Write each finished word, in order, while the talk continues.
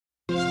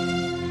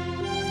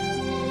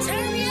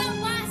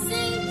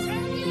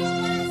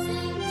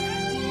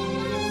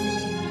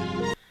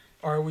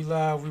All right, we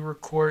live. We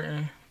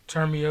recording.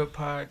 Turn Me Up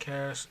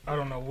podcast. I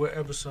don't know what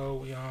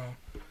episode we on.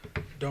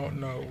 Don't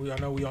know. I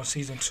know we on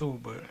season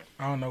 2, but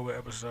I don't know what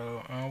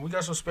episode. We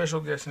got some special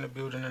guests in the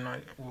building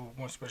tonight. Well,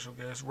 one special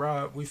guest,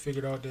 Rob. We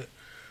figured out that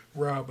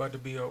Rob about to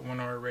be one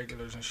of our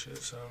regulars and shit.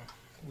 So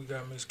we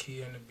got Miss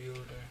Kia in the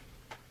building.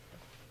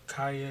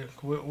 Kaya,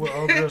 what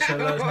old girl said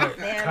last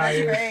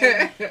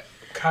night?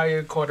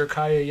 Kaya called her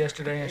Kaya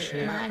yesterday and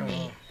shit.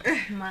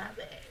 My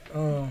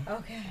bad.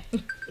 Okay.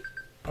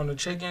 On the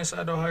check-in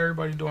side, though, how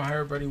everybody doing? How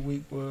everybody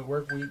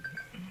work week?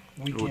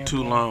 It was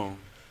too long.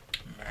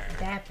 Man.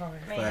 That part.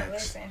 Man,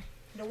 listen.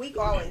 The week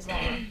always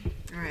long.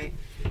 All right.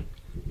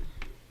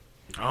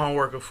 I don't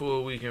work a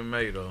full week in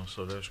May, though,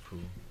 so that's cool.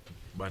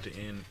 About to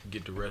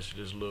get the rest of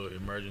this little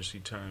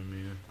emergency time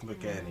in.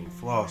 Look at him,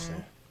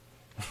 flossing.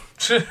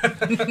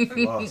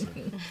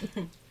 Flossing.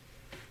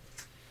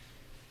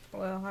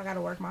 Well, I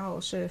gotta work my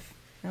whole shift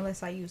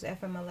unless I use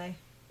FMLA.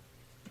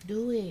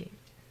 Do it.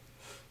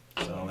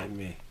 Sound like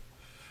me.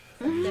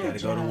 You gotta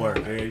go to work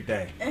every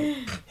day.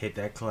 Hit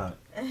that clock.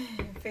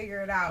 Figure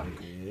it out.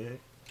 Yeah.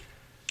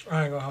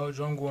 I ain't gonna hold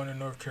you. I'm going to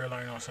North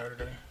Carolina on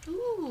Saturday.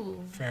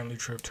 Ooh. Family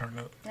trip turn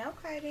up.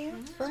 Okay,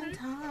 then. Fun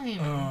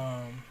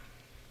time.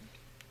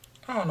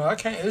 I don't know. I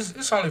can't.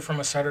 It's only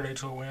from a Saturday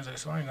to a Wednesday,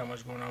 so I ain't got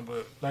much going on.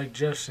 But like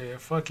Jeff said,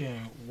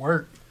 fucking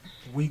work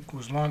week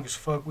was long as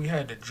fuck. We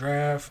had to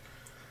draft,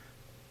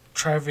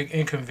 traffic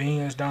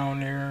inconvenience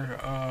down there.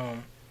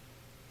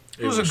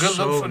 It was a good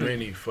look for the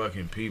many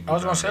fucking people. I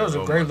was gonna say it was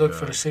a great look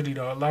for the God. city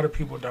though. A lot of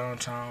people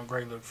downtown.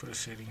 Great look for the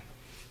city.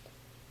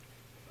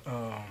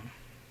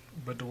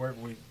 But the work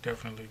week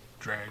definitely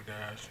dragged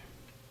ass.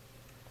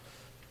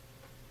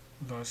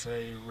 I'm gonna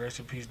say rest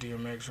in peace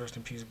DMX, rest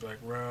in peace Black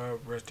Rob,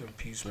 rest in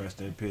peace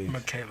Rest in peace.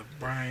 Michaela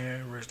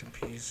Bryant, rest in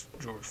peace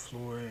George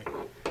Floyd.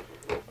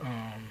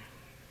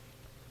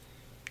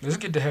 Let's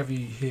get the heavy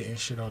hitting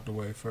shit out the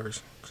way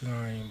first, cause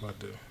I ain't about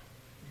to.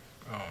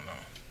 I don't know.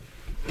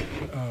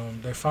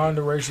 They found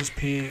the racist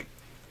pig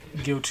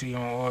guilty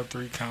on all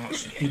 3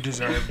 counts. He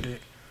deserved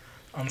it.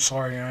 I'm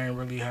sorry, I ain't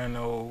really had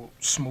no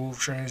smooth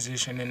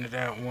transition into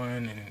that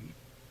one, and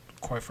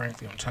quite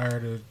frankly, I'm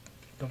tired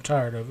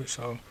of it.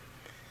 So,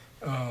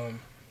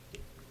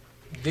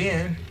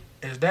 then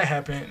as that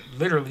happened,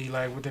 literally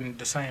like within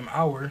the same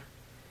hour,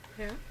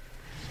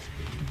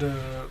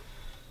 the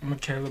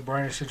Michaela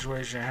Bryant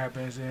situation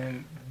happens,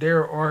 and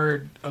there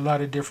are a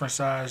lot of different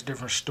sides,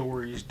 different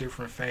stories,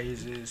 different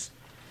phases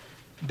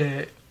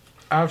that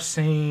I've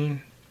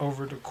seen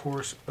over the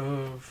course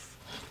of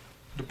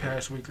the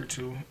past week or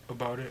two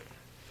about it.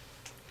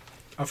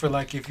 I feel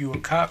like if you a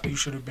cop, you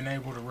should have been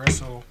able to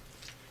wrestle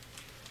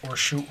or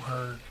shoot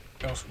her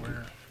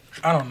elsewhere.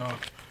 I don't know,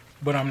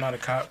 but I'm not a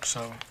cop,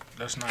 so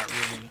that's not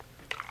really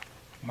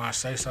my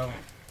say-so.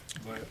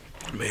 But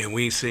Man,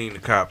 we ain't seen the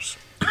cops.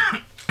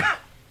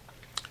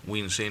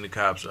 We ain't seen the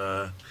cops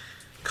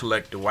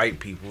collect the white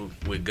people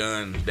with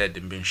guns that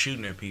have been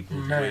shooting at people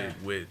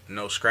with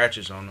no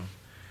scratches on them.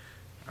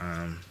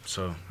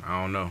 So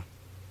I don't know.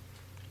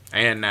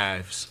 And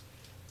knives,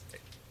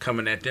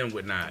 coming at them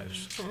with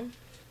knives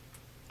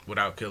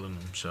without killing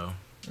them. So.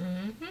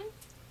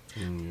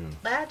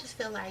 But I just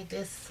feel like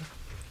this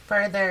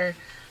further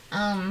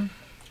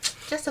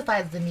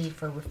justifies the need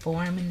for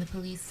reform in the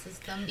police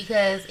system,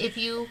 because if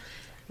you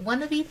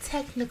want to be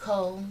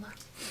technical,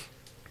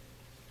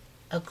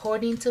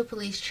 according to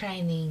police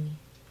training,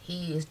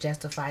 he is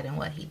justified in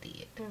what he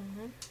did.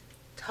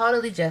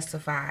 Totally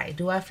justified.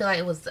 Do I feel like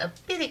it was a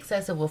bit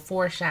excessive with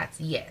 4 shots?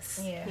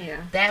 Yes.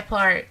 Yeah. That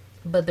part,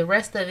 but the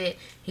rest of it,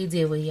 he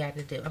did what he had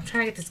to do. I'm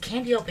trying to get this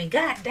candy open.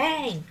 God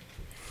dang.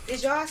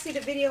 Did y'all see the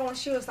video when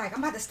she was like,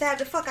 I'm about to stab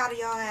the fuck out of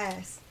y'all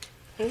ass?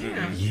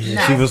 Yeah,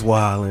 No. she was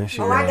wilding.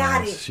 I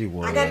got it. She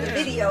was. I got the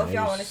video if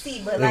y'all want to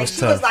see. But it like was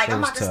she was tough. like, It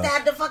I'm was about to tough.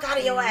 stab the fuck out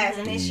of your ass.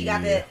 And then she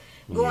got to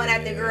going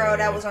at the girl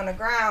that was on the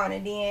ground.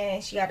 And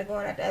then she got to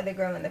going at the other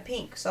girl in the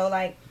pink. So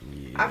like,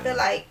 I feel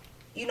like,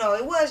 you know,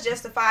 it was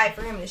justified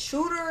for him to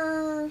shoot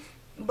her.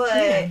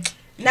 But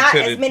not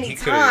as many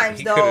times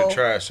He though. could have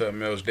tried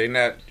something else.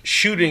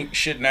 Shooting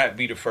should not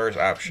be the first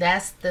option.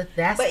 That's But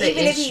the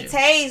even if issue. he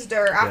tased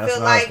her, I that's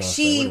feel what I was like gonna say,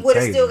 she with a would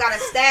have taser. still got a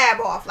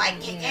stab off. Like,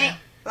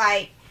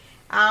 like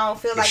I don't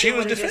feel But like she it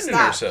was would've just defending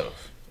stopped.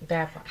 herself.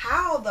 That part.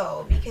 How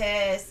though?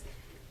 Because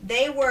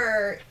they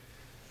were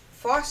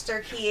foster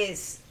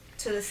kids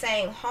to the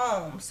same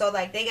home, so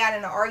like they got in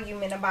an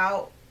argument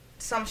about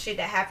some shit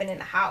that happened in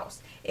the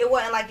house. It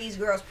wasn't like these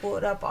girls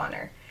pulled up on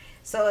her,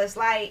 so it's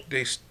like.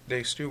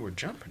 They still were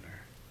jumping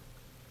her.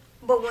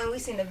 But when we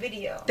seen the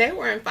video, They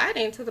weren't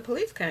fighting until the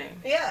police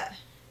came. yeah,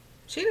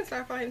 She didn't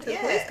start fighting until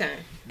Yeah. the police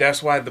came.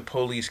 That's why the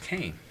police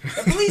came.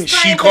 the police.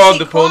 She came, but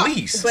called the called-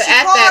 police. But She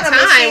at called that him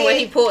and time, when said-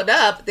 he pulled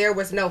up, there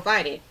was no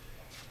fighting.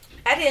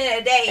 At the end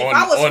of the day, if on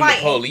I was the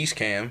fighting, police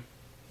cam.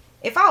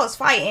 if I was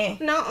fighting,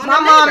 No, on my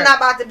the mom neighbor. not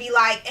about to be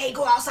like, hey,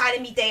 go outside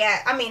and beat their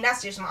ass. I mean,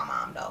 that's just my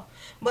mom, though.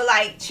 But,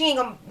 like, she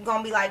ain't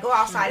gonna be like, go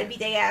outside and beat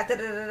their ass,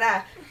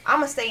 da-da-da-da.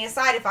 I'm gonna stay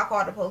inside if I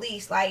call the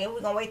police. Like, and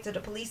we're gonna wait till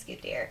the police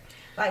get there.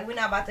 Like, we're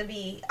not about to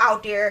be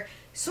out there.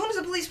 As soon as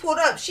the police pulled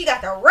up, she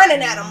got to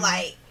running at them,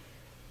 like,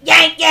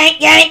 yank, yank,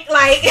 yank.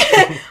 Like,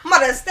 I'm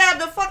about to stab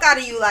the fuck out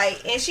of you.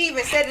 Like, and she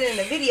even said it in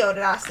the video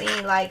that I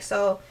seen. Like,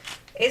 so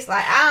it's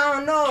like, I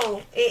don't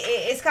know.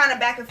 It's kind of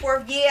back and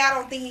forth. Yeah, I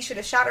don't think he should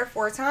have shot her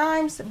 4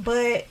 times.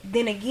 But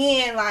then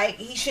again, like,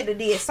 he should have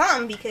did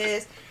something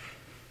because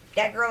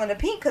that girl in the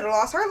pink could have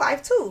lost her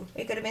life too.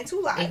 It could have been 2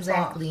 lives.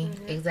 Exactly. lost.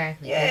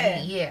 Exactly.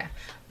 Yeah. Yeah.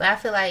 But I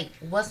feel like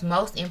what's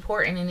most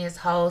important in this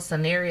whole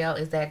scenario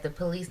is that the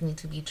police need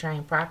to be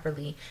trained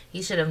properly.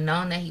 He should have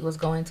known that he was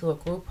going to a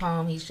group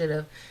home. He should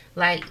have,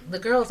 like, the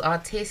girl's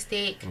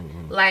autistic,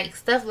 like,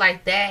 stuff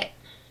like that.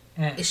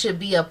 It should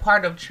be a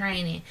part of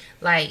training.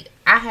 Like,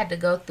 I had to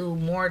go through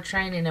more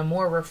training and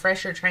more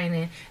refresher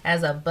training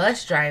as a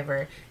bus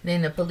driver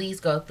than the police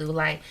go through.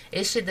 Like,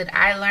 it's shit that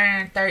I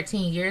learned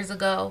 13 years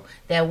ago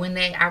that when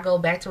I go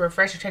back to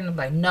refresher training, I'm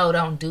like, no,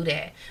 don't do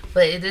that.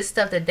 But it is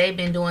stuff that they've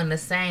been doing the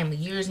same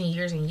years and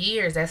years and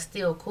years. That's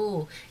still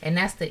cool. And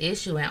that's the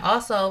issue. And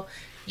also,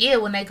 yeah,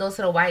 when they go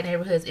to the white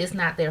neighborhoods, it's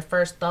not their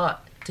first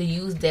thought to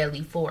use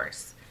deadly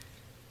force.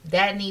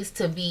 That needs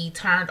to be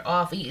turned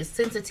off.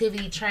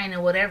 Sensitivity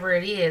training, whatever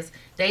it is,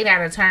 they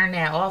gotta turn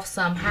that off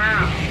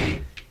somehow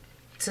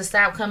to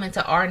stop coming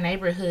to our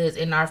neighborhoods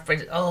and our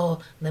friends. Oh,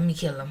 let me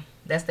kill him.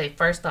 That's their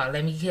first thought.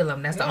 Let me kill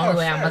him. That's the only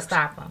way I'm gonna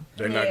stop him.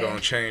 They're not gonna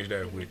change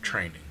that with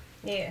training.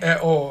 Yeah.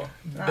 At all.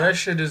 That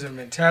shit is a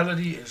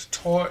mentality. It's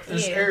taught.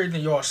 It's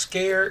everything. Y'all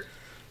scared.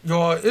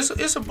 Y'all,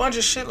 it's a bunch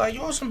of shit like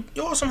y'all some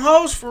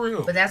hoes for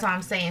real. But that's why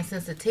I'm saying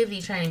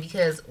sensitivity training,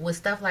 because with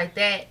stuff like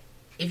that,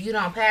 if you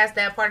don't pass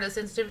that part of the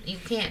sensitivity, you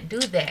can't do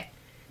that.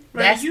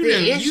 Man, That's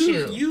the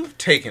issue. You've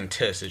taken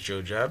tests at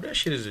your job. That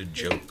shit is a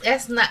joke.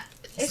 That's not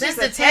It's just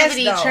a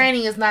sensitivity test, though.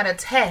 training is not a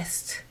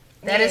test.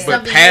 That is But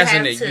something you passing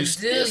have it, to you do.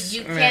 still-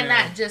 You man.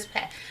 cannot just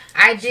pass.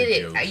 I did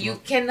It's a it. joke. You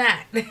cannot.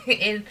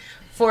 And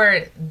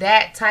for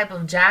that type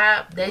of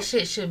job, that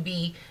shit should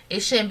be.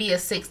 It shouldn't be a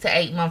 6 to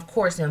 8 month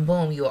course and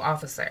boom, you're an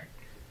officer.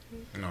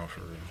 No,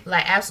 for real.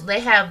 Like, absolutely,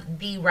 they have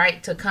the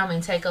right to come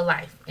and take a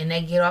life, and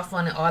they get off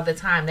on it all the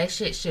time. That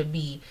shit should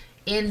be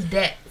in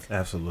depth.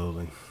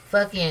 Absolutely.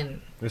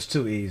 Fucking It's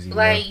too easy.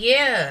 like, man.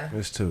 yeah.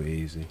 It's too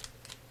easy.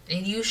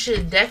 And you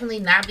should definitely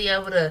not be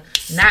able to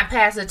not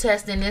pass a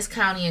test in this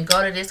county and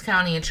go to this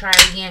county and try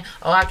it again.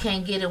 Oh, I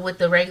can't get it with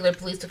the regular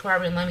police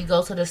department. Let me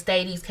go to the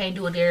stadies. Can't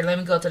do it there. Let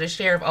me go to the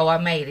sheriff. Oh, I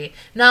made it.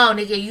 No,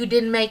 nigga, you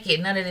didn't make it.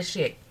 None of this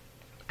shit.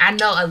 I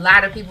know a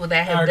lot of people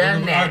that have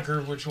done I that.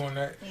 agree with you on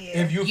that. Yeah.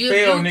 If you You-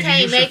 fail, you nigga,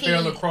 can't you should make it,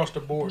 fail you- across the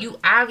board. You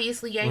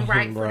obviously ain't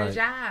right for the Right.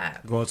 job.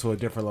 Going to a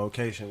different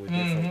location with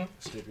different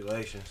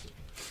stipulations.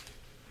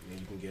 And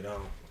you can get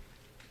on.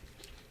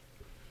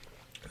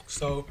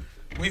 So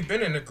we've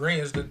been in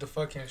agreement that the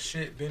fucking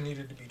shit been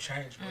needed to be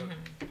changed, bro.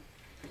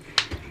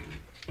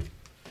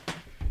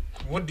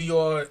 What do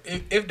y'all,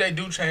 if they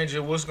do change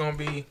it, what's gonna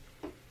be?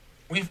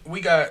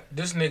 We got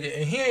this nigga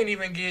and he ain't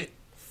even get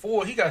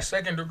full. He got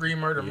 2nd degree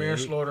murder,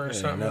 manslaughter, and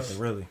something else.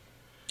 Nothing really.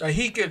 Like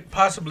he could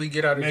possibly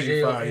get out of Maybe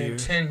jail 5 in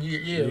years. 10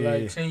 years. Yeah, Yeah.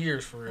 like 10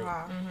 years for real.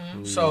 Wow.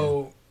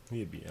 So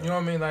He'd be out. you know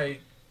what I mean?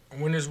 Like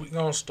when is we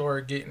gonna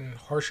start getting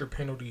harsher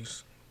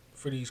penalties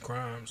for these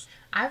crimes?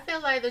 I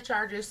feel like the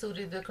charges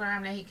suited the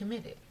crime that he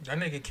committed. That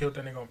nigga killed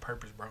that nigga on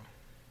purpose, bro.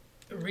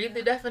 Read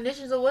the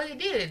definitions of what he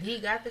did. He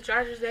got the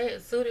charges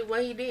that suited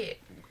what he did.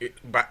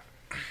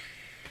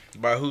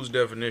 By whose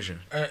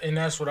definition? And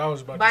that's what I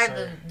was about By to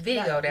the say.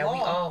 video By that we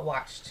law. all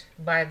watched.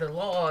 By the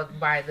law,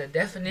 by the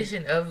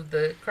definition of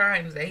the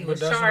crimes that he was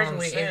that's what charged I'm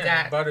with saying. and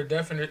got. By the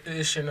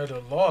definition of the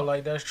law,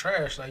 like that's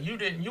trash. Like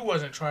you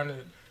wasn't trying to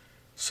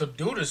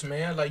subdue this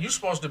man. Like you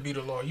supposed to be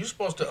the law. You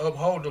supposed to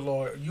uphold the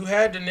law. You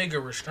had the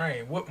nigga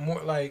restrained. What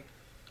more? Like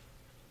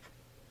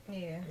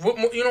Yeah. what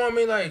more? You know what I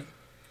mean? Like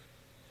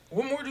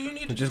what more do you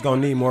need? We're to just do?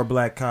 gonna need more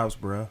black cops,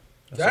 bro.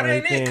 That's That the only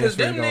ain't it, thing cause that's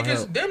really them gonna niggas,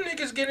 help. them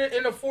niggas get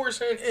in the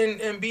force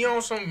and be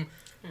on some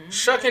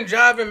shucking,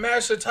 jiving,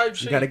 master type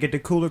shit. You gotta get the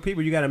cooler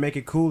people. You gotta make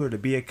it cooler to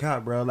be a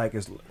cop, bro. Like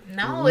it's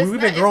No, we've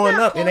it's been not- growing it's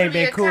not up. It cool to ain't be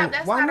been a cool. cop.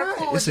 That's Why not a not?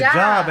 cool It's a job.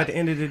 job at the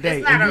end of the day.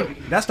 It's not And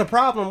that's the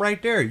problem right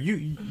there.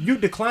 You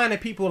declining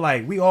people.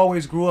 Like we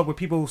always grew up with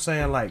people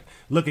saying like,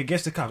 look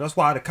against the cops. That's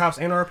why the cops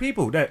ain't our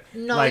people. That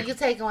No, like, you're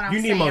taking what I'm you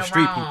saying need more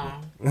street wrong.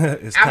 people.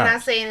 It's I'm cops.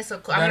 not saying it's a.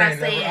 I'm That not ain't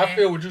never- saying. I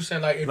feel what you're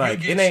saying. Like if Like,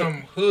 you it get ain't-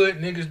 some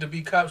hood niggas to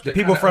be cops, The that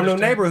people kinda from the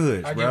understand.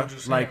 neighborhoods, I get bro. what you're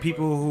saying, Like but-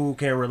 people who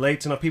can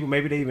relate to them. People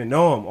maybe they even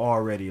know them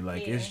already.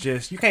 Like it's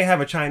just you can't have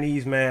a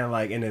Chinese man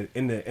like in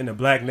the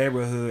black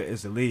neighborhood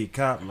as the lead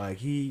cop. Like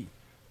he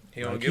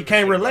don't like, give he a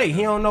can't shit relate. about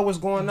He them. don't know what's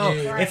going on.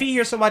 Yeah. If he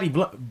hears somebody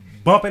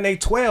bumping their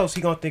 12s,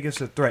 he gonna think it's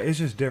a threat. It's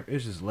just different.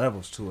 It's just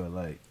levels to it.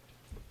 Like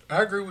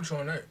I agree with you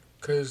on that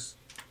because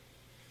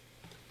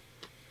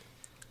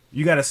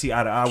you got to see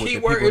eye to eye with the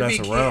keyword people it that's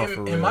be key. around for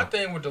And real. my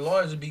thing with the law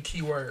is it be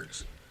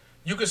keywords.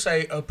 You could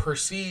say a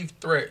perceived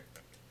threat.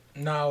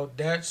 Now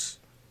that's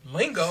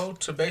lingo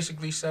to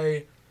basically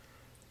say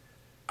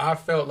I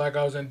felt like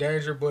I was in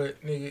danger,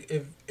 but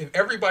nigga, if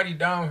everybody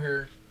down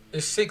here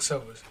is 6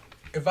 of us,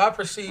 if I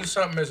perceive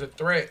something as a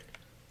threat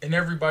and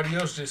everybody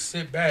else just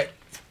sit back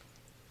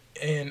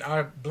and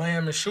I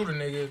blam and shoot a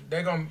nigga,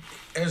 they gonna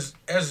as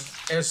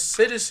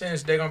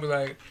citizens they gonna be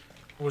like,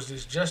 Was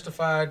this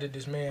justified? Did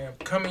this man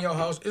come in your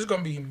house? It's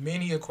gonna be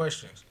many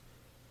questions.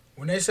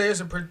 When they say it's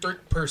a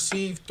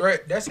perceived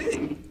threat, that's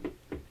it.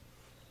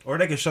 Or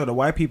they can show the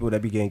white people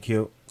that be getting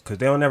killed because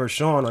they don't never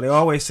show it. Or they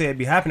always say it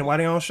be happening. Why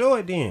they don't show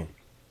it then?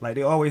 Like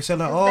they always say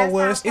like, oh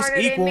well, it's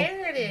equal.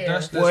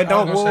 Well, it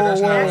don't.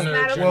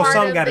 Well,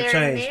 something got to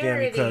change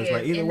then because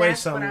like either way,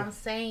 something. That's what I'm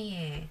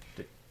saying.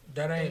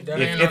 That ain't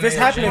if it's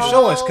happening,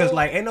 show us because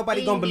like ain't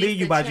nobody gonna believe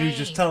you by you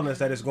just telling us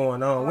that it's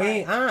going on. We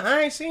ain't.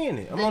 I ain't seeing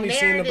it. I'm only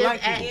seeing the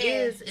black people.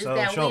 Is so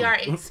that we are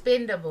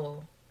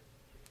expendable.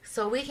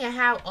 So we can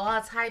have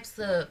all types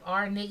of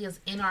our niggas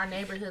in our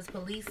neighborhoods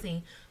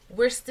policing.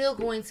 We're still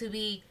going to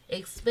be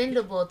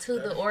expendable to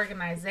the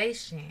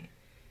organization.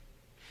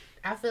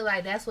 I feel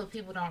like that's what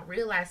people don't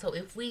realize. So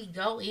if we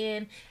go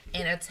in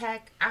and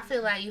attack, I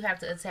feel like you have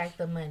to attack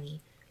the money.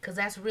 Because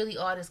that's really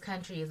all this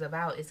country is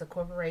about. It's a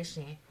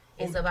corporation.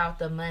 It's about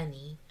the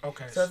money.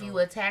 Okay. So if you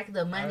attack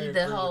the money,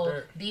 the whole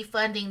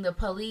defunding the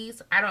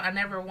police, I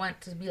never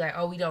want to be like,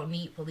 oh, we don't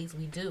need police.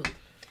 We do.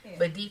 Yeah.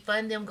 But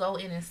defund them, go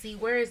in and see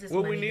where is this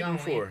money going. What we need them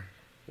for?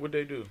 What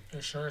they do?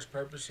 Insurance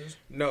purposes.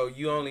 No,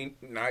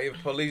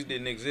 if police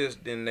didn't exist,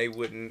 then they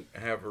wouldn't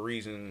have a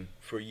reason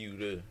for you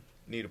to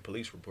need a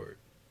police report.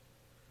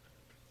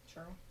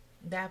 True.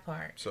 That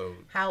part. So,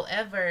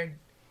 however,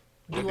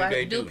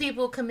 do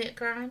people commit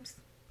crimes?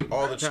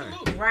 All the time.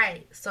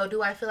 Right. So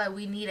do I feel like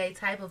we need a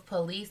type of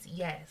police?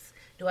 Yes.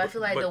 Do I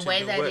feel like the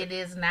way that it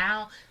is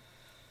now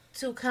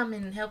to come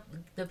and help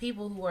the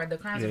people who are the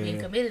crimes are being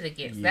committed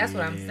against? Yeah. That's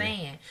what I'm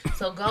saying.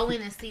 So go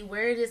in and see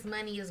where this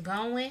money is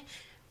going.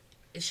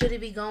 Should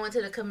it be going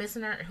to the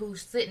commissioner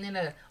who's sitting in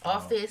an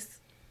office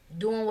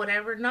doing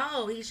whatever?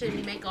 No, he shouldn't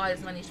be making all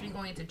this money. It should be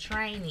going to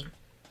training.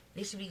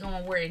 It should be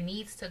going where it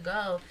needs to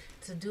go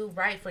to do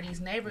right for these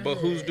neighborhoods. But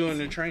who's doing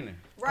the training?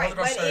 Right,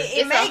 but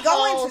it may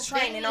go into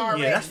training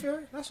already. Yeah, that's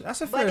fair. That's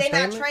a fair But they're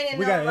not statement. training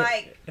them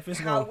like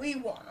how we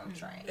want them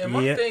trained. And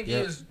my thing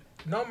is,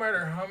 no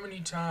matter how many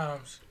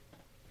times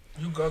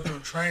you go through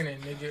training,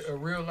 nigga, a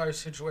real life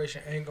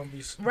situation ain't gonna be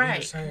the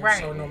same.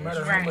 Right. So no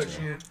matter how much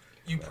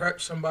you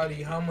prep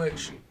somebody, how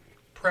much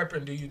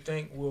prepping do you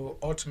think will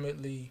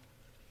ultimately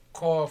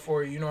call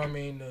for, you know what I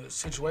mean, the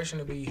situation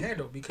to be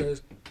handled?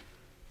 Because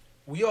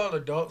we all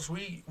adults,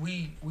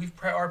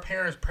 our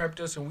parents prepped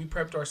us and we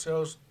prepped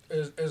ourselves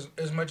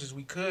as much as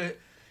we could,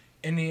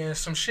 and then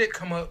some shit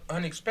come up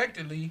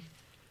unexpectedly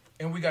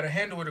and we got to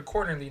handle it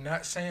accordingly.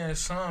 Not saying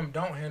some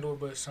don't handle it,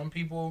 but some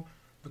people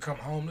become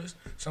homeless,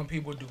 some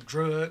people do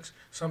drugs,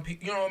 some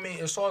people, you know what I mean?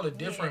 It's all a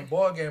different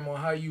ball game on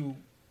how you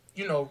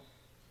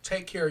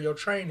take care of your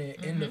training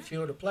in the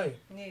field of play.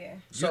 Yeah.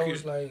 So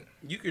it's like,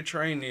 you could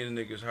train these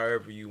niggas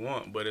however you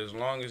want, but as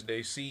long as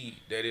they see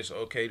that it's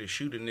okay to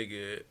shoot a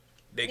nigga,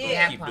 they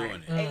gonna keep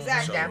doing it.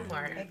 Exactly. That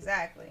part.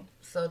 Exactly.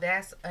 So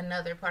that's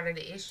another part of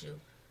the issue.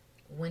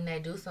 When they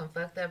do some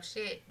fucked up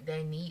shit,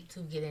 they need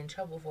to get in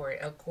trouble for it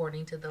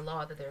according to the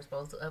law that they're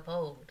supposed to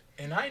uphold.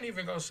 And I ain't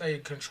even gonna say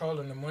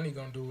controlling the money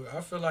gonna do it.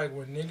 I feel like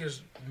when niggas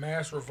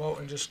mass revolt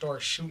and just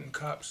start shooting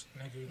cops,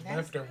 nigga,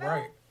 left and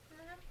right.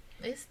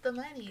 It's the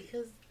money,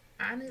 because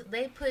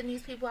they putting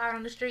these people out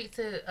on the street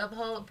to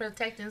uphold,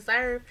 protect, and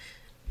serve.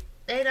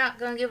 They not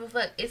gonna give a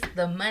fuck. It's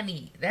the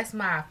money. That's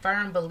my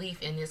firm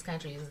belief in this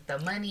country. Is the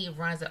money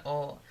runs it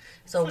all.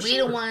 So we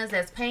the ones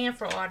that's paying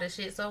for all this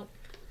shit. So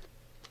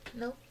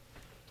nope.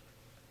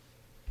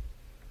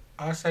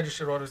 I say this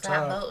shit all the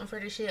time. Stop voting for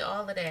this shit.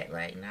 All of that,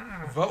 like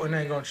nah. Voting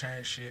ain't gonna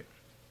change shit.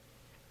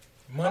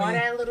 Money. All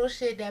that little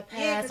shit that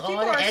passed.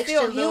 All the extra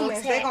still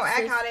humans. taxes. They gonna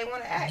act how they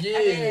want to act.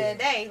 At the end of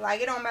the day,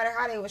 like it don't matter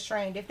how they was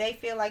trained. If they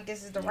feel like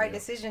this is the right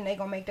decision, they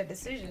gonna make the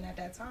decision at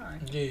that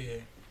time. Yeah,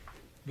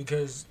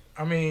 because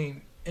I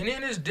mean, and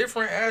then there's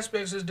different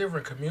aspects, there's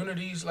different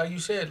communities. Like you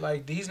said,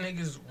 like these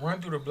niggas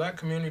run through the black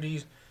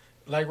communities.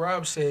 Like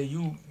Rob said,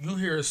 you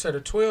hear a set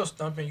of 12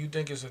 thumping, you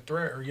think it's a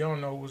threat, or you don't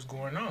know what's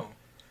going on.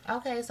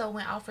 Okay, so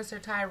when Officer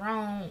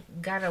Tyrone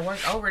gotta work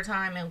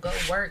overtime and go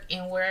work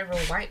in wherever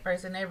white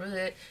person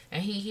neighborhood,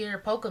 and he hear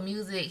polka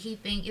music, he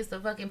think it's the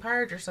fucking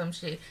purge or some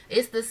shit.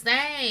 It's the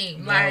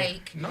same.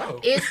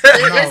 It's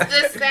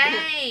the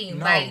same.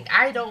 No. Like,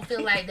 I don't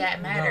feel like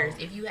that matters.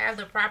 No. If you have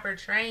the proper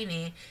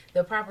training,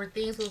 the proper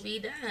things will be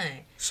done.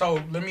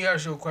 So let me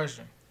ask you a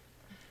question.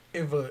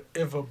 If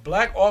a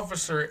black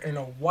officer in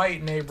a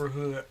white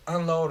neighborhood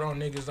unload on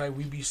niggas like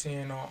we be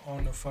seeing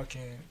on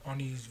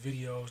these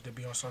videos that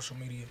be on social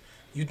media,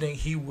 you think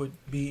he would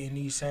be in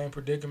these same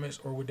predicaments,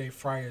 or would they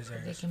fry his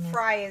ass?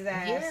 Fry his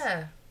ass.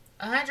 Yeah,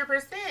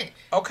 100%.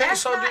 Okay,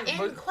 that's so not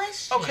in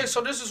question. Okay,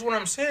 so this is what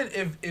I'm saying.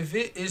 If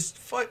it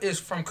is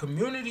from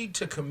community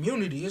to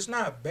community, it's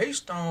not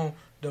based on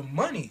the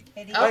money.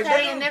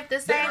 Okay, and if the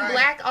same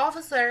black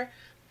officer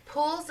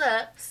pulls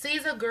up,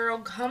 sees a girl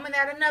coming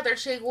at another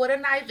chick with a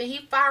knife, and he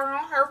fire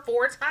on her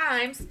 4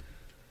 times,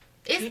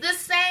 it's the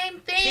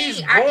same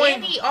thing.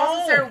 Any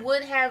officer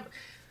would have.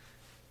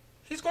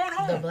 He's going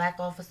home. The black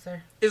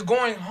officer is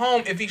going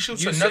home if he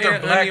shoots another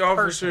black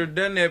officer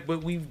done that,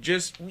 but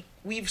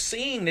we've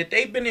seen that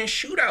they've been in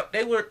shootout.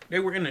 They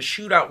were in a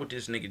shootout with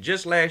this nigga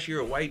just last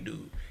year. A white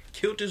dude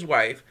killed his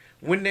wife,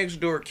 went next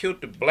door,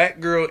 killed the black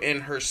girl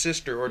and her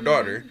sister or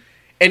daughter,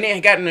 and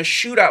then got in a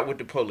shootout with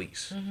the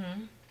police,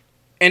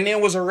 and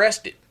then was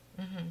arrested,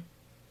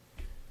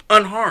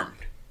 unharmed.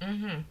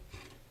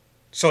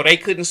 So they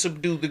couldn't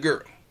subdue the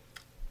girl.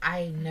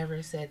 I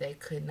never said they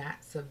could not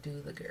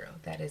subdue the girl.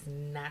 That is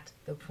not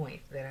the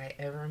point that I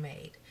ever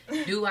made.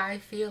 Do I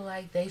feel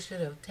like they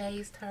should have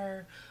tased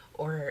her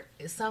or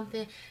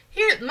something?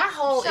 Here, my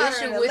whole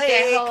issue with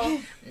that whole,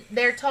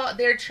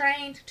 they're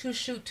trained to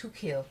shoot to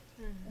kill.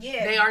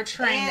 Yeah, they are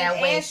trained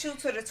that way. And shoot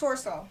to the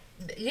torso.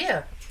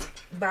 Yeah,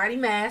 body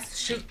mass,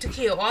 shoot to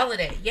kill, all of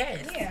that.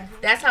 Yes, yeah,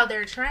 that's how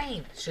they're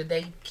trained. Should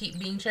they keep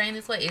being trained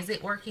this way? Is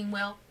it working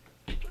well?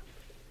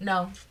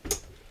 No.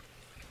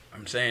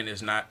 I'm saying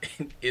it's not.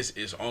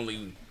 It's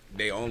only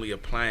they only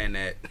applying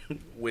that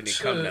when it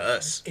comes to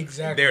us.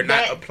 Exactly. They're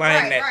not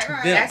applying that to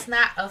them. That's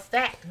not a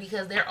fact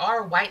because there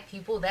are white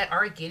people that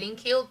are getting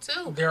killed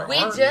too. We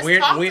just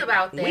talked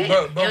about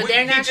that. But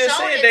they're not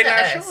showing it to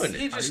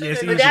us.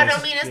 But that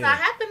don't mean it's not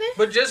happening.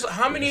 But just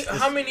how many black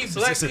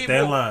people? It's a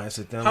thin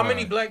line.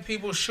 Many black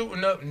people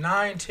shooting up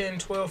 9, 10,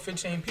 12,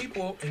 15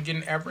 people and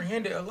getting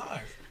apprehended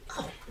alive?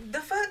 Oh, the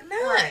fuck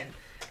none.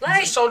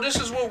 Like, so this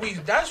is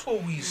that's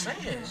what we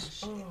saying.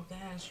 Oh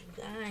gosh,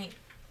 you guys.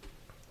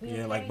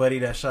 Yeah, like Buddy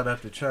that shot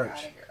up the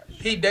church.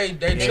 They took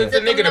the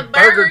nigga to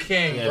Burger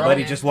King. Yeah,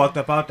 Buddy just walked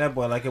up out that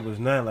boy like it was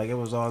nothing, like it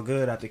was all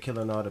good after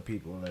killing all the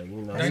people. Like,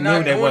 you know, he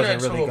knew they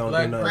wasn't really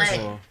gonna do nothing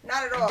to him.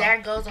 Not at all.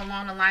 That goes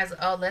along the lines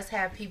of, let's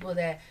have people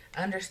that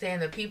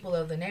understand the people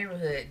of the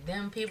neighborhood.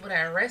 Them people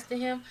that arrested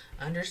him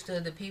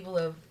understood the people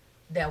of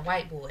that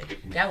white boy.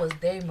 That was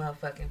their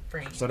motherfucking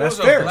friend. So that's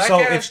fair. So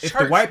if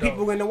the white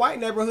people in the white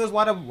neighborhoods,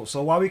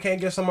 why we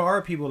can't get some of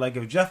our people? Like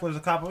if Jeff was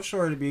a cop, I'm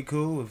sure it'd be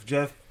cool. If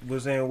Jeff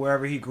was in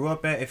wherever he grew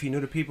up at, if he knew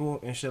the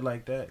people and shit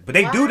like that. But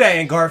they do that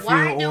in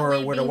Garfield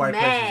or where the white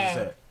person is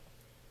at.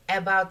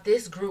 About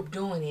this group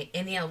doing it,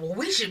 and then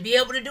we should be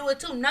able to do it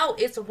too. No,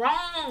 it's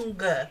wrong.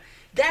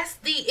 That's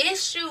the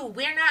issue.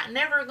 We're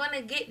never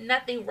gonna get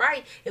nothing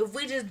right if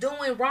we just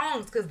doing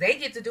wrongs, because they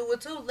get to do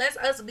it too. Let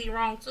us be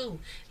wrong too.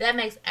 That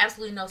makes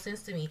absolutely no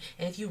sense to me.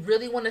 And if you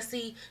really want to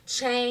see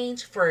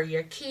change for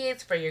your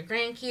kids, for your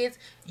grandkids,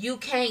 you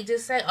can't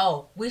just say,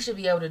 oh, we should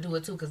be able to do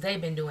it too because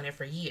they've been doing it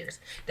for years.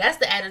 That's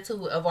the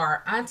attitude of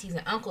our aunties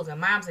and uncles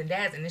and moms and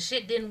dads, and the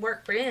shit didn't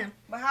work for them.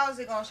 But how is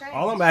it gonna change?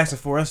 All I'm asking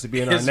for us to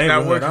be in our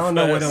neighborhood. I don't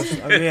know what else.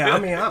 Yeah, I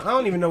mean, I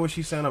don't even know what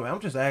she's saying. I'm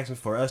just asking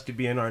for us to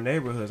be in our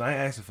neighborhoods. I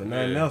ain't asking for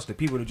nothing else. The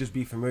people to just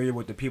be familiar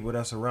with the people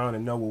that's around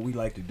and know what we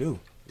like to do.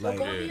 Like,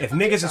 if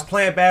niggas is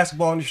playing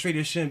basketball in the street,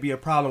 it shouldn't be a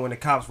problem when the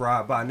cops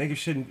ride by. Niggas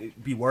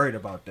shouldn't be worried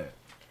about that.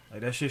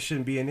 Like, that shit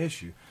shouldn't be an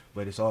issue.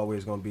 But it's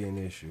always gonna be an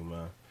issue,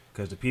 man.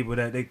 Because the people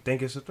that they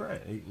think it's a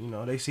threat, you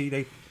know, they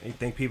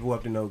think people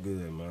up to no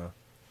good, man.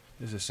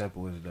 It's as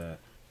simple as that.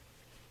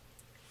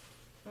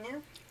 Yeah.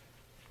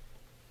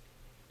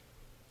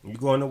 You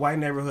go in the white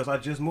neighborhoods. I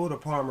just moved to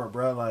Palmer,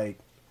 bro. They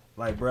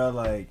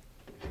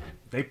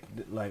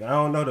I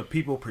don't know the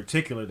people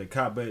particular, the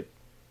cop, but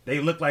they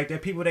look like they're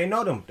people. They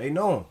know them. They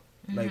know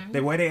them. Like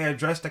the way they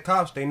address the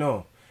cops, they know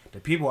them.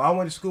 The people I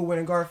went to school with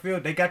in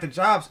Garfield, they got the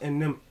jobs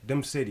in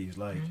them cities,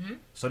 like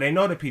so they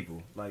know the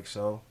people, like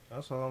so.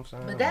 That's all I'm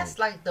saying. But that's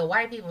like the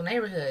white people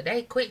neighborhood.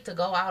 They quick to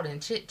go out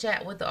and chit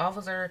chat with the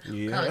officer.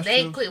 Yeah,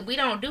 quick. We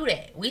don't do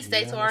that. We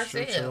stay to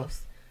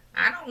ourselves.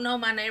 I don't know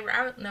my neighbor.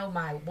 I don't know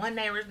my one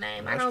neighbor's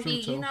name. That's I don't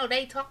be. You know,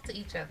 they talk to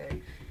each other.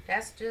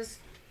 That's just,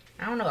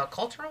 I don't know, a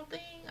cultural thing.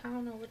 I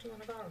don't know what you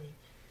want to call it.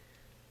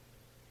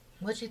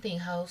 What you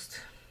think, host?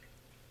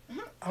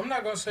 I'm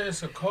not gonna say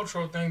it's a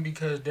cultural thing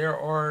because there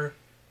are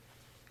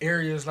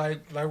areas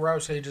like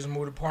Rob said, just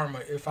moved to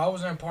Parma. If I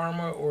was in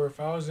Parma or if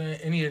I was in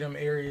any of them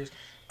areas,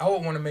 I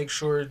would want to make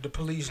sure the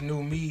police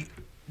knew me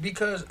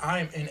because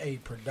I'm in a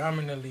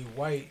predominantly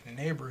white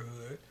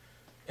neighborhood,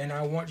 and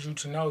I want you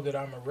to know that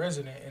I'm a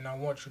resident and I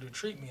want you to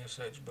treat me as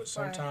such. But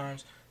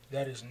sometimes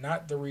that is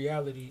not the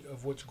reality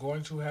of what's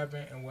going to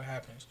happen and what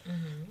happens.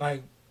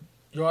 Like,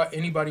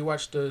 anybody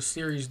watch the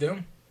series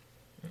Them?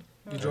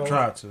 Did y'all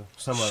try to?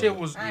 Some shit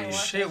was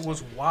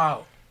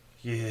wild.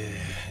 Yeah,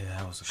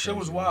 that was a shit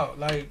was wild.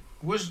 Like,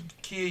 which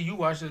kid you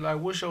watched it? Like,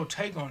 what's your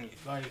take on it?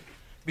 Like,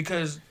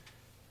 because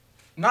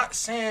not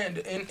saying,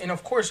 and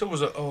of course it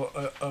was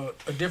a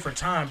different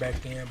time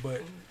back then,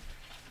 but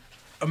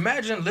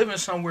imagine living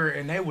somewhere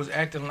and they was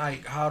acting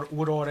like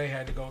what all they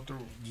had to go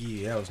through.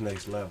 Yeah, that was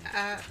next level.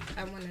 I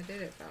wouldn't have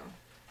did it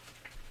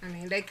though. I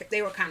mean,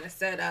 they were kind of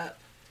set up.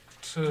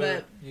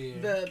 But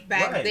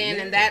back then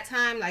in that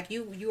time, like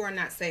you are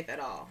not safe at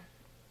all.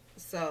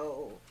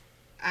 So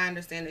I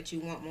understand that you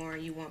want more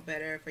and you want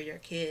better for your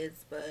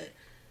kids, but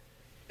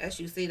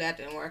as you see, that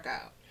didn't work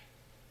out.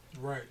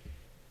 Right.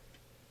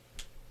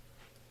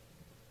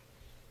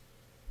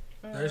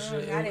 That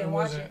shit, I didn't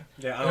watch it.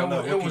 Yeah, I don't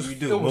know. What can you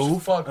do?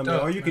 Move? I mean,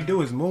 all you could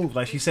do is move.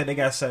 Like she said, they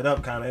got set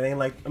up kind of. It ain't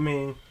like, I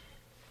mean,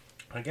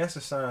 I guess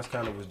the signs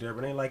kind of was there,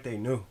 but it ain't like they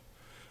knew.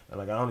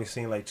 Like, I only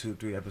seen like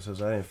 2-3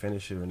 episodes. I didn't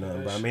finish it or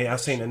nothing. But I mean, I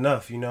seen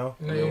enough, you know.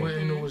 And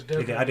it was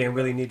different. I didn't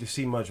really need to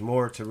see much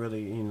more to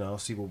really, you know,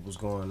 see what was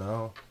going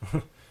on.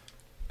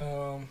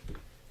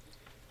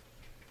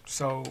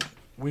 So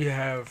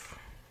we're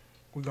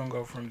gonna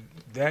go from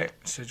that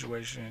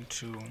situation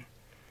to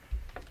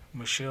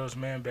Michelle's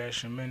man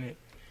bashing minute.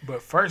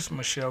 But first,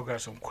 Michelle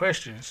got some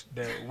questions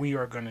that we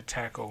are gonna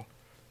tackle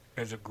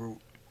as a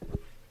group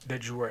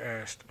that you were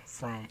asked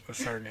from a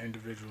certain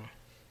individual.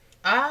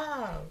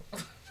 Oh.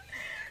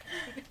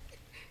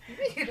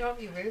 You don't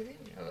be really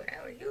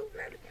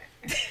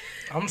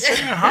I'm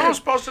saying, how am I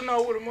supposed to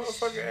know what a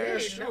motherfucker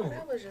asked you?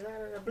 That was just out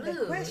of the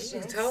blue.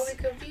 You totally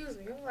confused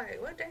me. I'm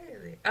like, what day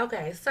is it?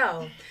 Okay,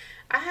 so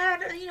I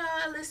had,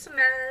 a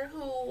listener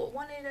who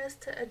wanted us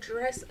to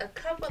address a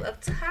couple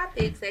of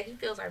topics that he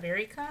feels are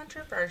very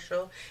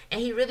controversial, and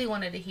he really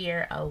wanted to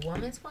hear a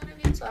woman's point of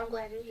view. So I'm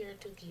glad you're here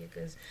too, Kia,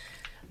 because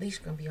at least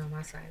you're gonna be on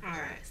my side. All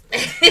right.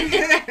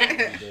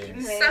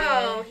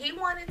 So he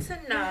wanted to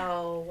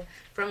know,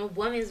 from a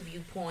woman's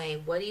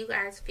viewpoint, what do you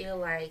guys feel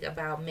like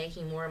about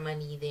making more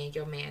money than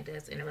your man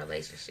does in a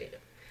relationship?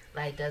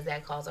 Like, does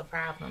that cause a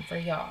problem for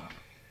y'all?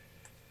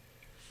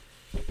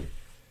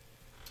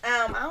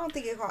 I don't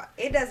think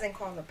it doesn't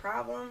cause a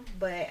problem,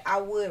 but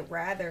I would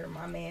rather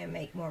my man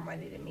make more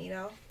money than me,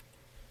 though.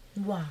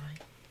 Why?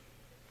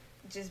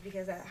 Just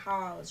because that's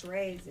how I was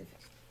raised. If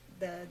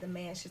the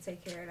man should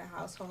take care of the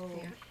household.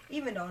 Yeah.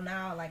 Even though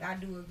now, like, I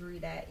do agree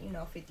that,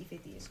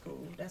 50-50 is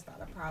cool. That's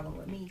not a problem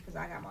with me because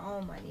I got my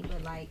own money.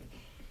 But, like,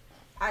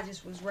 I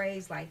just was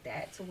raised like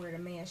that to where the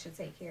man should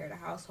take care of the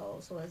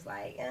household. So it's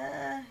like,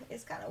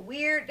 it's kind of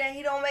weird that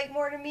he don't make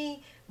more than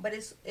me. But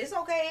it's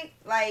okay.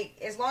 Like,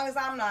 as long as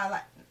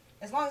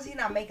he's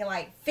not making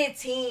like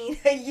 15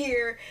 a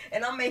year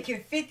and I'm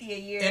making 50 a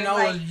year. And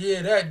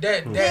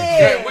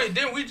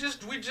we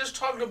just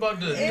talked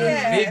about the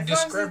big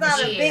discrepancy.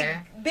 Not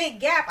a big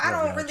gap. I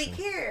don't really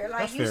care.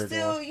 Like, you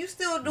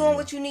still doing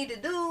what you need to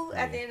do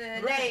at the end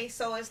of the day.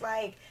 So it's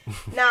like,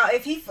 now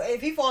if he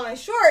falling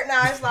short,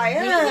 now it's like,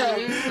 now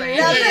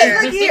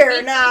look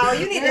here. Now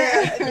you need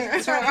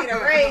to try to get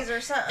a raise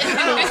or something.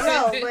 I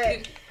don't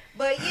know,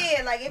 But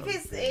yeah, like if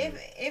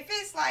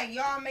it's like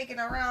y'all making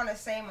around the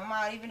same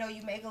amount, even though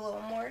you make a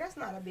little more, that's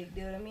not a big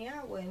deal to me.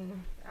 I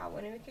wouldn't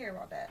even care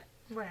about that.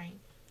 Right.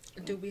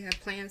 Do we have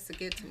plans to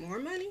get to more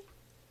money?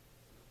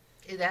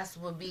 That's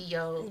would be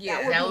your We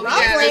gotta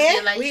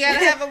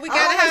have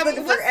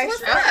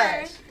what's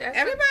cash.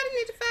 Everybody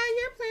need to find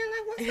your plan.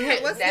 Like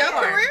what's your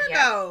career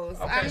goals?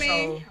 Okay, I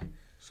mean,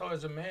 so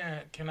as a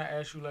man, can I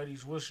ask you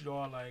ladies, what's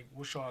y'all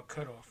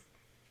cutoff?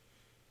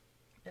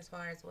 As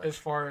far as what? As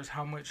far as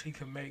how much he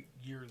can make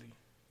yearly.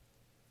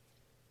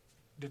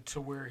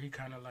 To where he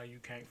kind of like, you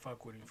can't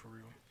fuck with him for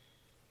real.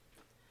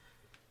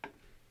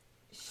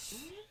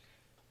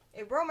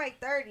 If bro make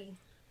 30.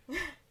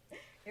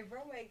 I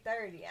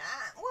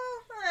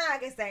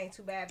guess that ain't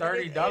too bad.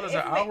 $30 an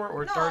hour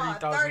or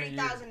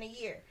 $30,000 a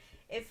year?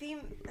 If he...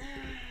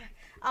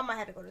 I might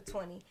have to go to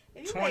 20.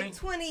 If you make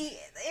 20,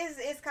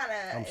 it's kind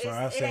of... I'm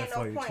sorry, I said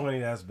for you. 20,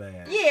 that's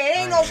bad. Yeah, it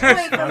ain't no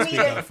point for me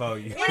to... For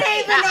you. It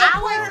ain't even no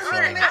point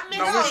for me to...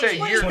 No, we say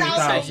year.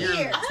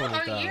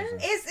 $20,000.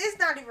 It's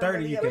not even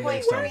really a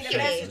point for me to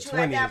mess with you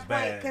at that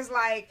point. Because,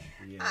 like,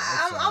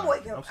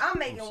 I'm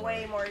making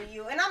way more than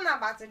you. And I'm not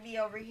about to be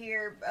over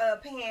here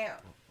paying...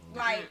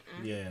 Like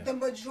the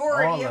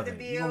majority of the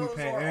bills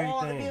or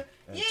all the bills.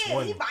 Yeah,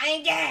 20. He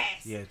buying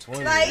gas. Yeah,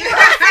 20. Like, you know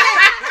what I'm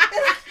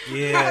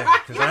saying?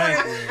 Because I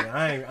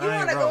ain't you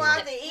want to go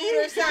out to eat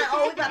or something?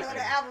 Oh, we about to go to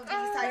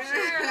Applebee's type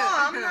shit. No,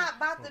 I'm not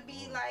about to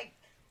be like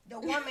the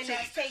woman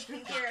that's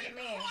taking care of the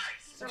man.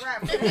 It's a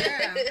wrap for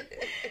that.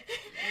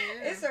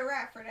 It's a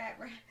wrap for that,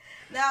 bro.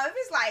 Now, if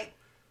it's like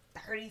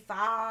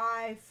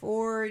 35,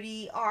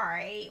 40, all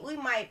right, we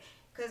might...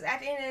 Because at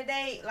the end of the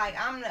day, like,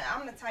 I'm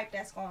the type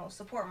that's going to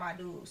support my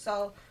dude.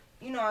 So,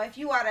 if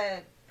you got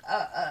a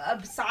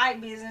side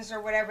business or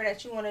whatever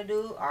that you want to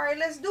do, all right,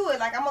 let's do it.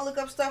 Like, I'm going to look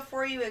up stuff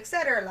for you,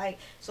 etc. Like,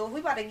 so if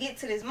we about to get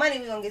to this money,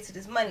 we're going to get to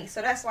this money.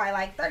 So that's why,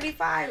 like,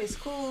 35 is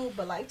cool,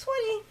 but, like,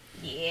 20,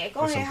 yeah,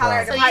 go ahead and holler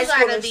at the high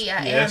schoolers. So you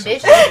got to be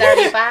ambitious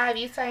 35,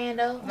 you saying,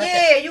 though?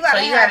 Yeah, you got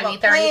to have a plan. So you got to be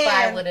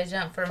 35 with a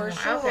jump for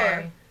sure.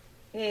 Okay.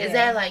 Yeah. Is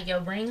that like your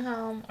bring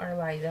home or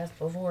like that's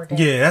before that?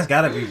 Yeah, that's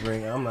gotta be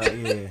bring. I'm like,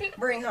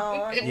 bring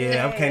home.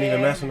 Yeah, I can't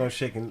even mess with no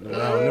chicken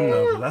around them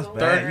numbers. That's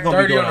bad. You're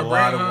gonna be doing a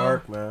lot of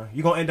work, man.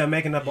 You're gonna end up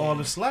making up all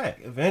the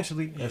slack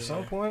eventually at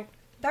some point.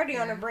 30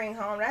 on the bring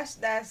home.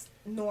 That's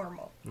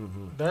normal.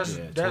 Mm-hmm. That's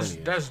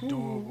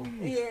doable.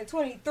 Yeah,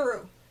 20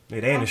 through. Yeah,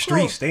 they in the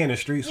streets. They in the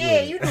streets.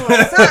 Yeah, you doing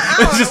something.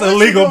 It's just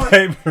illegal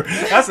paper.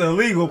 That's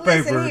illegal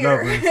paper.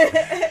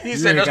 He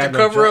said that's to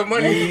cover up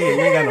money. Yeah, you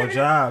ain't got no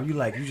job. You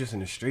just in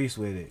the streets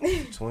with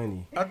it.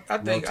 20. I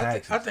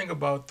think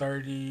about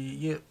 30.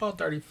 Yeah, about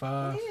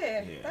 35.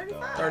 Yeah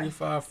 35.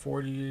 35,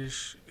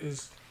 40-ish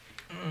is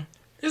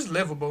it's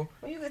livable.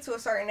 When you get to a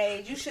certain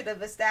age, you should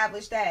have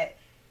established that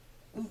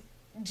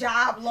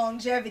job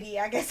longevity,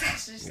 I guess I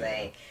should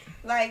say.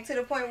 Like, to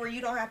the point where you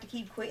don't have to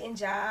keep quitting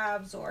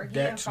jobs or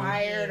getting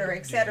fired or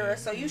etc.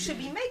 So you should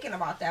be making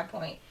about that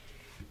point.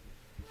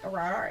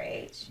 around our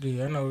age.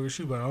 Yeah, I know.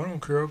 She like, I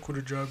don't care. I'll quit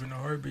a job in a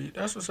heartbeat.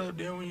 That's what's up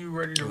then when you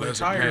ready to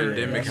Unless retire. a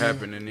pandemic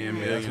happened and then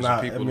millions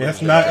of people.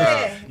 That's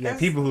not.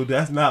 People who.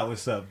 That's not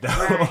what's up, though.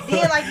 Right.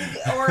 Then like,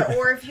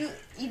 or if you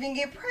even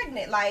get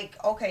pregnant, like,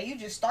 okay, you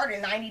just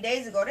started 90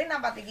 days ago. They're not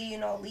about to give you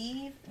no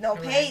leave, no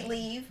paid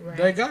leave. Right.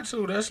 They got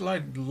to. That's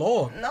like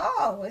law.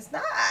 No, it's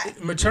not.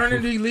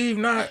 Maternity leave,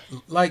 not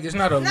like it's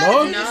not a no,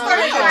 law. You just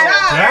started your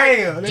job.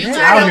 Damn. You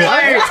started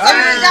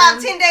your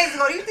job 10 days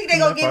ago. Do you think they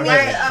gonna give me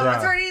a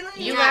maternity leave?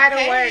 You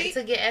gotta work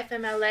to get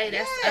FMLA.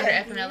 That's under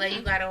FMLA.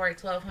 You gotta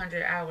work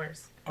 1,200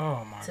 hours.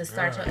 Oh my to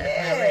start your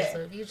FMLA. So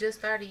if you just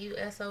started, you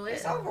SOS.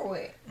 It's over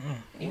with.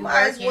 You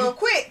might as well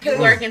quit. You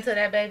working to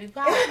that baby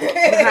pop.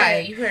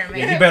 Right. You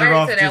better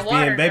off just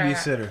being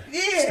babysitter.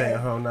 Yeah. Staying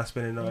home, not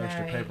spending no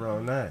extra paper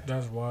on that.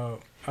 That's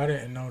wild. I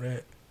didn't know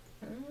that.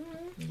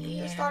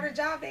 You start a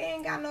job, they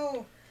ain't got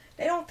no.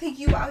 They don't think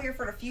you out here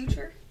for the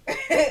future.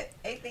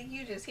 They think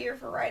you just here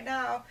for right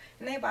now,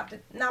 and they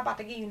not about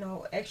to give you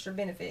no extra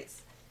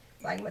benefits.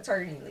 Like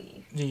maternity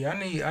leave. Yeah,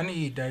 I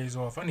need days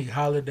off. I need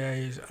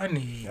holidays. I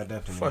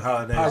definitely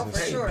holidays.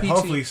 For sure.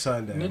 Hopefully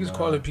Sunday. Niggas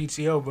call it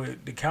PTO,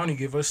 but the county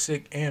give us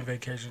sick and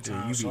vacation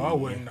time. Yeah, so I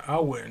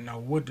wouldn't know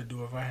what to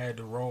do if I had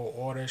to roll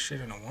all that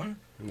shit into one.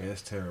 Yeah,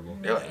 it's terrible.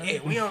 They're like, yeah,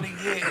 we only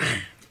get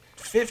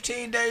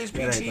 15 days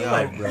PTO.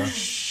 Right, bro.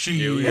 Shit.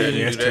 Yeah, we had to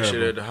do that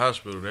shit at the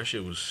hospital. That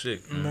shit was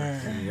sick,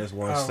 man. That's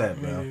one step,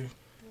 bro.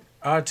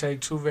 I'll take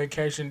 2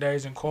 vacation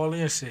days and call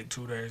in sick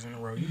 2 days in a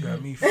row. You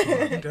got me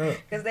fucked up.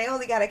 Because they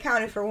only got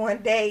accounted for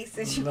 1 day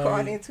since you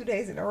called in 2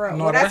 days in a row.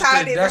 No, well, that's how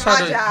it is in my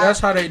job.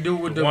 That's how they do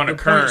with the one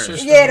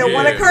occurrence. Yeah, the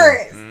one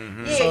occurrence.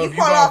 Mm-hmm. Yeah, so you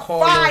call off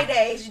 5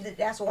 days.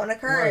 That's one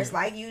occurrence.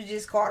 Right. Like you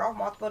just called off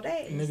multiple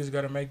days. Niggas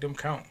got to make them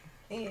count.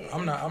 Yeah.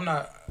 I'm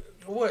not.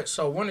 What?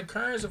 So one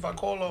occurrence, if I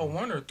call on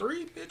 1 or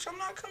 3, bitch, I'm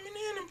not coming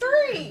in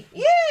 3.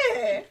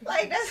 Yeah.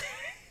 Like that's...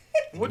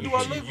 What do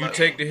I look like? You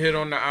take the hit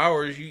on the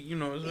hours, you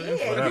know.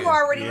 Yeah, you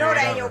already know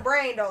that in your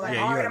brain, though. Like,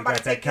 all right, I'm about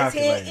to take this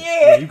hit.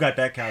 Yeah, you got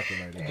that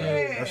calculated.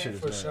 Yeah, that shit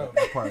is for sure.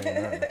 Part of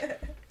that.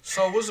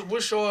 So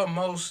what's your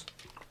most?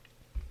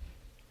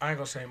 I ain't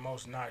gonna say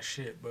most not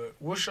shit, but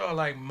what's your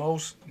like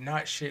most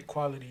not shit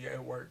quality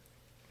at work?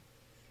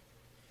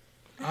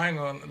 I ain't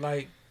gonna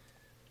like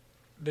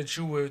that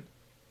you would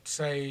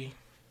say.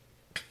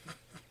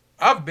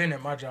 I've been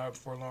at my job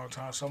for a long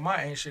time, so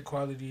my ain't shit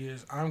quality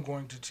is I'm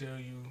going to tell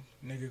you,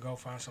 nigga, go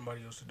find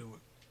somebody else to do it.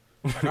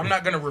 Like, I'm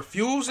not going to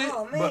refuse it,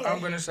 but I'm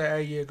going to say,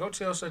 hey, yeah, go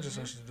tell such and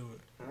such to do it.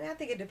 I mean, I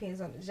think it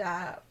depends on the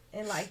job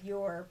and, like,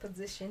 your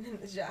position in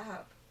the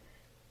job.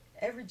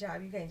 Every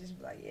job, you can't just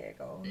be like, yeah,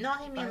 go. No,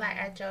 he mean, like,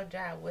 at your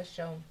job, what's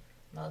your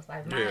most,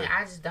 like, mine,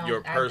 I just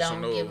don't, I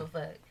don't give a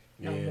fuck.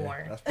 No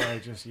more. That's probably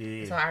just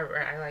So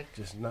I like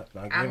just not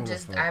I'm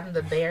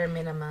the bare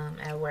minimum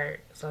at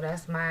work. So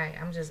that's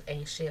I'm just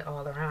ain't shit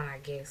all around, I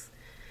guess.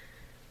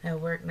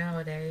 At work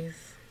nowadays.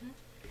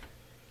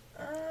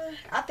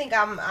 I think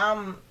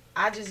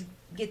I just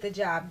get the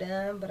job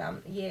done, but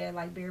I'm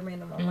like bare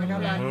minimum. Like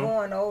I'm not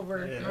going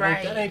over. Yeah,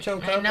 right. That ain't your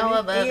company. Ain't no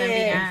above and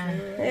beyond.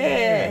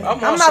 Yeah.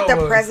 I'm not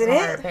the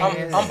president.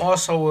 I'm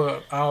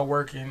also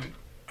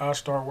I'll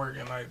start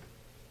working like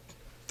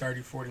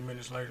 30, 40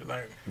 minutes later,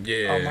 like,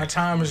 my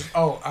time is,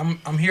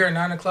 I'm here at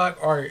 9 o'clock.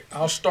 All right,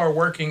 I'll start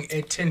working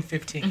at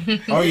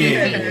 10:15. Oh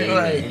yeah.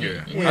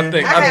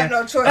 I have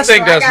no choice. I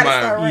think that's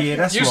mine. Yeah,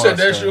 that's you said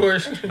that's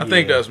yours. I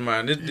think that's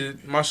mine.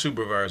 My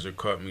supervisor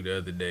caught me the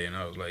other day, and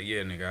I was like,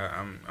 "Yeah, nigga,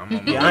 I'm on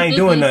my I ain't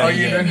doing nothing.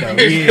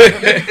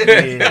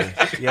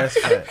 Yes,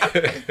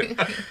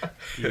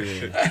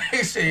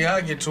 yeah. See,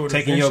 I get to it.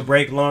 Taking your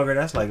break longer.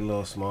 That's like a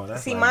little small.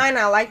 That's mine.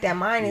 I like that.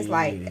 Mine is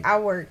like I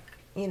work.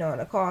 In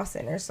a call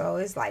center, so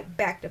it's like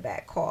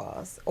back-to-back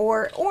calls,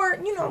 or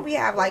we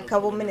have like a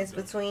couple minutes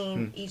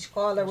between each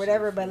call or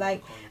whatever. But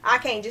like, I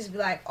can't just be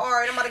like, all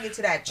right, I'm gonna get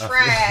to that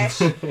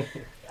trash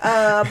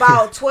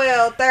about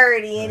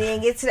 12:30, and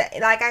then get to that.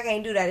 Like, I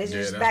can't do that. It's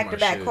just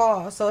back-to-back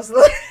calls, so it's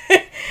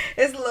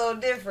a little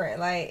different.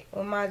 Like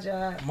with my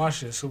job, my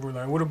shit super.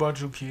 Like, what about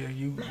you, Kia?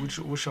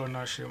 What's your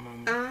not shit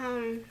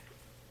moment?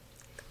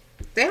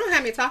 They don't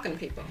have me talking to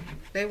people.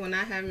 They will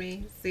not have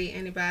me see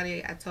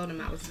anybody. I told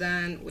them I was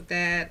done with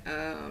that.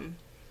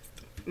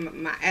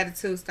 My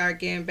attitude started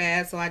getting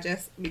bad, so I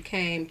just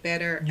became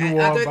better at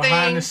other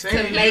things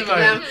to make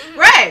them.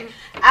 Right.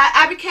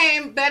 I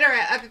became better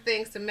at other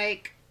things to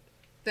make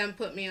them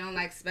put me on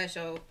like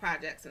special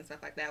projects and stuff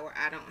like that, where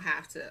I don't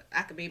have to.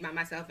 I could be by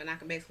myself and I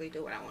can basically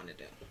do what I want to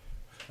do.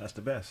 That's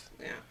the best.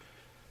 Yeah.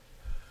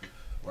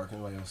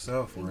 Working by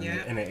yourself or in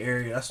an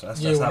area. That's how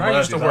I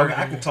used to work.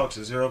 I can talk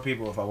to 0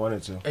 people if I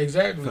wanted to.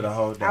 Exactly. For the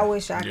whole day. I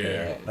wish I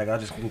could. Like, I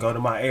just can go to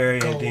my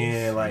area and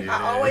then, like,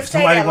 I always if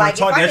somebody want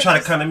to talk, they're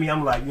trying to come to me.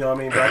 I'm like, you know what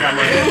I mean? But I got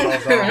my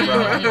headphones on,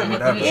 bro. I can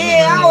whatever.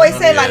 Yeah, I always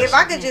say, like, if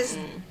I could just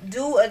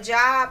do a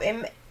job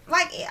and,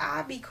 like,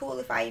 I'd be cool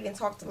if I even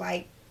talked to,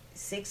 like,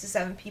 6 to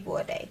 7 people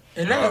a day.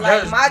 And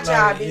like, my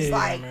job is,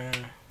 like...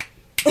 Man.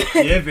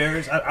 Yeah, it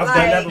varies. I've done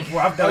that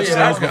before. I've done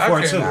sales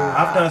before too.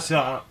 I've done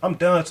sales. I'm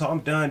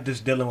done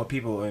just dealing with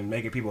people and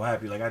making people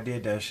happy. Like I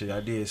did that shit.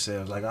 I did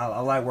sales. Like I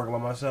like working by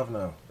myself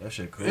now. That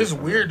shit cool. It's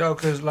weird though,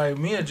 cause like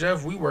me and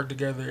Jeff, we work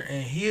together,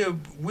 and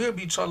we'll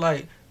be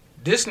like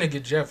this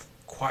nigga Jeff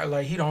quiet.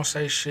 Like he don't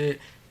say shit.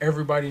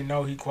 Everybody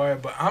know he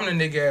quiet, but I'm the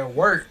nigga at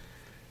work.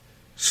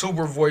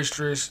 Super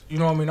boisterous, you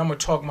know what I mean? I'm gonna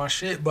talk my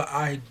shit, but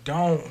I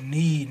don't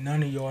need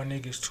none of y'all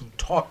niggas to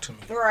talk to me.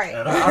 Right.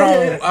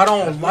 I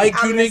don't like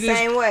you niggas.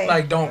 Same way.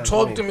 Like, don't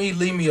talk to me,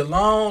 leave me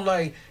alone.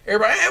 Like,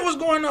 everybody, hey, what's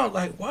going on?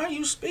 Like, why are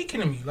you speaking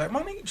to me? Like,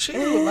 my nigga,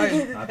 chill.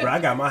 Like, bro, I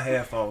got my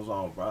headphones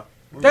on, bro.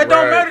 That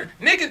don't matter.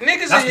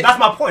 Niggas. That's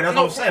my point. That's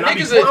what I'm saying.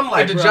 I'm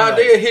like, the job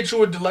they'll hit you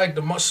with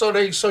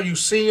so you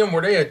see them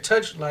or they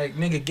touch. Like,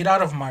 nigga, get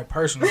out of my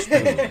personal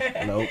space.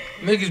 Nope.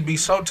 Niggas be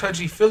so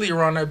touchy feely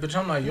around that bitch.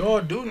 I'm like,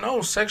 y'all do know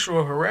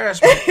sexual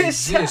harassment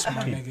exists,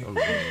 my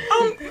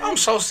nigga. I'm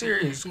so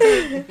serious.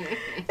 Man,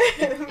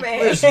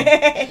 listen,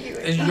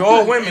 it's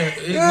y'all women.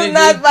 You're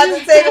not about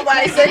to say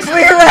nobody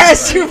sexually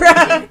harassed you, bro.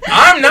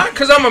 I'm not,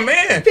 cause I'm a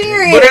man.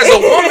 Period. But as a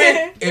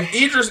woman, if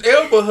Idris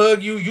Elba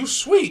hug you, you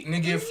sweet,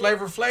 nigga. If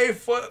Flavor Flav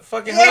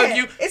fucking hug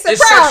you, it's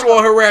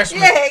sexual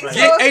harassment.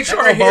 Yeah, get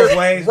HR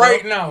here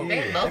right now.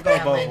 They both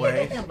got money.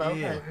 They can both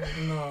hug.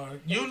 No,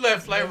 you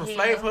let Flavor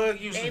Flav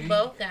hug you. They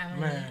both got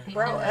money.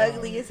 Bro,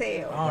 ugly as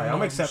hell.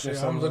 I'm accepting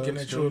I'm looking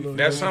at you a little.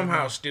 That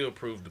somehow still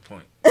proved the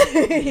point.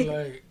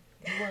 Like,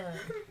 what?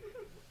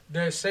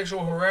 That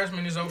sexual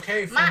harassment is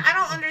okay. I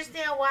don't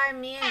understand why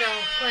men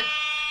don't put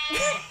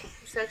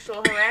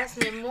sexual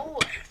harassment more.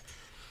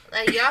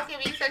 Like, y'all can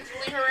be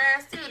sexually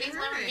harassed, too. These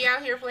women be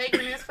out here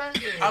flagrant as fuck.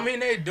 I mean,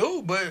 they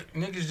do, but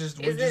niggas just...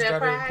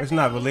 It's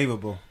not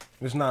believable.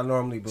 It's not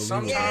normally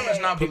believable. Sometimes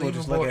it's not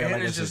believable,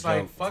 and it's just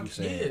like, fuck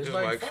yeah. It's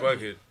like,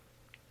 fuck it.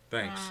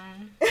 Thanks.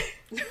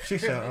 She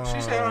said,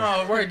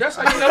 oh, right. That's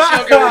how you know she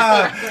don't give a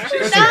fuck.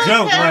 It's a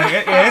joke.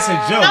 Like, it's a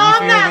joke. No,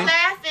 I'm not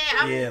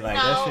laughing. Yeah, like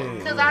that shit.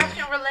 Because I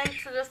can relate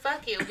to the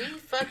fuck it. We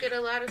fuck it a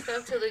lot of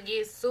stuff till it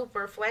gets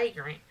super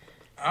flagrant.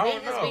 I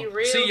don't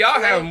know. See,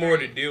 y'all have more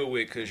to deal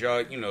with because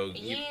y'all, you know,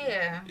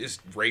 it's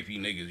rapey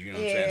niggas, you know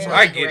what I'm saying? So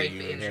I get it, you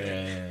know what I'm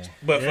saying?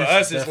 But for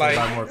us, it's like... a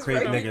lot more creep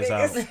niggas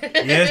out.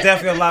 Yeah, it's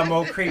definitely a lot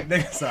more creep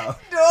niggas out.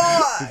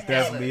 It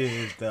definitely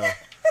is, though.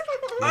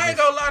 I ain't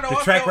gonna lie, though.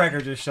 The track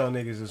record just show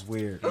niggas is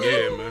weird.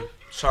 Yeah, man.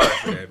 Sorry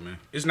for that, man.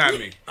 It's not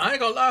me. I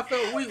ain't gonna lie, I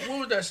felt what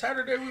was that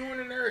Saturday we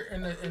went in there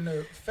and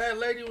the fat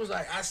lady was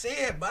like, I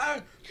said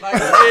bye. Like,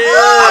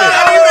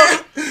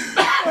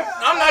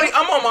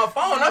 I'm on my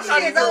phone. I'm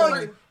not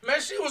even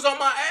man, she was on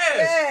my ass.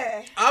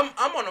 Yeah.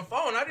 I'm on the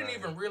phone. I didn't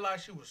even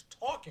realize she was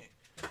talking.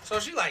 So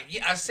she like,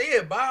 yeah, I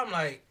said bye. I'm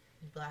like,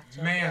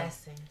 man,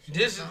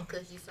 this is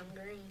cook you some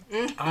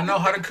greens. I know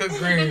how to cook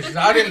greens.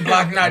 I didn't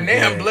block not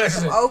damn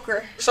blessing.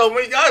 Okra. So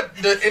when y'all,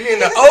 and then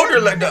the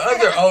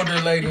other older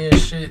lady and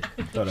shit.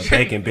 Throw the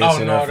bacon bits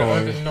in her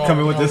phone.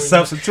 Coming with the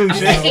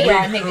substitution.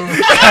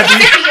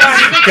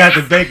 Got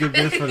the bacon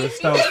bits for the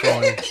stove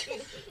for you.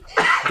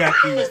 Got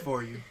these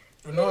for you.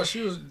 No,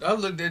 I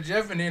looked at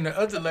Jeff and then the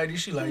other lady,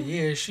 she like,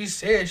 yeah, she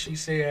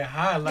said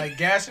hi, like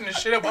gassing the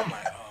shit up. I'm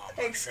like,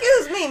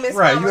 excuse me, Miss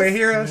Right, you ain't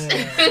hear us?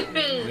 Yeah.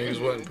 Niggas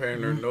wasn't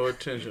paying her no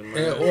attention,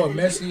 man. Or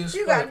messy as fuck.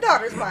 You got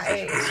daughters my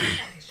age.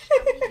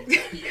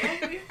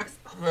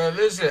 Well,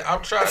 listen,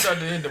 I'm trying not to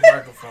hit the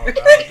microphone. This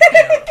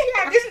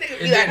nigga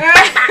be like,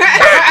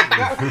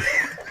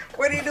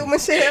 what do you do,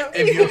 Michelle?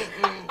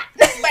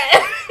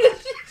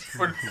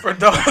 For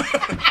those...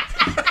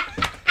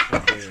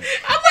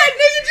 I'm like,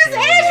 nigga, just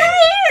ask her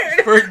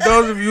here. For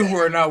those of you who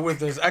are not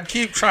with us, I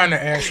keep trying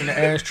to ash in the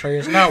ashtray.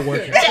 It's not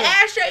working. The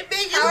ashtray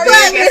big as fuck. The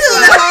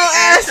whole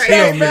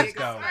ashtray. Look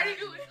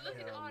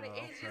at all the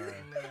edges.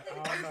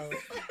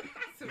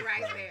 It's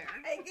right there.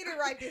 Hey, get it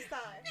right this time.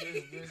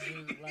 This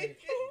is like,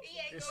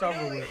 it's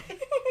over with.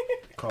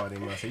 Called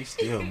him up. He's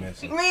still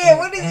missing. Man,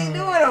 what is he doing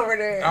over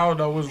there? I don't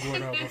know what's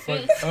going on, but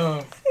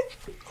fuck.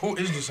 Who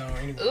is this on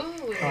anyway?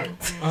 Ooh.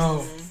 All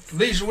right.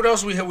 Leash, what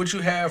else what you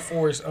have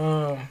for us?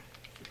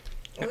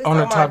 On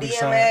the topic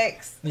side.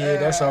 Yeah,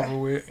 that's over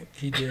with.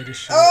 He did this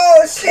shit.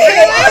 Oh shit!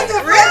 What the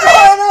fuck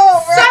going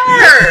on, bro?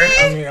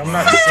 I mean, I'm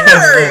not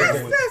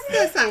saying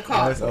That's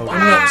uncalled for. I'm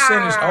not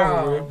saying it's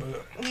over with,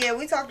 but yeah,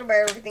 we talked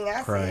about everything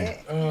I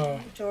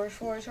said. George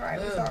Floyd's right.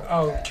 We talked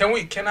about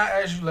that. Can I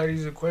ask you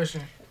ladies a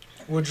question?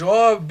 Would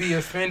y'all be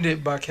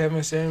offended by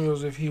Kevin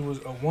Samuels if he was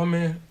a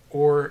woman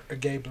or a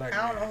gay black man?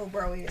 I don't know who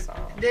bro is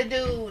on. The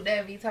dude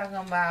that be talking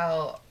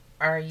about,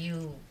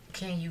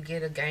 can you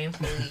get a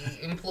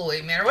gainfully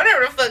employed man or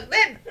whatever the fuck,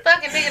 that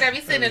fucking nigga that be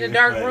sitting in the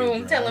dark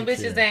room telling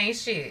bitches they ain't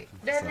shit.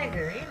 That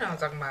nigga, you know what I'm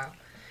talking about.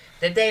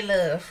 That they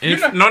love. No,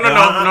 it's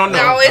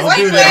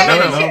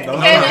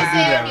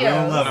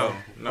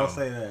Don't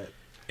say that.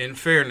 In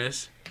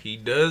fairness, he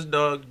does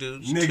dog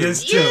dudes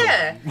niggas too.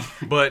 Yeah.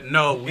 But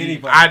no,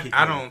 I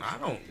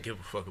don't give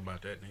a fuck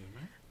about that nigga,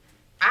 man.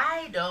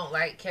 I don't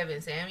like Kevin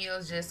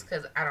Samuels just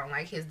because I don't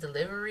like his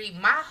delivery.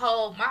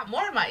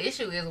 More of my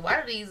issue is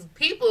why do these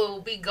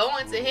people be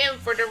going to him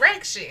for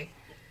direction?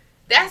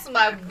 That's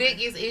my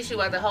biggest issue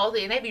with the whole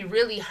thing. They be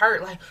really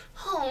hurt, like,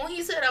 oh,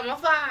 he said I'm a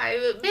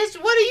 5. Bitch,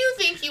 what do you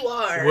think you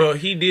are? Well,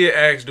 he did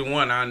ask the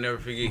one, I'll never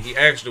forget, he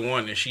asked the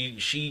one and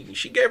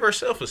she gave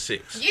herself a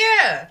 6.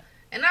 Yeah.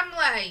 And I'm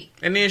like...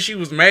 And then she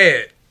was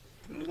mad.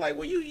 Like,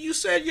 well, you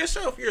said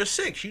yourself you're a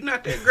 6. You're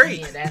not that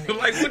great. Yeah,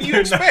 like, what do you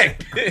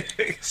expect?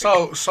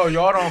 so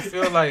y'all don't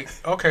feel like...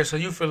 Okay, so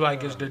you feel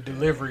like it's the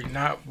delivery,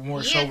 not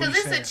more so what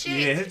he's saying. Yeah, because it's a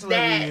chick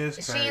that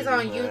she's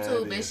on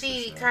YouTube and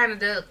she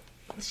kind of...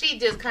 She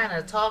just kind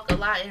of talk a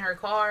lot in her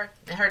car,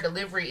 and her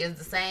delivery is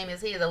the same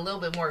as his, a little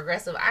bit more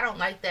aggressive. I don't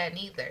like that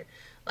neither.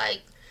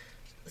 Like,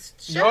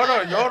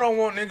 y'all don't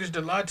want niggas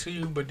to lie to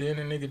you, but then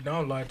a nigga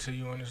don't lie to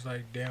you, and it's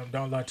like, damn,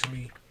 don't lie to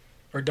me,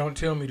 or don't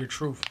tell me the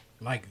truth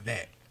like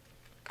that.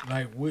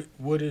 Like,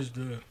 what is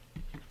the...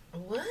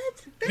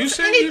 What? That's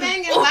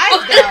anything in life,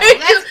 though.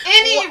 That's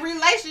any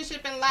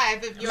relationship in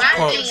life. If your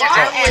boss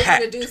asks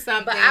you to do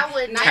something, but I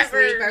would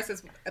nicely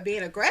versus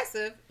being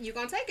aggressive, you're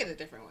gonna take it a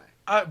different way.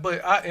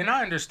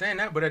 I understand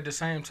that, but at the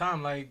same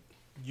time, like,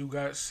 you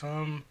got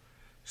some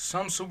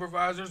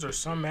supervisors or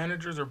some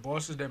managers or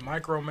bosses that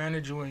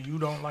micromanage you and you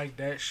don't like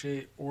that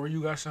shit, or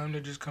you got some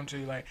that just come to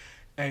you like,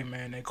 hey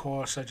man, they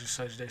called such and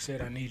such, they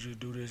said I need you to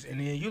do this, and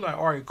then you like,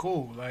 all right,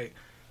 cool. Like,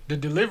 the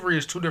delivery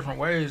is 2 different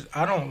ways.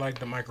 I don't like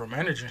the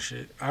micromanaging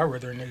shit. I'd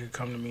rather a nigga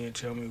come to me and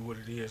tell me what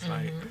it is. Mm-hmm.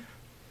 Like,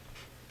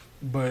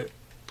 but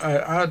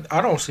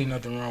I don't see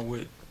nothing wrong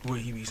with what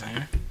he be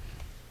saying.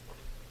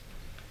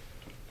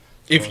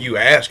 If you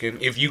asking,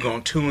 if you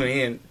gonna tune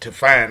in to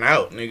find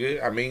out,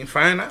 nigga, I mean,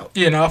 find out.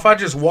 Yeah, now if I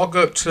just walk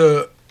up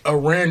to a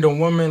random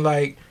woman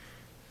like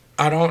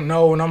I don't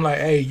know, and I'm like,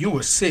 hey, you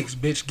a 6,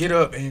 bitch, get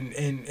up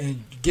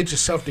and get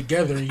yourself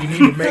together, and you need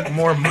to make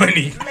more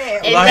money.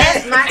 And like,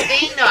 that's my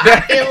thing, though.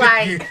 I feel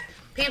like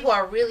people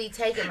are really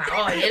taking like,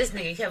 oh yeah, this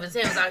nigga Kevin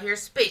Samuels out here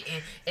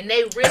spitting, and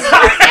they really are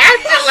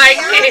acting like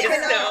this.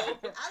 I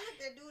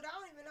looked at dude, I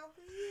don't even know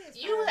who he is.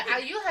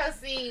 You have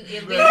seen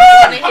at least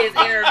one of his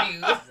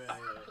interviews.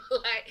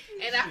 Like,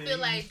 and I feel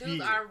like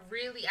dudes are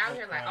really out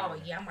here like, oh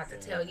yeah, I'm about to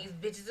tell these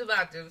bitches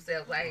about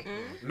themselves. Like,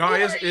 no,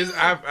 it's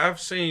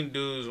I've seen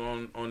dudes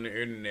on the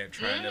internet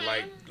trying to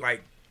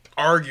like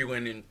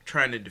arguing and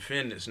trying to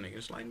defend this nigga.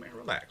 It's like, man,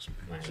 relax,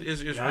 man.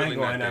 It's really I ain't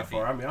going not that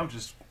far. I mean, I'm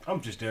just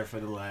there for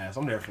the laughs.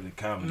 I'm there for the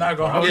comedy. Not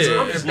gonna hold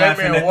you. If that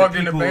man walked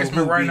in the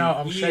basement right now,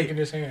 I'm shaking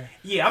his hand.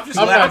 Yeah, I'm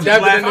not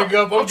dapping the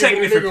nigga up. I'm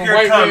taking it for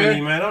pure comedy,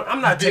 man. I'm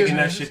not taking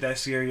that shit that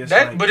serious.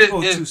 But it's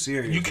too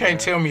serious. You can't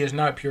tell me it's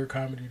not pure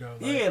comedy though.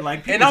 Yeah,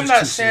 like, and I'm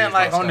not saying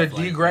like on the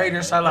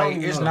degrading side, like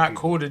it's not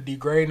cool to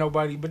degrade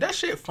nobody, but that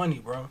shit funny,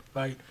 bro.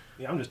 Like.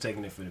 Yeah, I'm just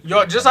taking it for the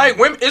yo, just like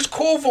women, it's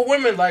cool for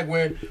women. Like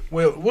when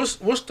what's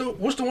the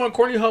one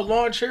Courtney her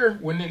lawn chair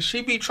when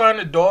she be trying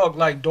to dog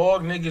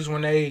niggas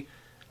when they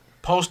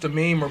post a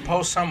meme or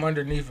post something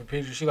underneath a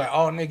picture. She like,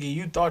 oh nigga,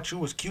 you thought you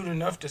was cute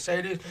enough to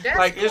say this? That's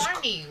like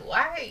corny.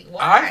 Why?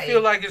 I feel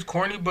like it's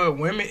corny, but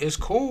it's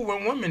cool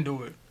when women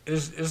do it.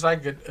 It's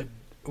like a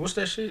what's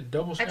that shit?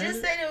 Double standard? I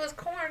just said it was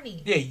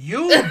corny. Yeah,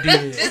 you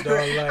did. Though,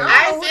 like,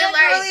 I don't know who that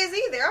girl is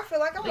either. I feel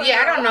like I'm.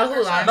 Yeah, I don't know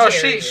who lawn no,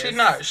 chair is. she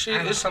not. She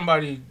is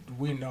somebody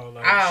we know.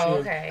 Like,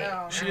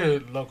 okay. She a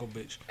local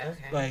bitch.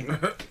 Okay. Like,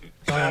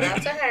 shout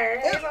out to her.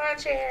 Hey, lawn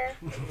chair.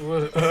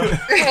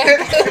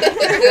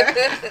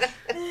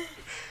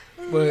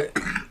 But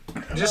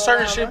just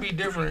certain shit be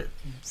different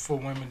for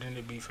women than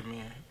it be for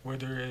men.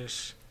 Whether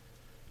it's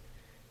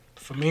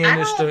for men,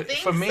 it's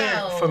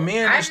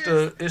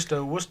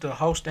the what's the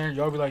whole standard?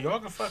 Y'all be like, y'all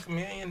can fuck a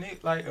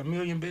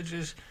million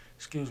bitches.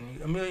 Excuse me,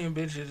 a million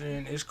bitches,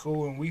 and it's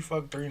cool, and we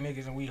fuck 3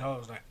 niggas and we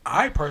hoes. Like,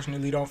 I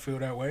personally don't feel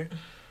that way,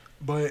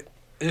 but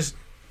it's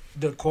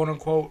the quote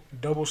unquote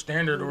double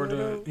standard or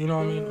the, you know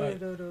what I mean?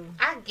 Like,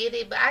 I get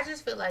it, but I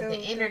just feel like the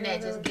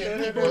internet just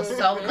gives people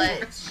so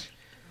much.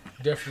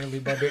 Definitely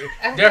about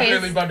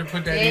to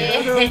put that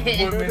in. 1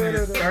 minute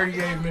and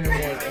 38 minute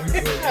mark.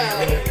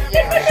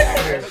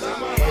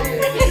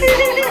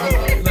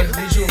 Let's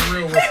get you a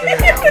real one for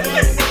that.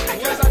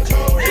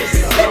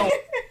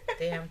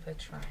 Damn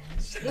Patron.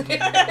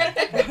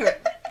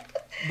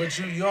 But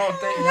you don't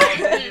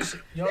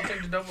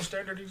think the double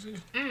standard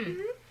exists? I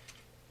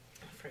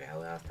forgot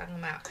what I was talking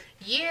about.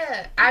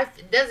 Yeah,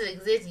 does it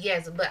exist?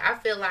 Yes, but I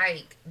feel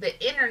like the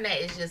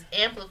internet is just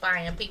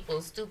amplifying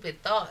people's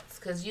stupid thoughts.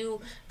 Cause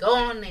you go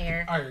on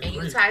there and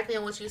you type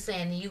in what you're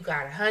saying, and you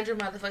got 100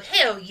 motherfuckers.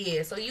 Hell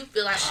yeah! So you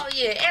feel like, oh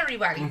yeah,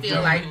 everybody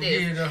feel like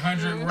this. Yeah,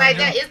 100 like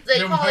that.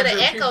 They call it an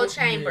echo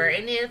chamber,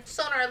 and then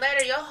sooner or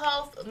later,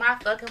 my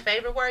fucking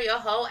favorite word, your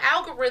whole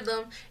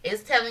algorithm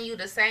is telling you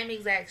the same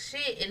exact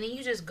shit, and then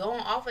you just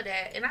going off of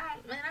that. And I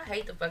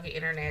hate the fucking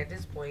internet at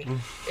this point.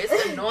 It's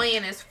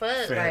annoying as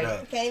fuck. Like,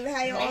 you can't even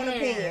have your own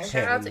opinion.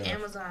 Shout out to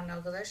Amazon though,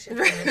 because that shit's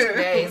in 2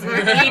 days. I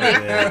need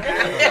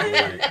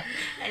it.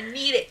 I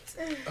need it.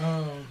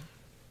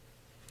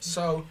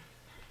 So.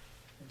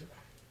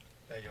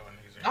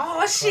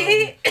 Oh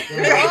shit! Wait a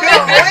minute.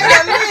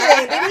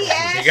 Did he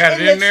ask? You got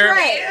it in there? I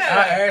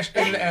asked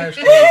in the ask.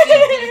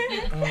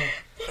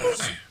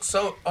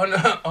 So on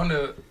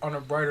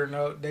a brighter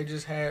note, they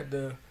just had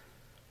the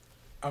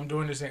I'm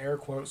doing this in air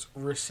quotes,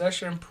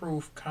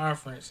 recession-proof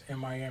conference in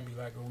Miami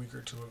like a week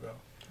or two ago.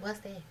 What's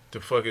that? The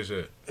fuck is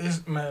it?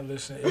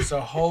 Listen, it's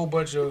a whole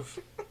bunch of...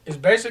 It's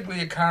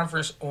basically a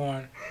conference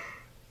on,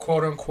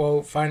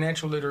 quote-unquote,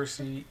 financial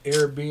literacy,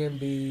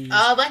 Airbnb.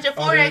 Oh, a bunch of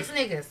Forex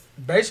niggas.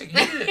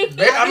 Basically,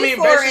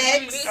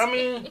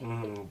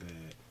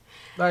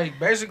 like,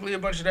 basically a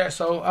bunch of that.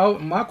 So,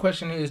 my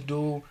question is,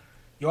 do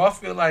y'all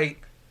feel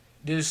like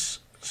this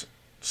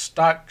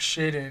stock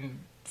shit and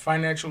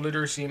financial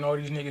literacy and all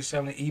these niggas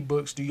selling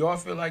ebooks, do y'all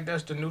feel like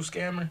that's the new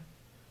scammer?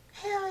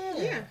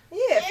 Hell yeah.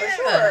 Yeah, for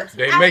sure.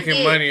 They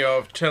making money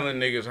off telling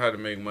niggas how to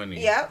make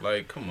money. Yep.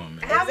 Like, come on,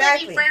 man. How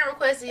many friend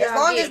requests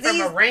y'all get from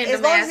a random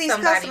as long as these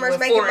customers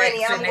making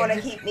money, I'm going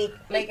to keep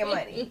making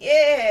money.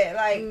 Yeah,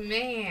 like.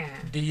 Man.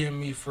 DM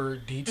me for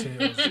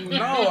details.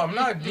 No, I'm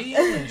not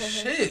DMing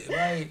shit.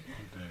 Like,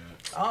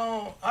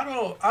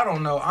 I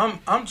don't know.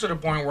 I'm to the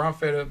point where I'm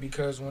fed up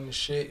because when the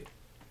shit,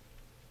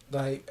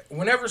 like,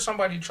 whenever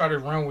somebody try to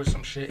run with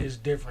some shit, it's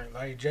different.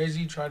 Like,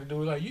 Jay-Z tried to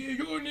do it like, yeah,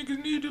 y'all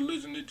niggas need to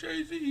listen to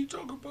Jay-Z. He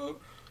talk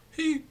about,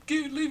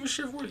 leaving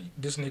shit for you.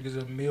 This nigga's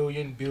a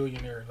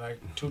billionaire,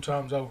 like, 2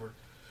 times over.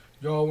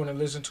 Y'all want to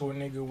listen to a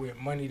nigga with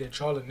money that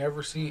y'all will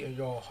never see in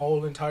y'all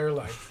whole entire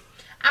life.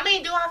 I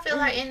mean, do I feel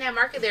like in that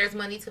market there's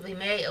money to be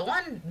made?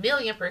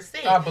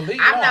 1,000,000%. I believe.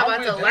 I'm not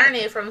about to learn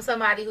it from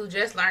somebody who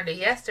just learned it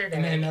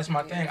yesterday. And that's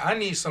my thing. I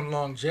need some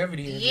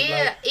longevity.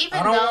 Yeah, like,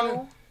 even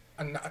though...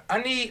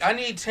 I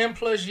need 10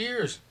 plus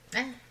years.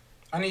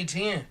 I need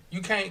 10.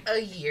 You can't... A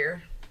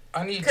year.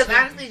 I need 10. Because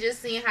honestly,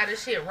 just seeing how the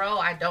shit roll,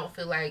 I don't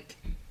feel like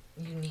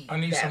you need I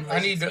need the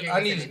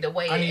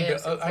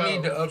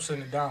ups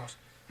and the downs.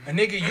 A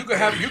nigga, you could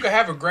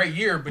have a great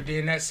year, but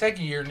then that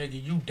second year,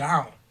 nigga, you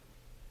down.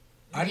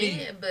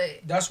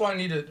 That's why I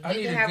need a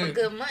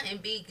good month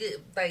and be good,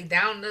 like,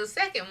 down the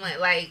second month.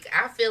 Like,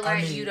 I feel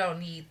like you don't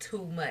need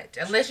too much.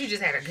 Unless you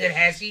just had a good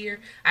ass year.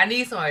 I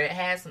need somebody that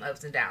has some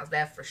ups and downs,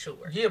 that's for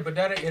sure. Yeah, but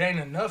it ain't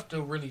enough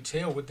to really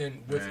tell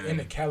within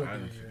a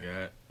calendar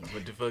year. Forgot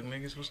what the fuck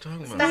niggas was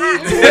talking about.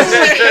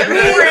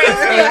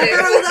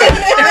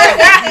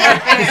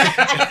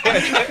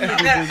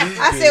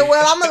 I said,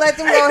 well, I'm going to let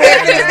them go ahead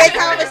and finish their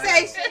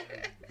conversation.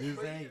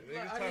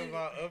 Niggas talking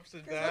about ups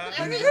and downs.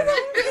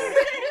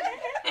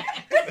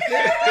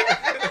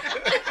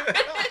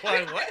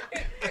 Like what?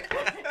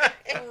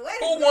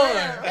 Who won?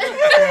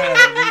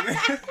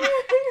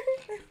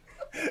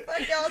 What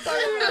y'all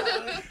talking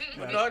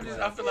about?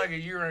 I feel like a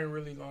year ain't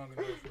really long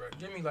enough, bro.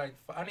 Give me like,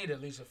 I need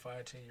at least a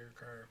 5-10 year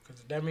curve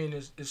because that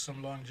means there's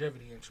some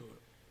longevity into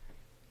it.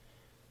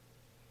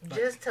 Like,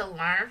 just to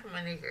learn from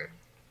a nigga.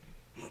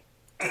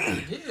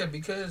 Yeah,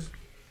 because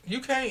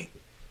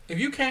if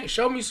you can't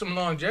show me some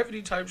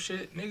longevity type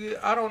shit, nigga,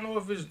 I don't know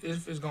if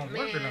it's gonna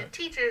work or not.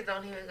 Teachers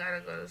don't even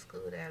gotta go to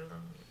school that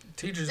long.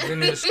 Teachers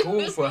been in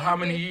school for how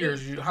many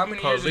years?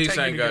 Police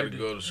ain't got to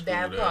go to school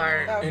that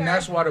part. Okay. And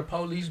that's why the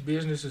police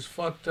business is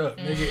fucked up,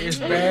 nigga. It's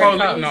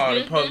bad.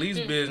 The police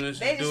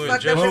business is doing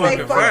just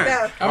fucking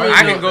fine.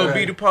 I can go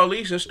be the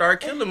police and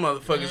start killing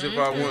motherfuckers if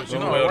I want to.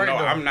 Well, no,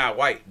 I'm not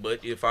white,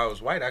 but if I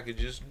was white, I could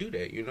just do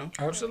that, you know?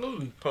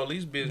 Absolutely.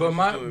 Police business but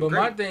great.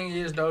 My thing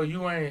is, though,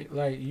 you ain't,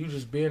 like, you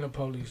just being a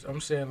police.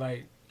 I'm saying,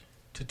 like,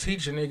 to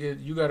teach a nigga,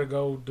 you got to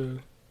go the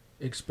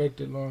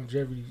expected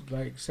longevity.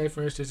 Like, say,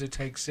 for instance, it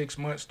takes 6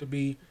 months to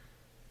be...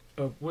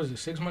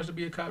 6 months to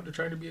be a cop, to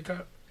train to be a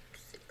cop?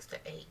 6 to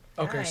 8.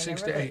 Okay,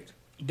 6 to 8.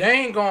 They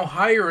ain't gonna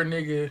hire a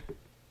nigga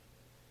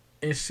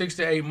in 6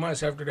 to 8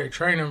 months after they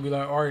train him and be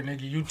like, all right,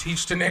 nigga, you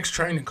teach the next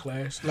training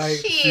class. Like,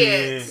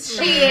 shit.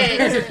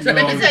 Let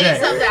me tell you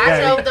something.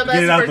 I drove the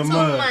bus for 2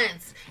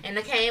 months and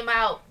I came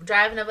out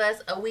driving the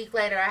bus. A week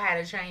later, I had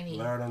a trainee.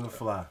 Learn on the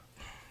fly.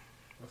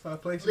 That's how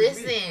places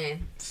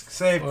Listen.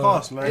 Save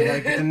costs, man. You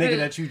gotta get the nigga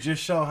that you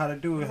just show how to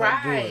do it,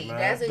 how to do it, man.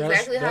 That's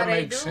exactly how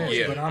they do sense,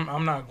 it. But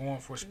I'm not going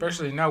for it,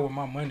 especially not with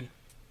my money.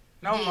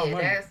 Not with my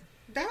money.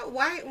 That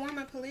white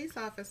woman police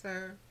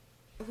officer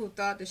who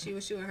thought that she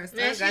was shooting her son.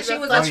 Man, she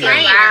was a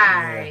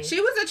trainer.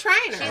 She was a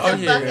trainer. She's a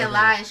fucking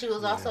lie, and she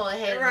was also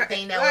ahead of the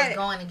thing that was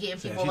going and getting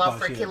people off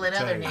for killing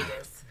other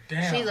niggas.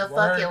 Damn, she's a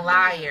fucking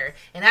liar.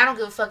 And I don't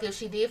give a fuck if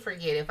she did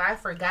forget. If I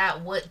forgot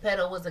what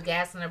pedal was a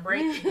gas and a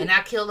brake and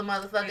I killed the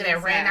motherfucker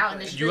that ran out in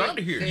the street, you out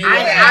of here. I'm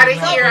out of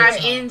here.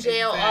 I'm in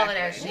jail, all of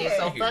that shit.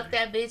 So fuck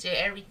that bitch and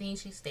everything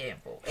she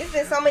stand for. It's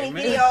been so many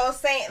videos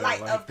saying,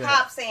 like of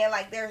cops saying,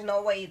 like, there's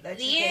no way that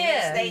you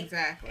can stay.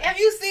 Exactly. Have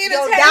you seen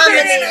Yo,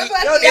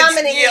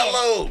 Dominic.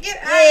 Yellow.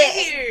 Get out of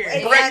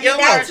here. Bright yellow.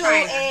 That too,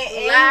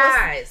 and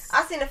lies.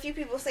 I seen a few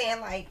people saying,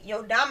 like,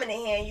 yo,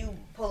 Dominant hand, you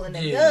pulling a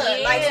gun.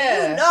 Yeah. Like,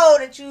 you know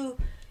that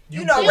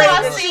you know,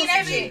 ready to shoot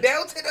that shit. be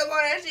belted up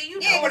on that shit. You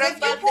know Yeah, what because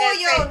if you pull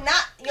your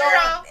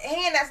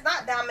hand that's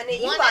not dominant,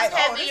 you one like, is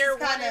heavier, this is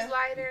one kind is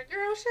lighter.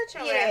 Girl, shut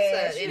your Yeah, ass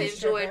up and she's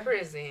enjoy tripping.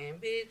 prison,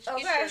 bitch.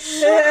 Okay.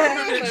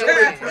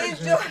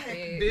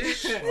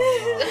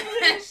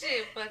 That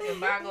shit fucking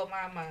boggle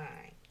my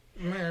mind.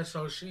 Man,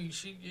 so she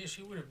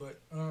with it, but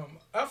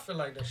I feel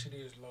like that shit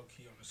is low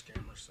key on the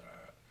scammer side.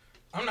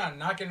 I'm not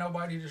knocking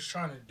nobody just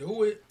trying to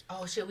do it.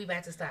 Oh shit, we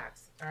back to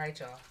stocks. All right,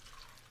 y'all.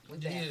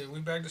 We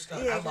back to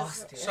stock. I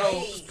lost it.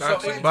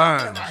 Stocks and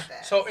bonds.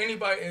 So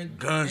anybody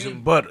guns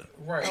and butter.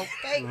 Right.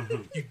 Okay.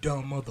 You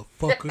dumb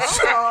motherfuckers.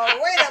 Oh,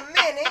 wait a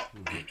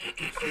minute.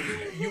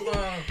 You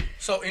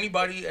So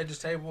anybody at this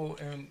table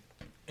and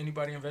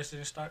anybody invested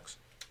in stocks?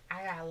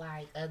 I got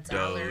like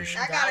 $1.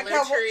 I got a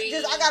couple.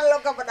 I got a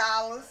little couple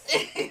dollars.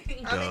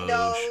 I'm in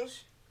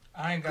Doge.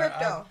 I ain't got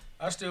crypto.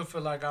 I still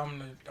feel like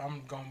I'm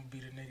gonna be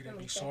the nigga that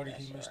be salty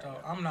he missed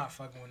out. I'm not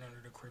fucking with none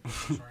of the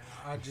cryptos right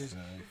now. I just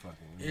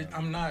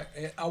I'm not.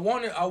 I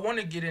want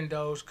to get in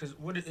Doge because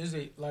what is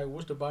it like?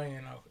 What's the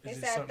buy-in now?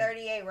 It's at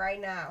 38 right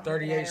now.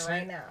 38 cents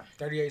right now.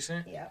 38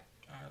 cents. Yep.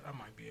 I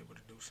might be able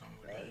to do something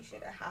with that. You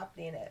should have hopped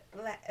in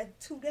at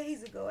 2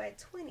 days ago at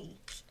 20.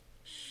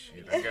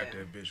 Shit, I got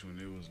that bitch when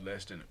it was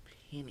less than a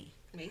penny.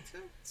 Me too.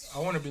 I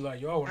want to be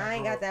like, yo, I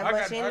ain't got that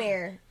much in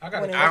there. I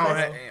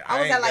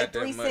was at like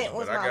 3 cents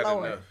was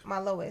my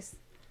lowest.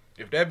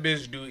 If that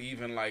bitch do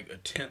even like a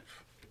tenth,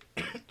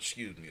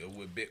 excuse me, of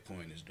what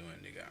Bitcoin is doing,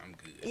 nigga, I'm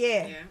good.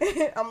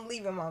 Yeah. I'm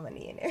leaving my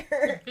money in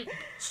there.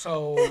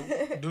 So,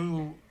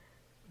 do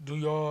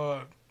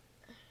y'all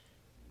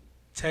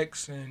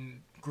text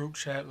and group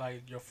chat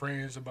like your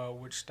friends about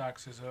which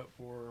stocks is up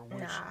or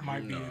which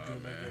might be a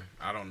good nigga?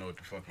 I don't know what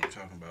the fuck I'm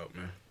talking about,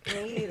 man.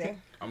 Me either.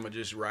 I'm gonna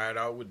just ride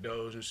out with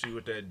Doge and see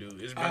what that do.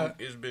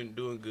 It's been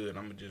doing good.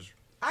 I'm gonna just.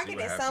 I get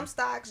in some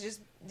stocks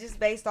just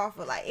based off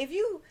of like if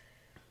you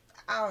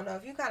kind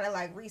of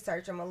like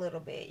research them a little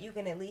bit, you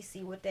can at least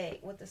see what the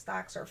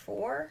stocks are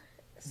for.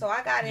 So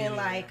I got in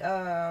like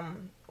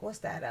what's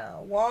that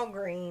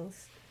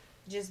Walgreens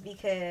just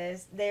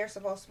because they're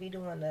supposed to be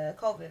doing the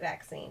COVID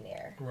vaccine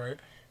there. Right.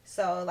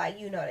 So like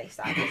they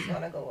stock is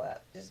gonna go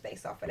up just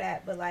based off of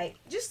that. But like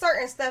just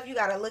certain stuff you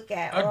gotta look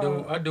at.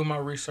 I do my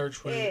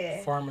research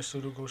with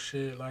pharmaceutical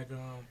shit. Like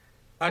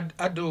I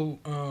do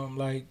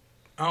like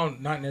I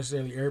don't not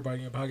necessarily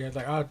everybody in the podcast.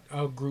 Like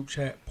I'll group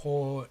chat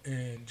Paul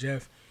and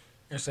Jeff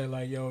and say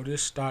like, yo,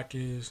 this stock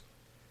is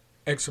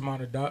X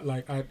amount of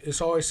like it's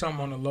always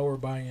something on the lower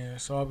buy-in.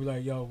 So I'll be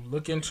like, yo,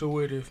 look into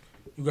it if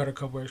you got a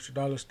couple extra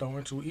dollars thrown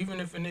into it. Even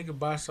if a nigga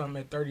buy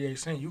something at 38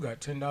 cents, you got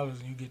 $10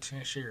 and you get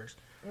 10 shares.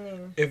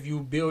 If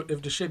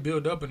the shit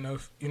build up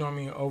enough, you know what I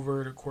mean,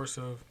 over the course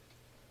of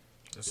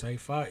let's say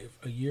 5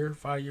 years,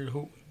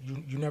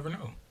 you never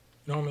know.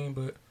 You know what I mean?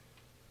 But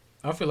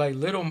I feel like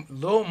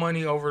little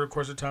money over the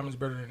course of time is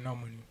better than no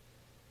money.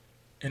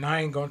 And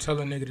I ain't gonna tell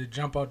a nigga to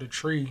jump out the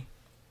tree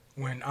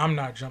when I'm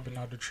not jumping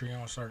out the tree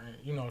on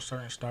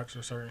certain stocks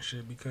or certain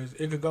shit because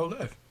it could go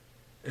left.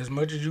 As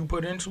much as you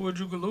put into it,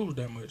 you could lose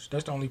that much.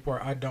 That's the only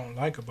part I don't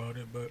like about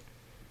it, but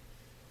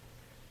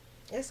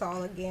it's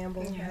all a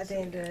gamble at the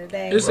end of the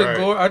day. It's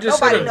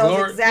nobody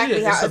knows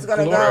exactly how it's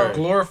gonna go.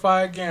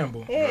 Glorified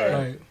gamble. Yeah.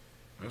 Like,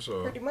 that's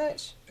all. Pretty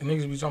much. And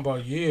niggas be talking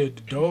about the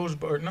Doge,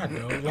 but not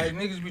Doge. Like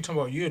niggas be talking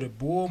about the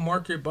bull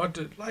market about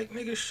to like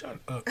niggas shut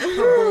up.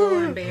 Bull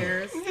and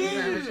bears.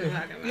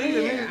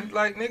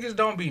 Niggas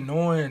don't be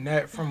knowing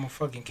that from a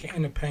fucking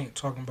can of paint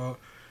talking about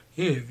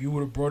if you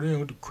would have brought in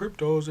with the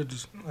cryptos, it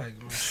just like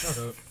man, shut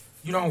up.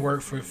 You don't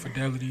work for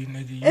Fidelity,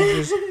 nigga.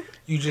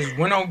 You just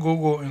went on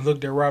Google and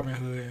looked at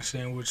Robinhood and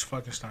saying which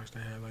fucking stocks they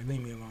had. Like,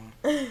 leave me alone.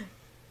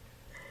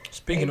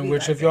 Speaking of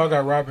which, if y'all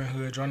got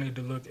Robinhood, y'all need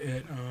to look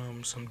at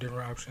some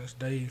different options.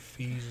 They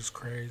fees is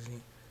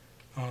crazy.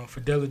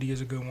 Fidelity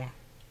is a good one.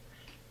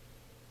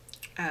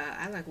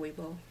 I like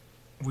Webull.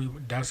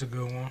 That's a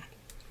good one.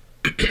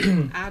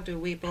 I'll do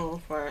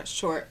Webull for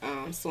short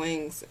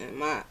swings, and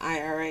my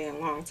IRA and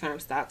long-term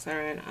stocks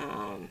are in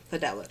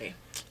Fidelity.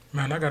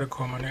 Man, I gotta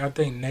call my name. I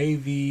think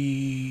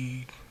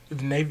Navy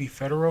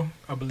Federal,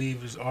 I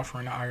believe, is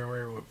offering an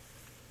IRA with,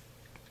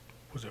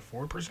 was it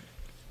 4%? I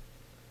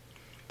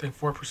think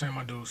 4%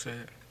 my dude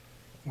said,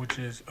 which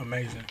is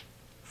amazing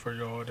for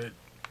y'all that,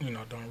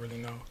 don't really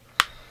know.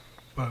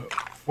 But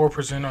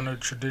 4% on the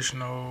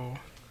traditional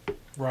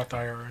Roth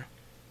IRA.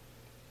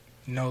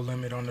 No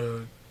limit on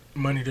the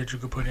money that you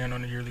could put in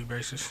on a yearly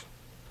basis.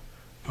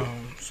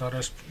 So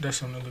that's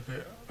something to look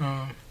at.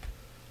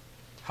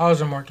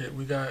 Housing market,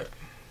 we got...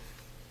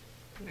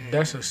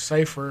 That's a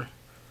safer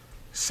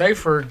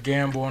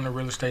gamble on the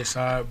real estate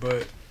side,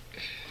 but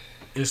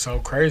it's so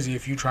crazy.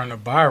 If you trying to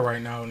buy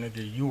right now,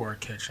 nigga, you are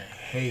catching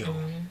hell.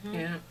 Mm-hmm.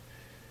 Yeah.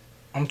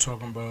 I'm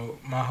talking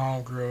about my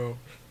homegirl,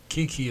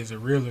 Kiki, is a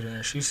realtor,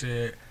 and she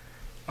said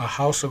a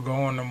house will go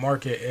on the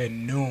market at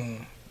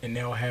noon, and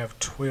they'll have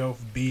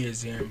 12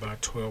 bids in by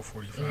 12:45.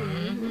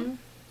 Mm-hmm.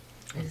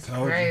 It's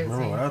crazy.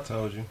 Remember what I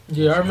told you?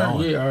 Yeah, I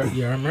remember.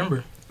 Yeah, I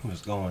remember. It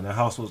was going. That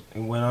house it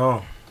went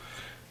on.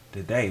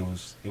 The day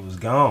it was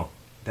gone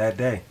that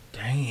day.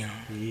 Damn.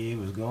 Yeah, it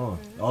was gone.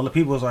 All the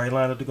people was already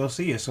lined up to go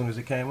see it as soon as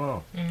it came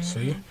on. Mm-hmm.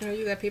 See?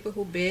 You got people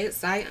who bid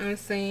sight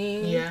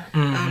unseen. Yeah.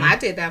 Mm-hmm. I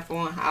did that for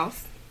one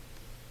house.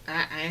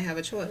 I didn't have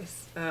a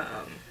choice.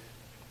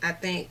 I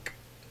think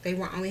they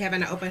were only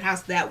having an open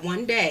house that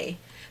one day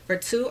for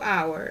 2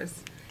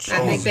 hours. Jesus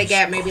I think they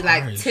got maybe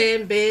like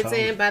 10 bids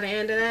in by the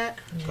end of that.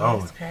 Yeah,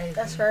 that's crazy.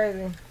 That's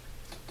crazy.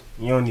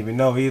 You don't even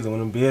know either when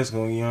them bids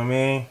go. You know what I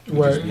mean? You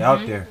just be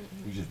out there.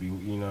 You just be,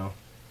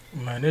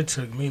 Man, it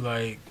took me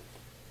like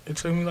It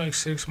took me like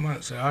 6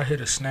 months. I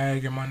hit a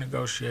snag in my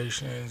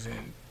negotiations,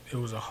 and it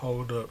was a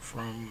hold up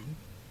from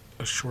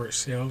a short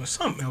sale and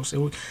something else.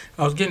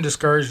 I was getting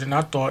discouraged, and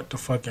I thought the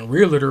fucking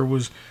realtor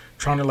was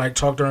trying to like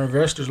talk to our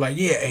investors, like,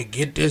 yeah, hey,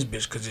 get this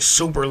bitch because it's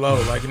super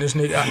low. Like, and this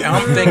nigga,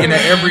 I'm thinking of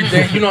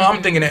everything. You know,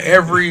 I'm thinking of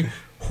every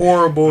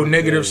horrible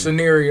negative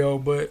scenario,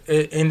 but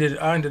I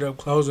ended up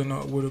closing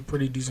up with a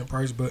pretty decent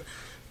price. But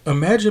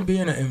imagine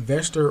being an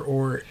investor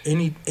or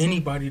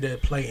anybody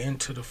that play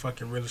into the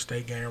fucking real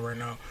estate game right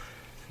now.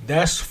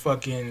 That's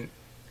fucking,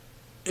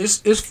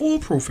 it's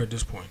foolproof at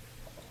this point.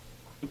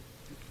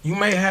 You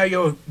may have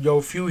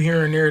your few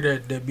here and there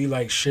that be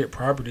like shit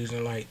properties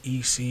in like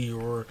EC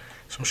or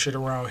some shit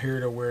around here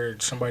to where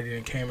somebody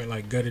then came and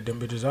like gutted them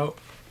bitches out.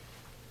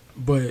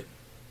 But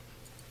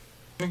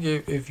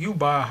nigga, if you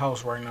buy a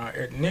house right now,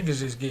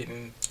 niggas is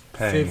getting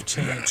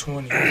 15,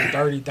 20,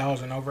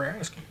 30,000 over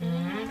asking.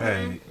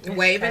 Hey.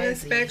 Waiving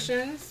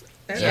inspections.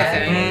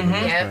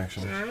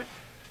 Inspection.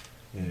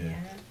 Yeah.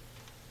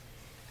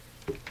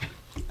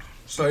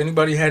 So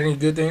anybody had any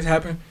good things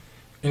happen?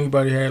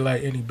 Anybody had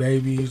like any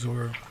babies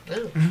or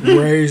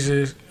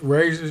raises?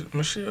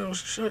 Michelle,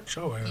 shut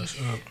your ass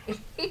up.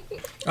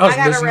 I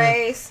got a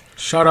raise.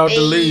 Shout out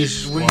to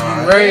Leash.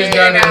 Leash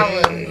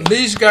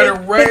got a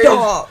raise.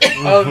 Oh,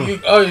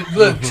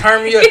 look,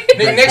 turn me up.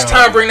 Next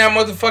time, bring that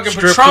motherfucking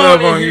Strip Patron club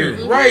in on here.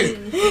 you. Right.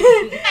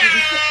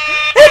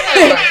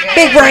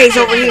 Big raise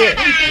over here.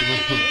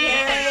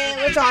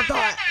 Yeah, what y'all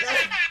thought?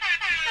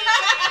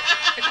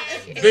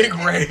 Big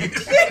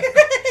raise.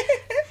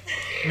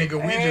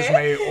 Nigga, we just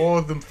made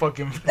all them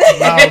fucking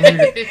loud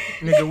music.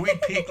 Nigga, we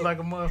peaked like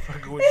a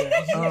motherfucker with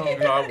that. No,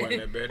 I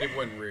wasn't that bad. It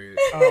wasn't red.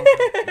 Cool.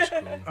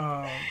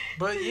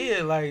 But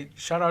yeah, like,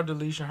 shout out to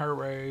Leisha and her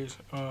raise.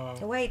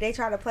 Wait, they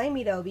try to play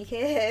me though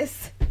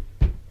because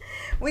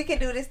we can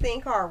do this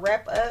thing called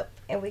rep up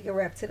and we can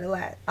rep to the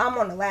last. I'm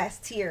on the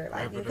last tier.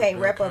 Like, you can't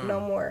rep up no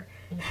more.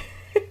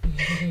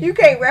 You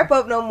can't rep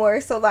up no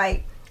more. So,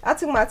 like, I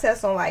took my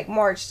test on, like,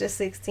 March the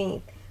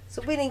 16th.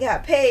 So, we didn't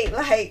got paid,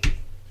 like,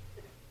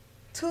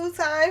 2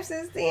 times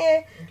since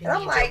then. And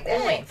I'm like,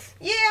 dang.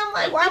 Yeah, I'm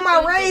like, why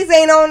my raise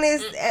ain't on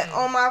this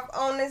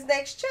on this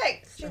next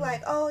check? She's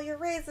like, oh, your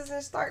raise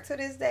doesn't start to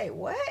this day.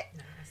 What?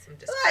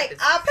 Like,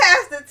 I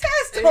passed the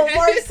test on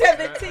March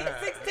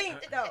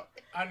 16th, though.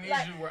 I need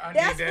like, you. I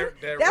that's need when,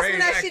 that that's raise when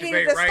that shit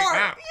needed to right start.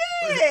 now.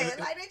 Yeah,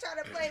 like they try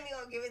to play me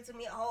or give it to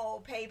me a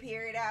whole pay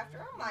period after.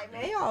 I'm like,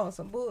 man, y'all on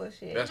some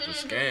bullshit. That's the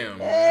scam.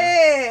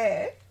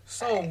 Yeah.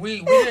 So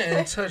we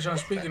didn't touch on,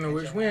 speaking of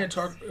which, we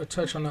didn't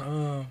touch on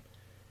the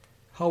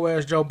whole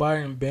ass Joe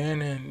Biden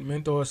banning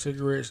menthol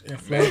cigarettes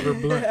and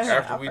flavored blunts.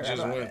 After we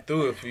just went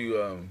through a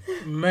few.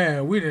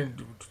 Man, we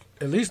didn't.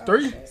 At least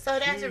 3. So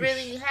that's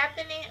really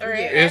happening, or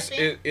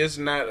it's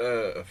not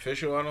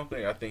official. I don't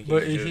think. I think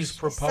he's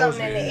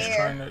proposing. He's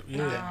trying to.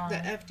 Yeah. The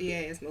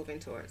FDA is moving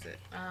towards it.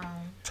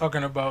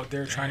 Talking about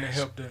they're trying to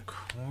help the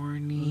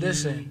corny.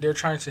 Listen, they're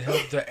trying to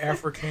help the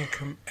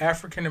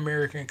African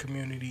American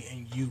community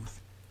and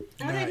youth.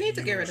 Well, they need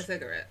to get rid of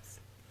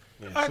cigarettes.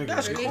 Yeah,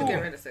 that's cool. They need to get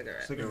rid of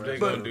cigarettes. They're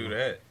gonna do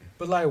that.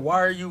 But like,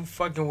 why are you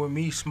fucking with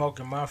me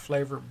smoking my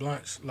flavored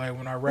blunts? Like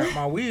when I wrap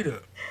my weed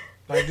up.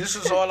 Like this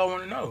is all I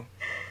want to know.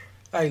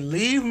 Like,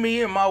 leave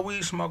me and my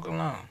weed smoke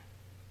alone.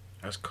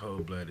 That's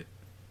cold-blooded.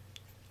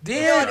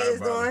 Then what is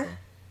doing?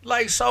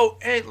 Like, so,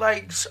 and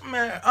like,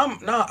 man,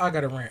 I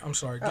got a rant. I'm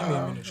sorry. Give me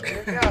a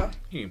minute.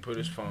 He can put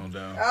his phone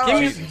down.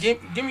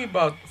 Give me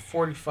about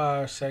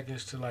 45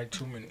 seconds to like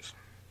 2 minutes.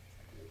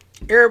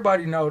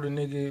 Everybody know the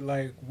nigga,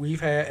 like, we've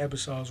had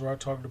episodes where I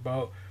talked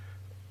about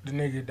the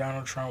nigga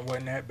Donald Trump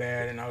wasn't that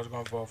bad and I was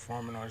going to vote for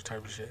him and all this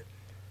type of shit.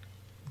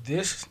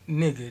 This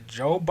nigga,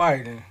 Joe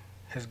Biden,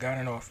 has got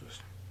in office.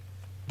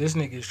 This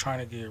nigga is trying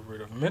to get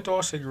rid of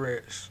menthol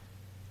cigarettes,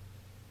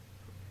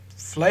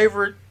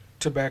 flavored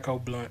tobacco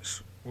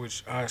blunts,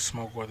 which I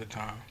smoke all the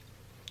time.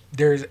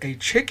 There's a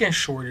chicken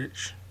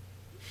shortage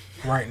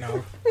right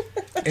now.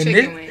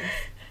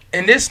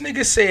 And this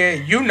nigga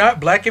said, you not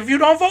black if you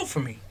don't vote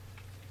for me.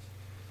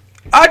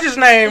 I just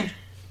named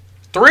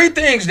 3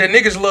 things that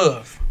niggas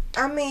love.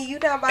 I mean, you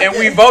not about and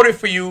we voted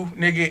for you,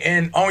 nigga,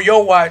 and on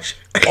your watch,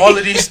 all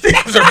of these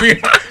things are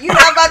being... You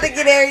not about to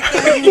get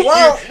everything you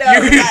want, though.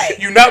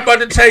 You not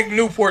about to take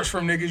Newports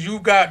from niggas. You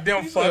got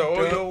them fucked up.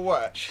 On your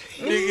watch.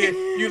 Nigga,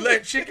 you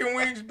let chicken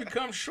wings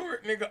become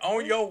short, nigga,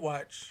 on your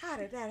watch. How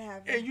did that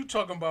happen? And you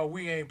talking about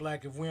we ain't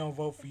black if we don't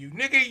vote for you.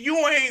 Nigga, you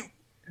ain't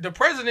the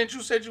president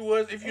you said you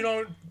was if you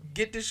don't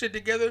get this shit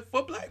together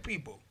for black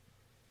people.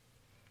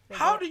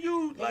 How do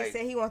you, like... He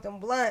said he want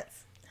them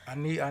blunts. I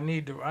need my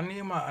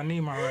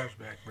raps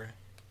back, bro.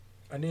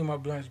 I need my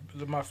blunts,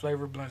 my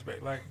flavored blunts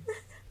back. Like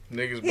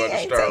niggas about to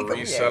start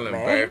reselling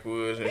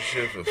backwoods and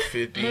shit for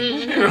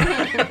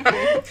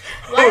 $50.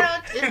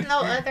 Why there's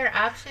no other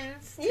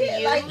options?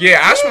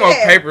 I smoke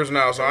papers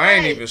now, so I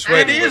ain't even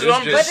sweating. It is,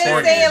 but they're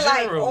saying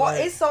like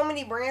it's so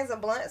many brands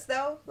of blunts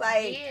though.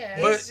 Like,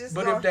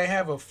 but if they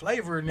have a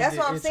flavor, nigga, that's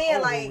what I'm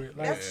saying. like,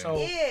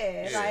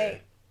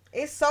 like,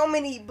 It's so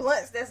many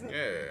blunts that's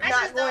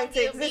not going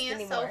to exist being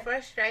anymore. So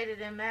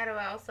frustrated and mad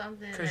about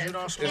something because you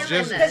don't smoke.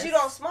 Because you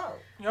don't smoke.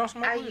 You don't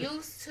smoke. I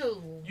used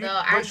to. I get it.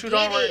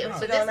 Right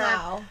but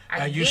now.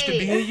 I used to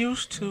be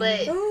used to.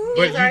 But you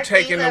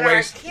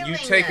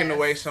taking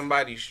away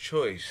somebody's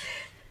choice.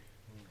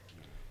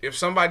 If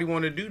somebody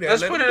want to do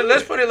that,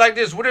 let's put it like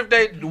this. What if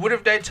they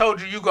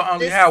told you can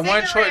only have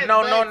one choice?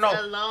 No.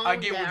 I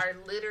get what are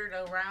littered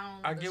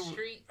around the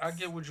streets. I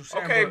get what you're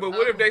saying. Okay, but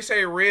what if they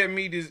say red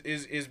meat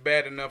is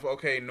bad enough?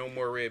 Okay, no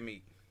more red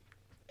meat.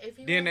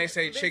 Then they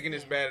say chicken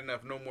is bad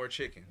enough, no more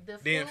chicken.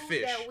 Then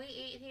fish. The food that we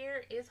eat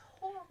here is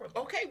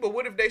horrible. Okay, but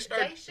what if they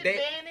start? They should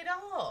ban it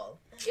all.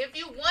 If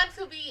you want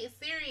to be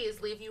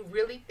seriously, if you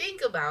really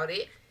think about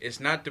it, it's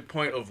not the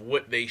point of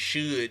what they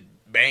should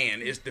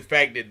ban. It's the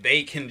fact that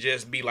they can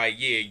just be like,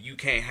 yeah, you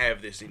can't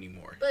have this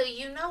anymore. But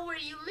you know where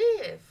you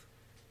live.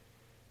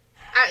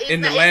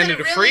 In the land of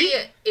the free?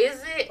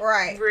 Is it?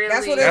 Right. Really?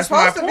 That's what it's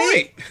supposed to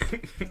be.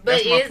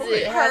 But has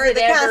it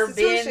ever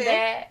been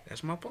that?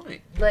 That's my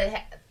point.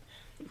 But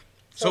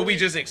so we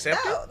just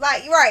accept it?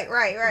 Like, right.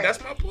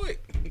 That's my point.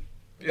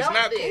 It's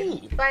not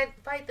cool.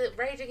 Fight the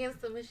Rage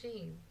Against the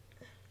Machine.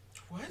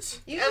 What?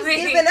 You just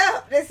giving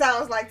up, it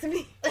sounds like to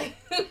me. You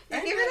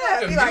giving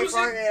up. You like,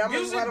 fuck it, I'm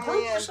just letting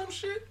them or some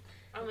shit?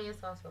 I mean,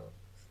 it's like a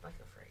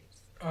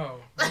phrase. Oh.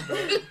 My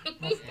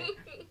fault.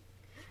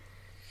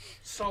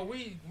 So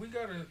we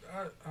gotta,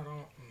 I don't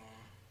know.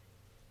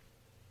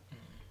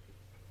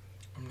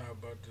 I'm not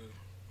about to,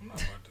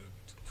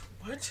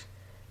 what?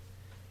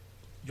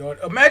 Y'all,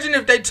 imagine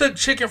if they took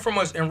chicken from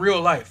us in real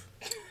life.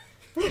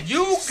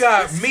 You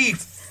got me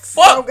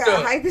fucked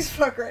up. Hype as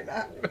fuck right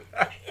now.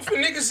 If a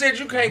nigga said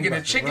you can't get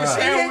a chicken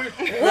sandwich,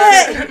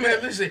 what?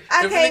 Man, listen.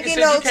 I if a can't nigga get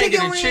said no you can't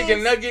get a wings.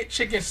 chicken nugget,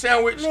 chicken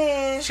sandwich,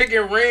 Man.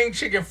 chicken ring,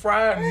 chicken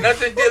fry,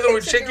 nothing dealing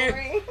with chicken,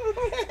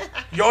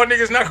 y'all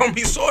niggas not gonna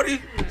be salty?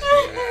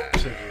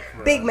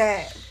 Big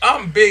mad.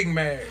 I'm big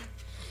mad.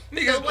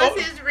 Niggas, so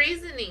what's his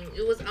reasoning?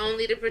 It was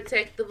only to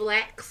protect the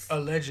blacks?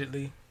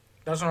 Allegedly.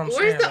 That's what I'm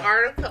saying. Where's the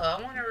article?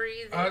 I want to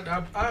read it. I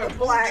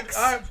blacks.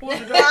 I pulled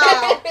it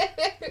out.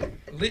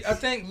 I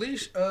think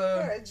Leash.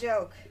 You're a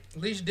joke.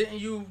 Leash, didn't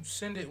you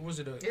send it? Was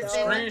it a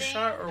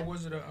screenshot or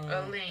was it a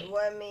link? It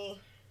wasn't me.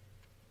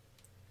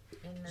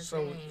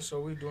 So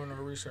we doing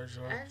our research,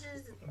 y'all.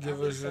 Give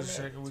us a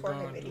second. We're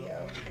gonna do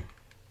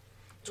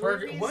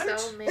twerk. What?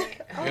 So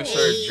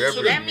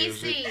Jeopardy Let me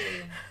music. see.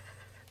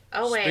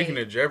 Oh wait. Speaking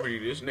of Jeopardy,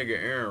 this nigga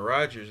Aaron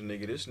Rodgers,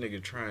 this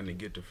nigga trying to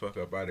get the fuck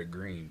up out of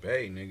Green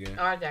Bay, nigga.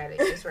 Oh, I got it.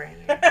 It's right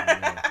here.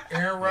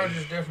 Aaron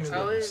Rodgers definitely.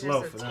 Oh, it's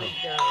slow just for a that. tweet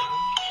though.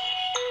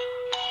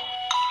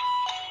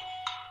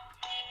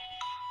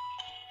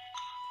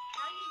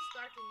 How you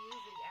start the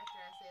music after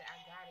I said I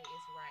got it?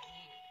 It's right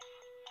here.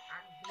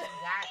 I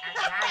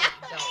got it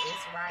though.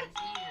 It's right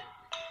here.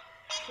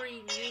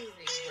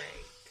 Pre-music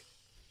break.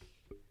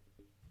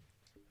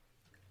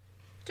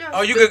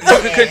 Oh, you could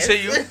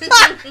continue.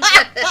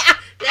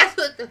 That's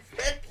what the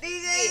fuck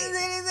DJ is in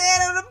his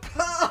head on the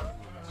pump.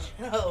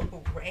 Oh,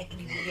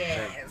 rainy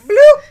ass.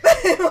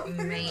 Bloop.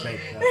 Man.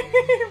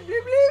 Bloop,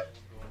 bloop.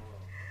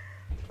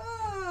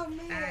 Oh,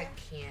 man. I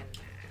cannot.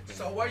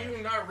 So why you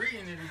not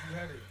reading it if you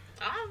had it?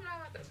 I'm not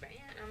about to ban.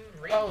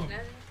 I'm reading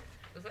nothing.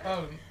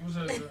 What's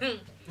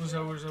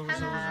up?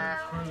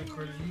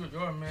 Carly,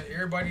 you're man.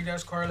 Everybody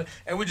that's Carla.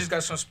 And we just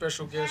got some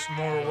special guests.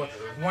 More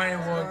Wayne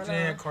walked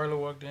in, Carla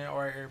walked in. All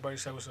right, everybody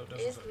say what's up.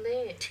 That's it's what's up.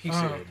 lit. He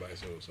said everybody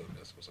say what's up.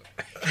 That's what's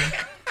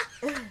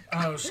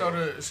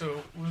up.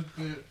 So what's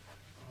good?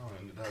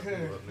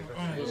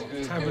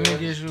 Type of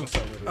nigga is you.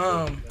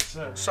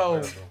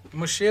 So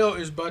Michelle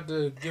is about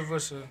to give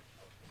us a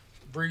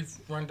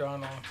brief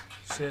rundown on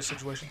said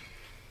situation.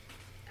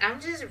 I'm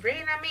just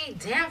reading. I mean,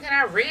 damn, can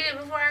I read it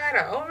before I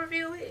gotta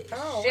overview it?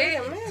 Oh, shit.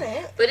 wait a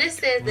minute. But it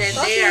says that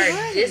they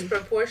are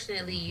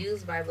disproportionately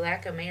used by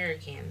Black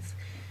Americans,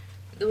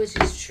 which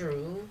is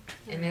true.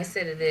 And they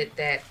said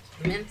that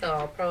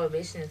menthol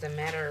prohibition is a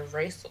matter of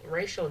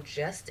racial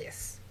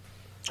justice.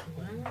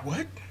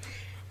 What?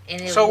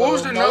 And it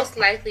will most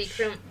likely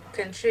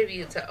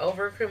contribute to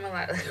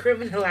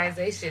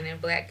over-criminalization in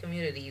Black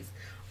communities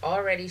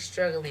already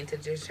struggling to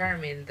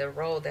determine the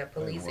role that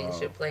policing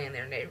should play in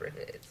their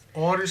neighborhoods.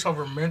 All this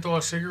over menthol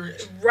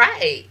cigarettes?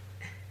 Right.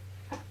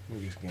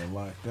 Niggas getting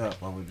locked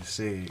up over the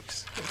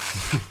cigs.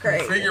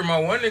 Crazy. Figure my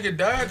one nigga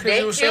died because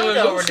he was killed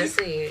selling over the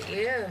Lucy. cig,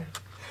 yeah.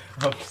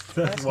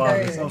 That's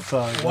wild. I'm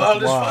sorry.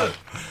 Wild as fuck.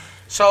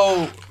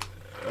 So,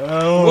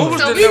 what was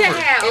so the we number?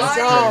 done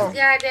had all these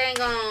goddamn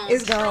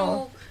it's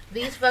gone.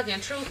 These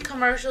fucking truth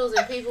commercials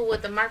and people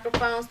with the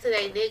microphones to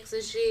their dicks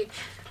and shit.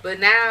 But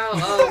now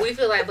we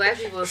feel like Black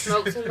people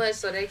smoke too much,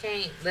 so they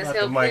can't. Let's Not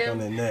help the mic them. on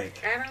their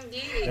neck. I don't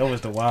get it. That was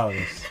the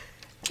wildest.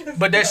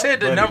 But they said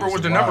the number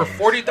was the number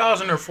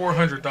 40,000 or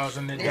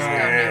 400,000 that There's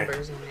died. no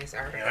numbers in this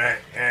article.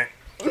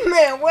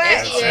 Man, what?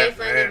 FDA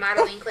funded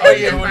modeling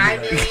claims that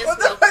 5 million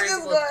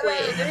smokers will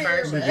quit in the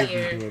first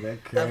year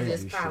of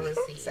this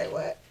policy. Say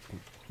what?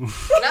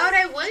 No,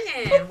 they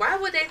wouldn't. Why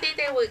would they think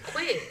they would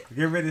quit?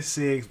 Get rid of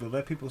cigs, but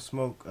let people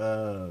smoke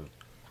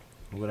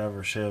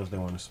whatever shells they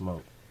want to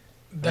smoke.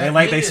 They ain't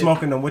like they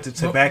smoking them with the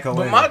tobacco.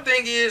 But my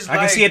thing is, I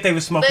can see if they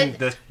was smoking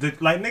the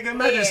like nigga.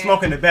 Imagine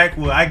smoking the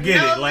backwood. I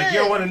get it. Like you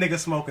don't want a nigga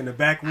smoking the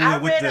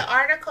backwood with the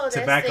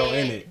tobacco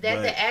in it.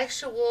 That the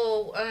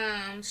actual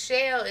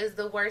shell is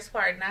the worst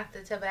part, not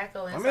the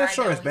tobacco inside. I mean, I'm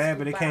sure it's bad,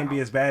 but it can't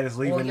be as bad as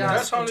leaving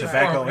the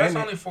tobacco in it. That's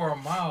only for a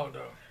mile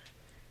though.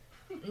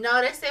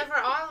 No, they said for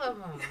all of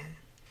them.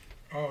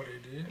 Oh, they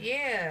did.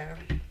 Yeah.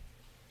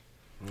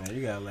 Yeah,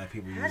 you gotta let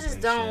people use. I just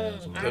don't.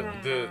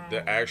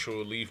 The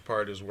actual leaf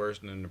part is worse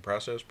than the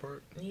processed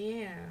part.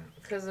 Yeah,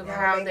 because of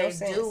how they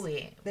do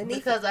it.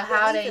 Because of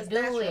how they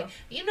do it.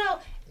 You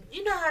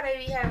know how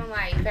they be having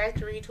like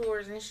factory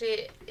tours and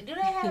shit. Do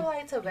they have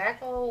like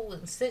tobacco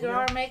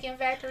cigar making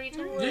factory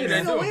tours? Yeah,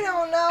 they do. We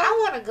don't know. I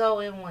want to go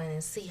in one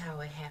and see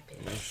how it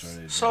happens.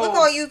 So look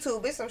on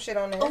YouTube. There's some shit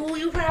on there. Oh,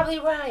 you probably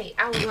right.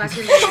 I was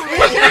watching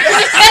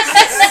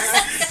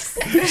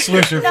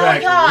Swisher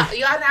factory.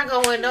 Y'all not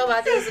gonna know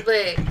about this,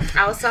 but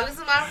I was talking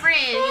to my friend.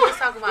 He was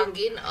talking about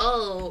getting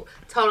old,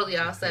 totally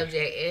off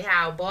subject, and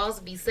how balls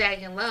be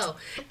sagging low.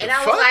 And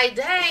I was like,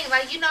 dang,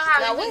 like you know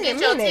how you can get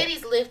your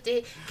titties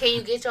lifted, can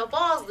you get your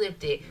balls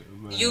lifted?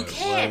 You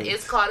can. Right.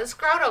 It's called a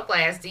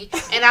scrotoplasty.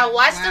 And I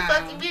watched the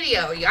fucking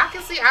video. Y'all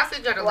can see. I'll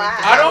send y'all the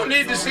link. I don't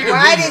need to see the video.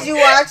 Why did you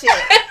watch it?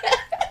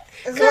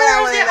 Because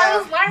I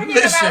was learning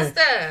about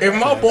stuff. If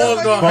my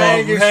balls gonna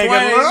hang and swing,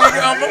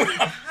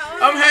 nigga,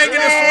 I'm hanging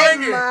and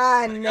swinging.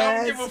 I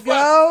don't give a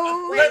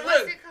fuck.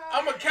 Look,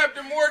 I'm a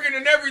Captain Morgan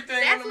and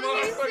everything. That's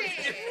what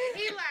he said.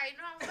 He like,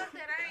 no, fuck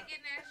that. I ain't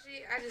getting that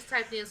shit. I just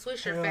typed in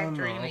Swisher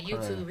Factory into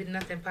YouTube and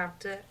nothing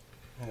popped up.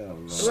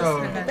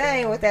 So that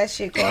ain't what that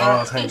shit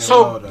called. I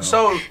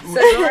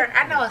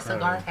know a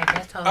cigar pack.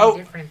 That's totally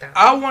different though.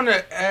 I want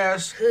to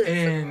ask,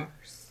 and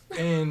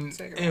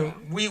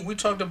we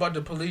talked about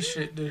the police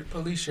shit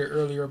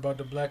earlier about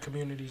the black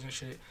communities and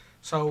shit.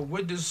 So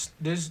with this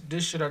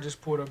shit I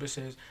just pulled up, it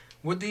says,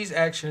 with these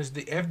actions,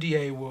 the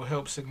FDA will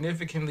help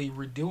significantly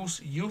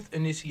reduce youth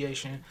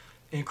initiation,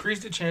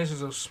 increase the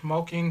chances of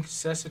smoking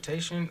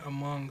cessation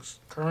amongst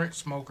current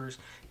smokers,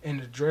 and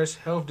address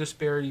health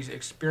disparities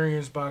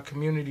experienced by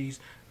communities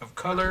of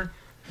color,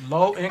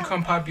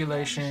 low-income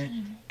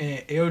population,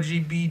 and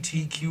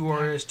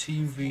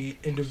LGBTQRSTUV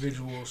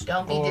individuals.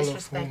 Don't be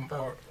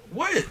disrespectful.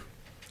 What?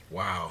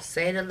 Wow.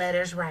 Say the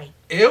letters right.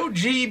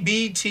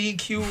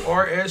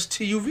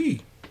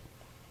 LGBTQRSTUV.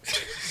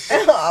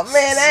 Oh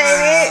man,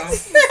 that ain't it.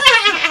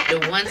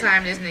 The one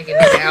time this nigga knew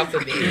the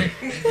alphabet.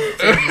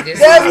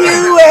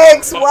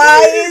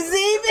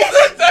 WXYZ.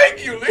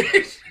 Thank you,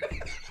 Liz.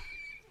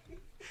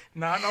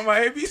 Nah, I know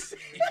my ABC. The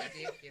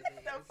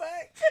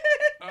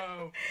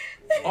fuck?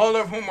 All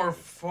of whom are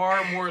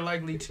far more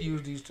likely to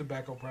use these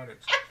tobacco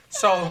products.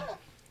 So,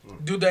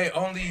 do they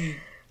only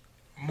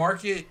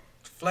market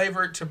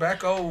flavored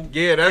tobacco?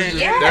 Yeah,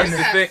 that's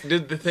the thing.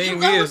 The thing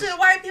you go to the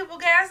white people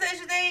gas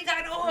station, they ain't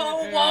got no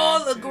whole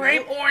wall of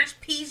grape, orange,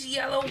 peach,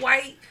 yellow,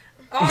 white.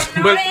 Oh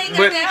no, they ain't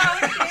got that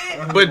whole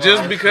shit. But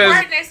just because a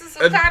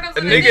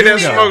nigga that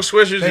smokes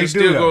Swishers is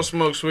still gonna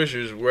smoke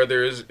Swishers,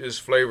 whether it's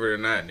flavored or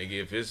not,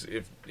 nigga.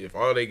 If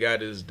all they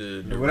got is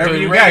the whatever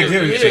you got,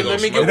 give it to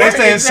them. They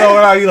saying sold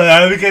out, you like,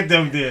 let me get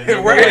them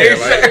there. Right.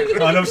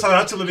 Oh, them sold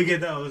out, let me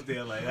get those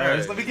there. Like, all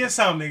right, let me get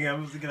something,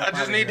 nigga. I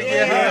just need to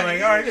get high.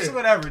 Like, all right, just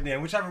whatever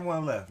then, whichever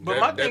one left.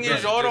 But my thing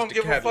is, y'all don't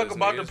give a fuck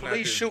about the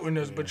police shooting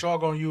us, but y'all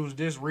gonna use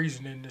this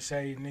reasoning to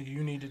say, nigga,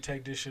 you need to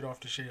take this shit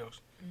off the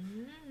shelves.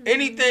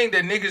 Anything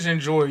that niggas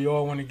enjoy,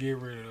 y'all want to get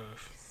rid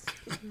of.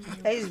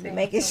 They just be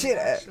making shit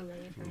up.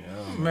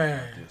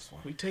 Man,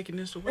 we taking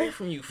this away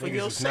from you for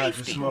your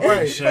safety.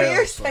 Right. For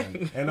your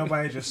safety. Ain't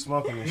nobody just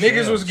smoking the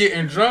niggas was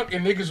getting drunk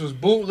and niggas was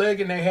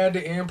bootlegging. They had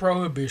to end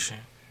prohibition.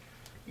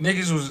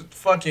 Niggas was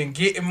fucking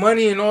getting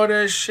money and all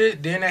that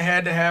shit. Then they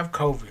had to have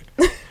COVID.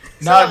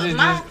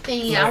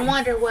 I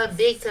wonder what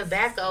big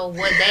tobacco would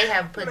they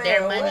have put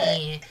their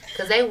money in,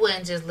 because they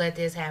wouldn't just let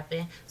this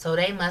happen. So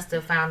they must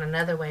have found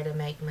another way to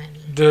make money.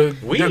 The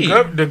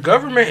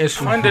government is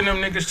funding them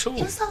niggas too.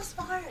 You're so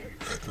smart.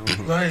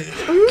 Like,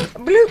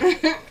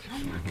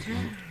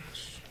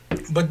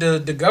 but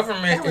the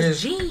government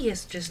is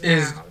genius just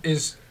now.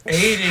 is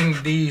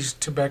aiding these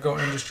tobacco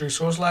industries.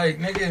 So it's like,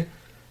 nigga,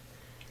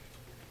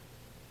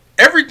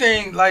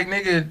 everything, like,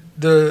 nigga,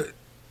 the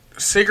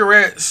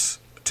cigarettes,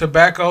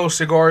 tobacco,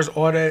 cigars,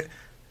 all that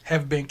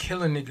have been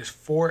killing niggas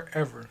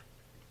forever.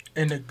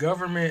 And the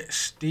government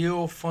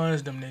still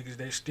funds them niggas.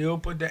 They still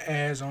put the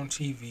ads on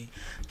TV.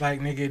 Like,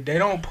 nigga, they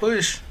don't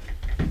push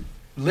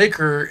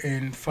liquor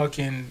and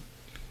fucking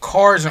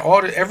cars and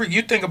all that.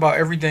 You think about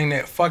everything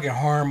that fucking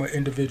harm an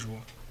individual.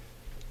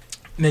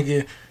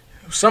 Nigga,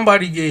 if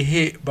somebody get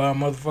hit by a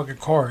motherfucking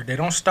car, they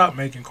don't stop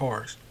making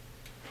cars.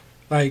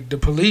 Like, the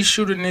police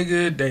shoot a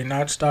nigga, they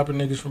not stopping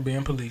niggas from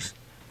being police.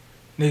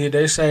 Nigga,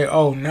 they say,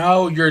 oh,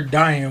 now you're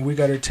dying, we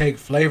gotta take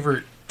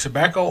flavored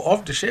tobacco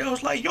off the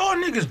shelves. Like, y'all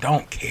niggas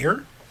don't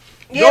care.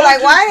 Yeah,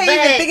 like, why are they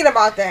even thinking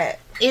about that?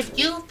 If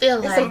you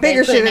feel like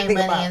they're putting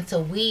their money into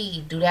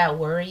weed, do that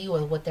worry you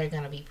or what they're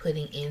gonna be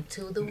putting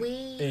into the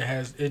weed?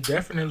 It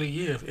definitely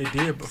it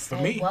did, but for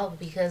me, well,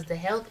 because the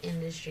health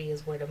industry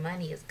is where the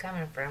money is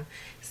coming from,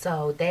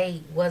 so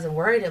they wasn't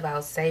worried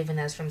about saving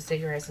us from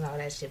cigarettes and all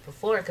that shit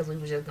before, because we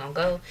was just gonna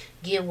go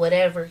get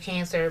whatever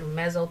cancer,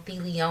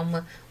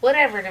 mesothelioma,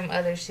 whatever them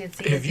other shits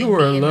is. If you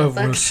were in love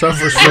with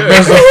suffers from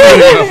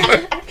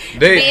mesothelioma,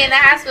 be in the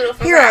hospital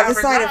for here are the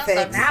side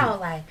effects. So now,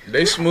 like,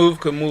 they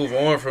could move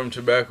on from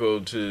tobacco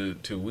to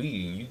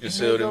weed. You can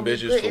sell them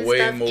bitches for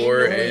way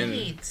more.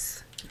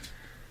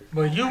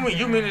 But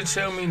you mean to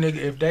tell me, nigga,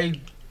 if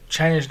they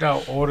changed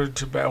out all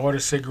the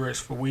cigarettes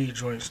for weed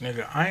joints,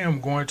 nigga, I am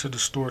going to the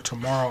store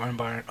tomorrow and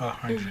buying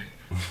 100.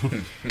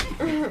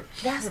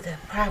 That's the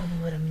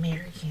problem with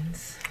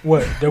Americans.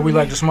 What? That we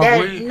like to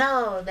smoke weed?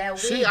 No,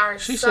 we are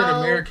She said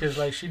Americans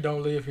like she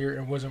don't live here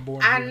and wasn't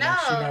born here. I know. Like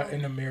she not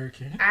an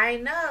American. I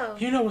know.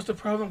 You know what's the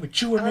problem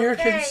with you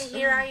Americans? Okay,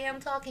 here I am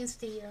talking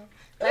still.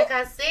 Like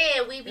I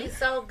said, we be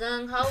so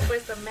gung-ho for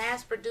some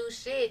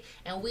mass-produced shit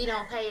and we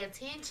don't pay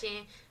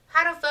attention.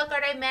 How the fuck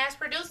are they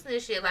mass-producing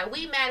this shit? Like,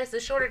 we mad it's a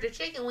shortage of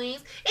chicken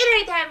wings. It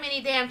ain't that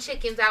many damn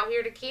chickens out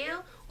here to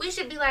kill. We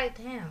should be like,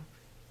 damn,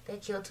 they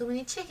killed too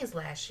many chickens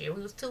last year.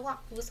 We was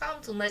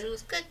home too much. We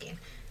was cooking.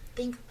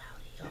 Think about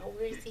it, y'all.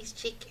 Where's these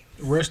chickens?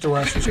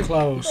 Restaurants was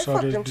closed, so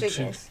there's the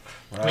chickens.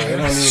 Right, it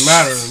don't even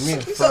matter to me.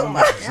 That's what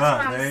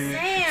I'm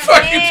saying,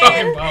 fuck you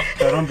talking about?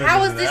 How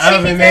was the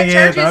chickens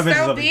at churches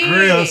so big?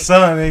 Grill,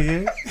 son,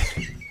 nigga.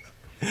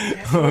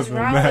 That's what's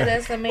wrong with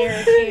us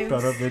Americans.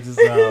 Throw them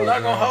bitches out. I'm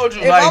not gonna hold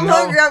you. If I'm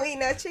hungry, I'm eating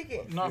that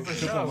chicken. No, for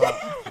sure.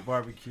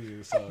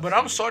 Barbecue. But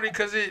I'm sorry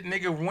because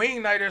nigga,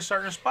 wing night at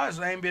certain spots.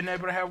 I ain't been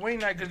able to have wing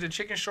night because the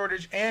chicken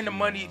shortage and the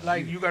money.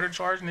 Like, you gotta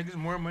charge niggas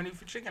more money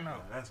for chicken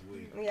now. That's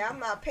weird. Yeah, I'm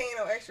not paying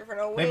no extra for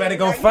no wings. They better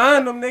go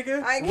find them,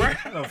 nigga. I ain't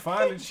go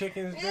find the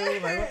chickens,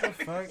 dude. Like, what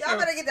the fuck? Y'all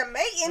better get the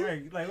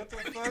mating. Like, what the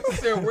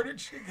fuck? Where the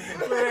chickens?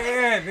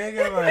 Yeah,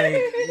 nigga. Like,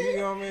 you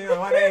know what I mean?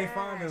 Why they ain't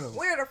finding them?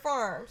 Where are the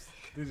farms?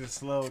 They just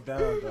slowed down,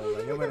 though.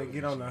 Like, you better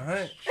get on the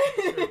hunt.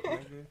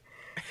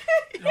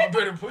 Y'all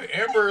better put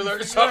Amber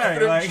Alerts on for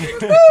them like,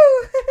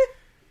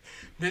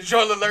 Bitch,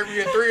 y'all alert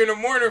me at 3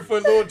 a.m. for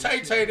a little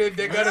tay-tay that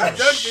they got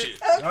abducted.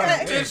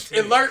 Okay. Just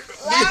alert.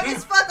 Loud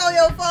as fuck on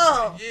your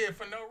phone. Yeah,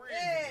 for no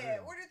reason. Yeah,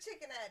 where the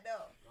chicken at,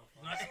 though?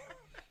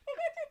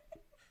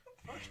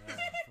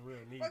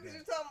 What is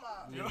you talking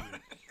about?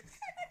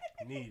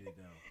 Need it,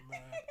 though.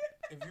 Man,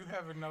 if you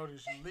haven't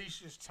noticed,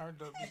 Leisha's turned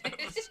up this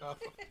episode.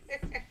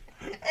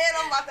 And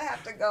I'm about to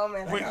have to go,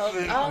 man.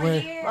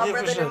 Yeah. My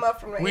brother them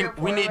up from the airport.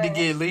 We need to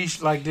get Leash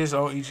like this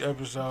on each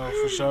episode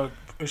for sure.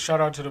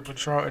 Shout out to the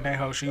Patron and that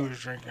hoe she was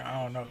drinking.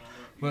 I don't know.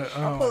 But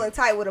I'm pulling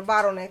tight with a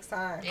bottle next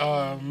time.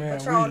 Oh man,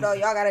 Patron though,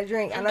 y'all gotta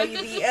drink. I know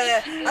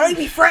you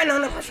be fronting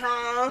on the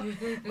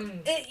Patron.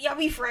 Y'all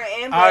be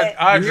fronting, but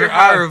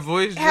our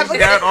voice just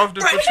got off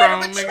the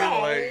Patron,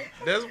 nigga. Like,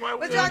 that's why.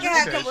 But y'all can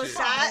have a couple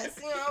shots.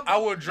 You know, I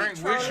will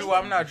drink with you.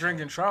 I'm not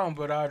drinking Tron,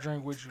 but I'll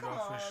drink with you though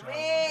for sure.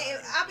 Man,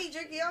 I be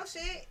drinking your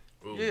shit.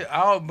 Ooh.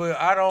 Yeah, but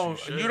I don't.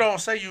 You don't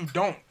say you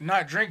don't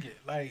not drink it.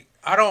 Like,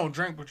 I don't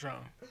drink Patron.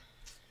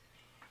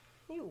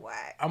 You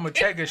whack. I'm gonna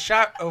take a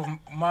shot of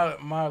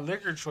my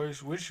liquor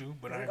choice with you,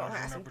 but I ain't gonna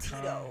drink no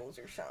Patron. Tito's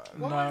or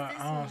something. What was this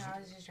one? I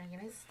was just drinking.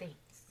 It stinks.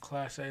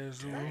 Class A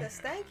Azul. The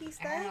stanky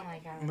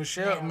stank.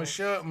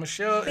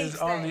 Michelle is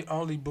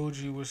only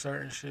bougie with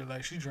certain shit.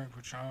 Like, she drink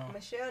Patron.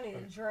 Michelle need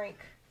a drink.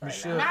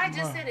 Michelle, no, I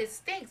just said it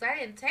stinks. I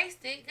didn't taste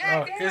it.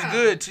 God damn. It's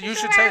good. You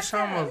should taste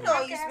some of it. You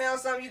know, you smell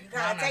something, you can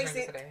kind of taste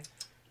it. Today.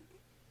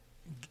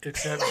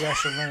 Except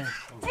gasoline.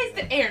 Taste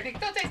the air. It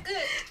don't taste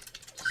good.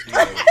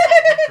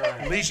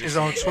 Leash is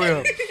on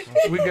 12.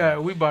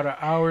 We about an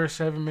hour,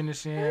 7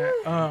 minutes in.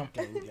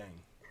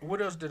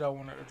 What else did I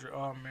want to address?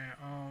 Oh man,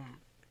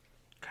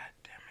 god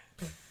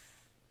damn it.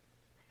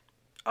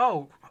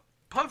 Oh,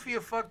 Puffy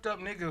a fucked up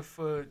nigga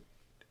for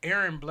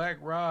Aaron Black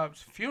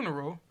Rob's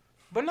funeral,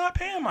 but not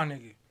paying my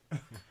nigga.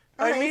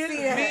 Like,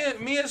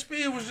 me and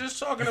Speed was just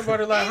talking about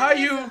it. Like, how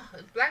you?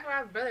 Black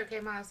Rob's brother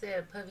came out and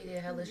said Puffy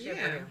did hella shit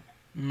for him.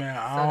 Man,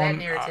 so that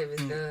narrative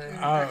is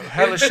done.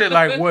 Hella shit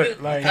like what?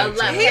 Like, he said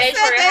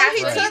that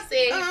he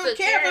took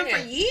care of him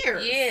for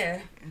years. Yeah.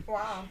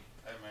 Wow.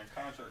 Hey man,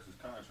 contracts is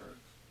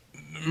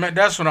contracts. Man,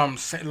 that's what I'm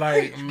saying.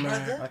 Like,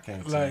 man, I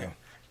can't like, tell.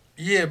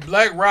 Yeah,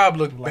 Black Rob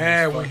looked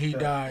bad when he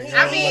died.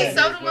 I mean,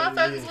 so do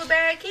motherfuckers with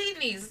bad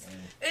kidneys.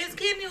 His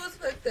kidney was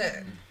fucked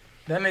up.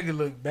 That nigga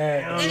looked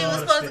bad. Diddy was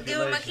supposed to give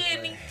him a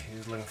kidney. He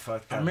was looking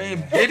fucked up. I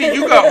mean, Diddy,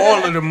 you got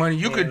all of the money.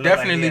 You could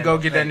definitely go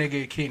get that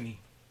nigga a kidney.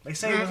 They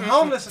say he was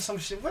homeless or some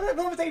shit. What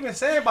was they even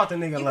saying about the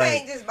nigga? You like,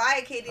 can't just buy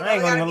a kidney. I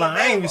ain't gonna lie.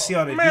 I ain't even see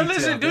all the man,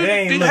 details. listen,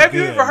 dude. Have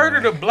you ever heard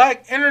of the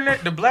black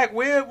internet, the black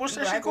web? What's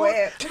that shit called?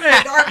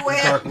 Man, dark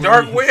web.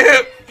 Dark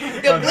web.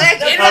 The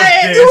black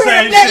internet.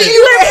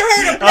 You ever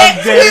heard of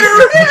black Twitter?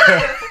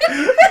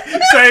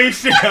 Same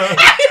shit.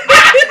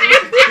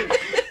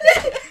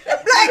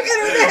 Black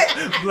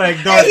internet. Black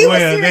dark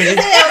web, nigga.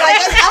 Like,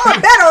 I'm a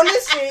bet on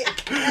this shit.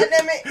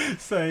 Damn it.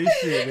 Same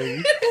shit,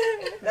 nigga.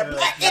 The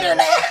black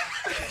internet.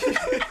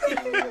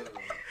 Man,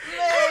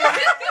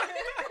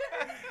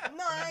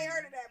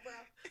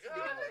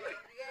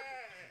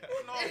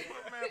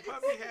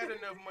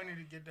 money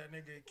to get that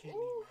nigga a kidney.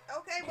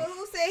 Okay, but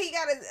who said he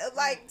gotta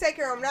like take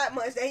care of him that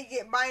much that he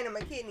get buying him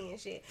a kidney and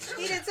shit?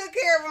 He done took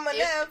care of him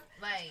enough.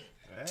 Like.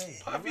 Hey,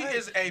 Puffy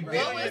is a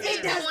billionaire.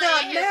 It does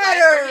not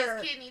matter.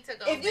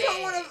 If you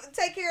don't want to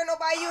take care of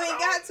nobody, you ain't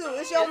got to.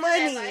 It's your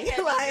money. Like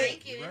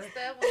drinking and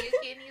stuff when your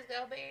kidneys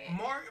go bad.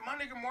 My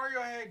nigga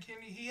Mario had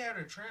kidney. He had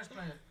a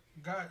transplant.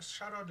 God,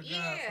 shout out to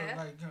God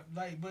for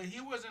like, but he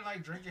wasn't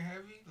like drinking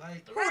heavy.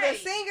 Like who the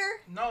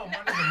singer? No, my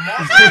nigga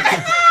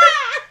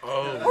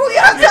Mario. Who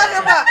y'all talking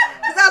about?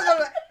 Cause I was gonna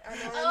like, I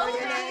know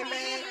your name,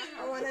 man.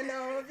 I wanna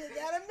know if you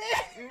got a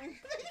man.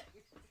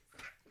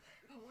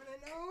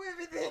 Oh,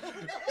 everything. So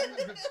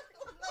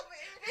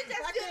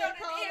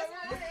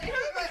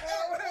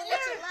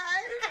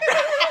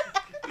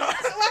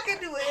I can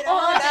do it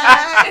all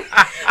night.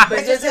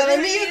 But you're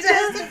telling me you're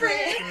just a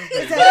friend.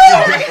 Go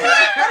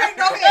ahead.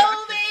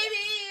 Oh,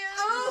 baby.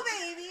 Oh,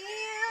 baby.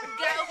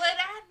 Got what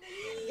I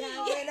need.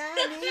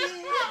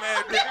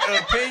 Man, the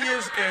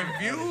opinions and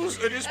views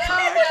of this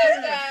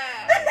podcast.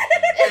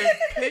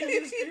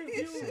 Opinions and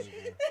views.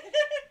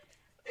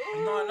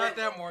 No, not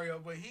that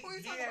Mario, but he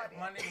had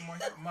my nigga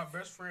Mario, my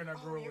best friend I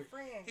grew up with.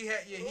 He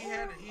had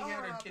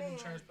a kidney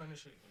transplant and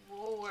shit.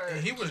 Lord.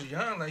 And he was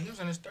young, like he was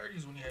in his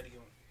 30s when he had to get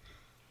one.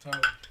 So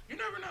you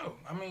never know.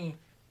 I mean,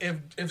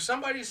 if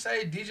somebody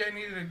say DJ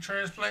needed a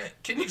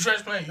kidney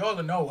transplant, y'all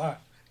will know why.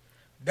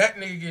 That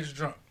nigga gets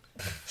drunk.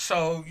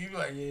 So you be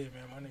like, yeah,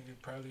 man, my nigga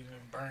probably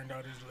burned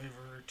out his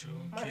liver too.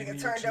 My nigga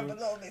turned up a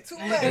little bit too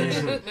much.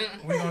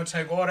 We gonna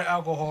take all the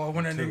alcohol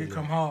when that nigga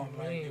come home.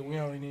 Like we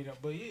only need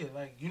that. But yeah,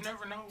 like you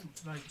never know.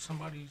 Like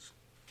somebody's,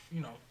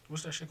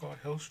 what's that shit called?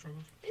 Health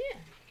struggles. Yeah.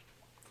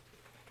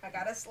 I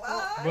gotta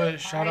slide. But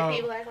shout out.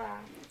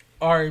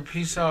 Alright,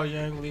 peace out,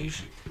 Young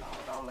Leash. Oh,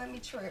 don't let me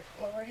trip.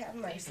 Lord have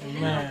mercy.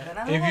 Man,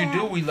 if you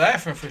do, we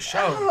laughing for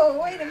sure. Oh,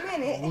 wait a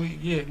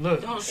minute.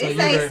 Look. So it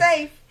ain't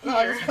safe. No,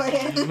 I'm just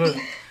playing. Look.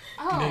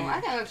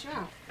 I gotta let you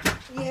out.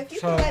 Yeah, if you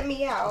can let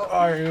me out.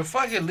 Alright,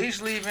 fuck it.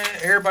 Leash leaving.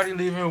 Everybody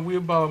leaving. We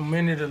about a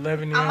minute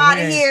 11 in. I'm out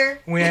of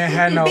here. We ain't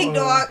had no. Big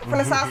dog from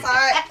the south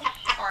side.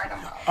 Alright,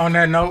 I'm out. On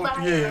that note,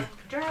 yeah.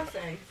 Drive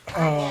safe.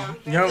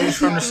 Young Leash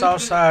from the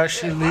south side.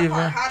 She leaving.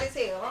 Hot as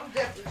hell. I'm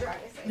definitely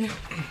driving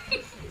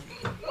safe.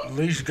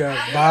 Leash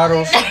got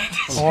bottles,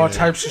 all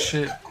types of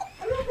shit.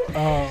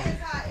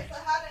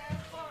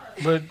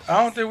 But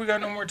I don't think we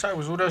got no more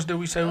topics. What else did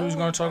we say we was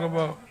gonna talk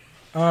about?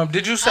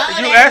 Did you say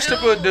you asked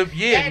about the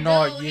he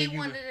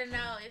wanted to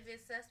know if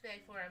it's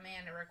suspect for a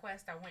man to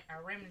request a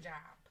rim job.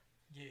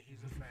 Yeah,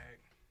 he's a fag.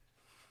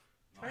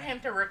 For him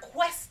to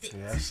request it.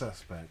 Yeah, that's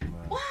suspect,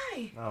 man.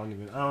 Why? I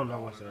don't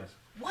know what that is.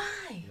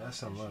 Why? That's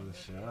some other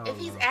shit. If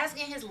he's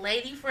asking his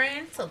lady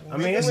friend to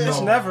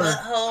it's never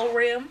butthole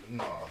rim.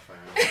 No,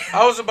 fam.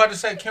 I was about to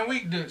say, can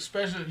we do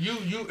special?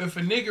 You if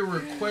a nigga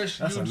requests,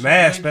 that's a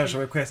mad special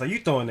request. Like you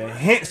throwing a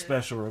hint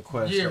special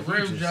request. Yeah,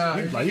 rim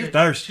job. Like you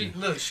thirsty.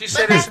 She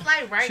said it's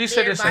like right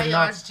there by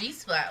y'all's G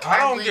spot. I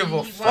don't give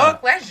a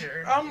fuck.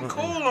 Pleasure. I'm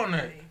cool on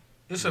that.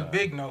 It's a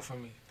big no for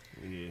me.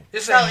 Yeah.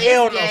 It's a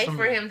hell no for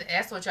me. Him.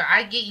 That's what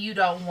I get. You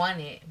don't want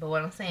it, but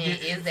what I'm saying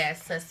is that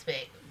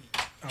suspect.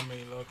 I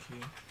mean, low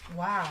key.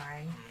 Why?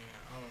 I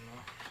don't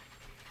know.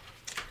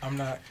 I'm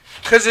not.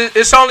 Because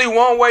it's only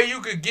one way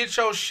you could get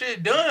your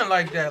shit done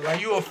like that.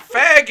 Like, you a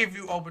fag if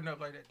you open up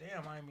like that.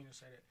 Damn, I didn't mean to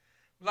say that.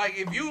 Like,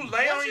 if you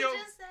lay on your...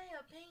 just say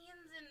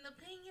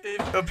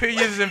opinions?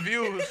 Opinions and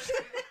views.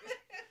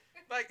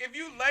 Like, if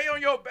you lay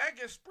on your back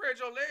and spread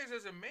your legs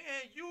as a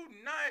man, you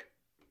not...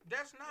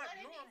 That's not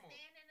normal.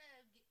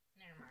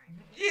 Never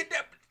mind. Yeah,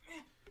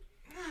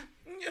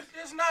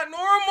 that's not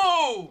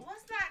normal.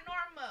 What's not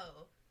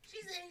normal? She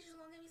said she's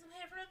gonna give me some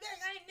head from the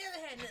back. I ain't never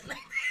had nothing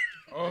like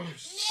that. Oh,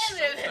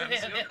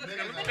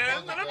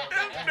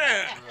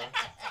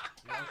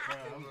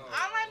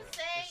 All I'm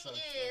saying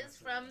is,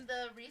 from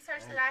the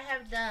research that I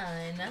have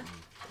done,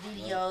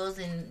 videos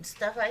and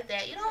stuff like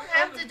that, you don't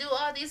have to do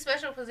all these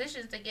special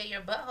positions to get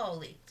your butthole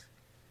licked.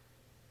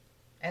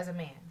 As a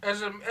man.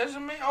 As a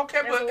man,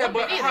 okay, but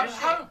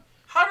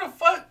how the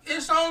fuck?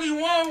 It's only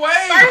one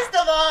way. First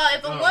of all,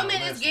 if a woman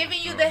is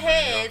giving you the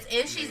heads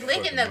and she's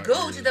licking the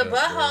gooch, the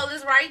butthole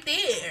is right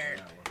there.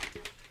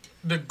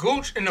 The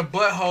gooch and the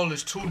butthole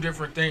is two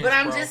different things. But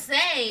I'm just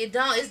saying, it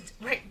don't. It's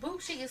right.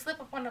 Boop, she can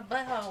slip up on the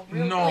butthole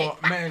real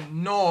quick.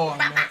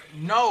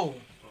 No.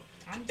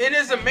 It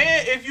is a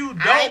man if you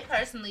don't. I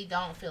personally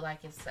don't feel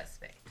like it's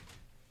suspect.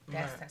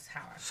 That's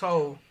how I feel.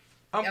 So.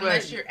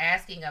 Unless you're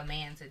asking a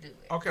man to do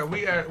it. Okay,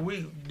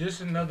 we this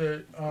is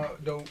another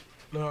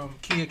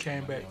Kia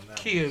came back.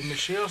 Kia,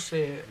 Michelle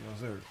said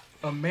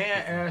a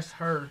man asked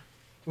her,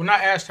 well,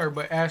 not asked her,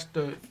 but asked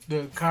for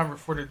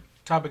the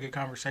topic of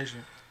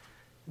conversation,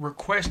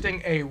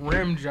 requesting a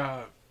rim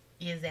job.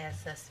 Is that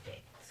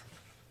suspect?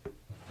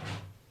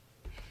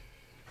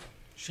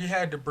 She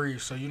had to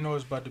breathe, so you know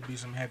it's about to be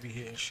some heavy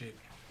hitting shit.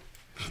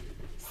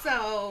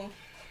 So,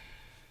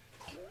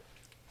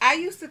 I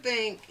used to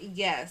think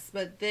yes,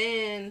 but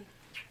then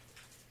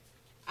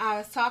I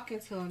was talking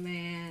to a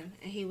man,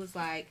 and he was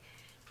like,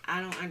 I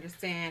don't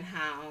understand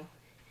how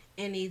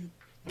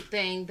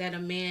anything that a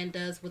man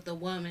does with a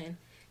woman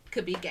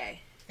could be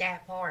gay.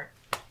 That part.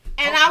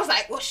 And I was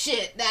like, well,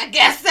 shit, I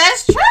guess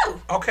that's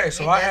true. Okay,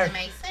 so I have...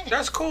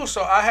 That's cool.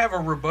 So I have a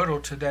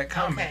rebuttal to that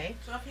comment.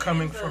 Okay.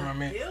 Coming from a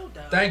man.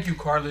 Thank you,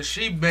 Carla.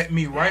 She met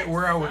me right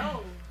where I was.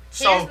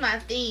 So, here's my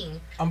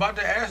thing. I'm about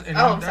to ask... And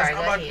I'm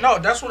sorry, no,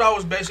 that's what I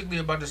was basically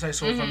about to say.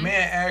 So if a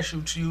man asks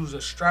you to use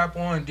a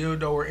strap-on,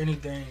 dildo, or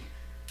anything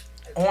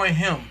on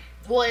him...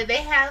 Well, they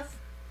have...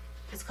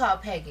 It's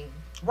called pegging.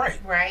 Right.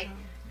 Right?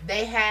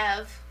 They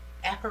have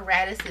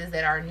apparatuses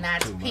that are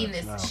not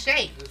penis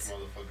shaped. This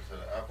motherfucker said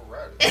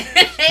Apparatus.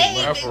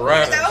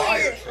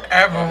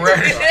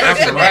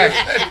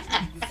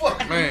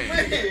 Fuck,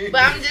 man.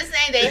 But I'm just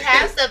saying they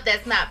have stuff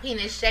that's not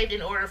penis shaped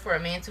in order for a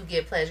man to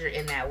get pleasure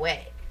in that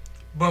way.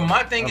 But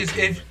my thing is,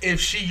 if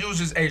she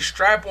uses a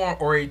strap-on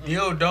or a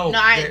dildo... No,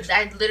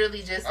 I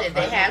literally just said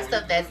they have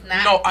stuff that's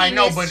not no, I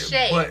know,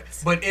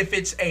 shaped. but if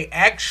it's a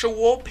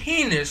actual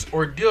penis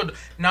or dildo...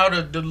 Now,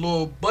 the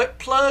little butt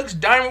plugs,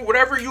 diamond,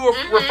 whatever you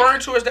are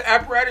referring to as the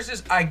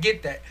apparatuses, I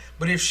get that.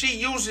 But if she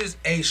uses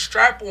a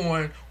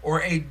strap-on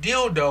or a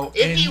dildo...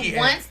 If he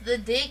wants the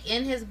dick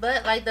in his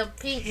butt, like the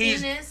pink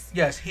penis...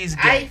 Yes, he's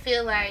gay. I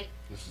feel like...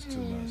 This is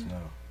too much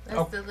now.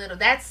 That's a little...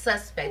 That's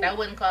suspect. I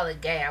wouldn't call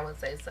it gay. I would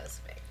say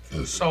suspect.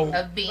 So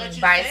of being but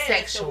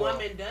bisexual. If the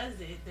woman does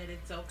it, then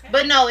it's okay.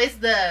 But no, it's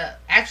the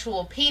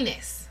actual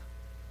penis.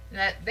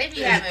 They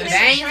be having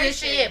veins and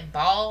shit,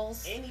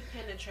 balls. Any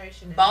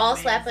penetration. Ball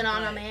slapping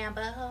on a man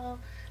butthole.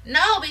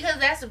 No, because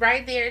that's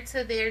right there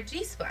to their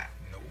G spot.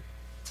 Nope.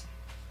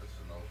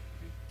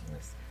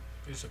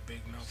 It's a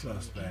big no.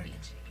 Suspect.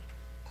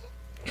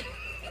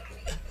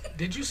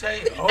 Did you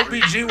say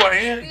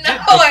OBGYN? No,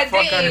 I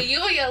didn't.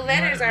 You and your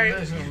letters are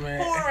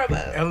horrible.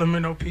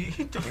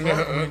 LMNOP. The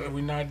fuck?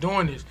 We're not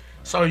doing this.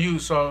 So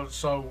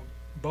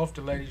both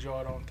the ladies,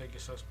 y'all don't think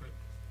it's suspect?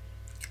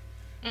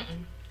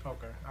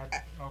 Okay.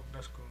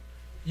 That's cool.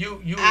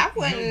 I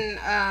wouldn't.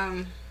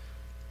 I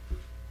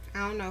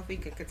don't know if we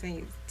could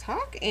continue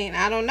talking.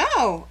 I don't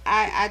know.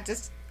 I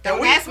just.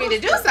 Don't ask me to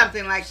do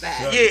something like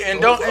that. Yeah, and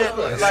don't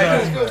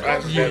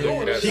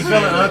she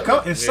feeling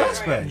uncomfortable. It's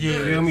suspect. Yeah.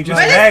 You feel me?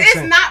 Just but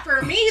it's not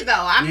for me though.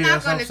 I'm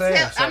not gonna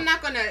tell. I'm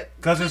not gonna.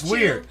 Because it's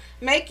weird.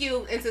 Make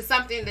you into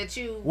something that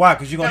you. Why?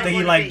 Because you're gonna think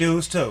you like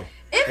dudes too.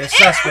 It's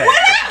suspect.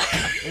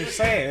 It's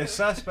saying it's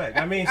suspect.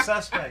 I mean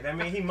suspect. I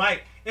mean he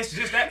might. It's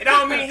just that. It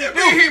don't mean he do.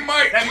 He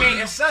might. That mean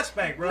it's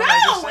suspect, bro. No,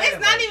 like it's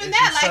not even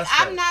that. Like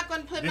suspect. I'm not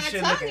gonna put my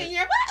tongue in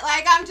your butt.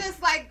 Like I'm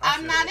just like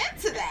I'm not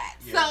into that.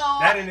 Yeah. So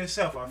that in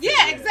itself, I feel.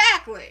 Yeah,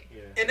 exactly.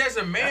 Yeah. And as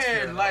a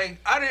man, like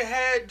I done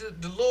had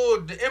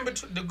the in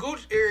between the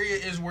gooch area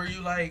is where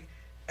you like,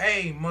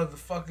 hey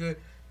motherfucker,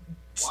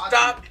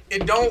 stop.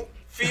 It don't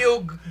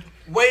feel.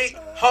 Wait,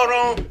 hold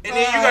on, and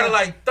then you gotta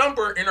like thump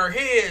her in her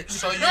head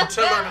so you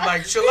tell her to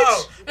like chill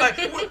out. Like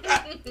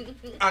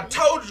I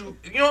told you,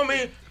 you know what I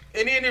mean?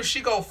 And then if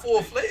she go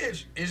full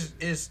fledged,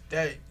 is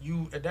that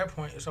you at that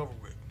point it's over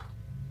with.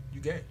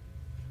 You gay.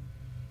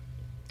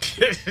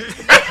 What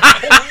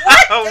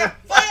the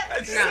fuck?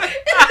 No.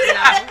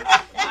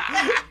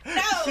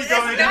 She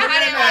going to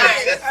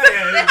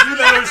you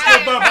let her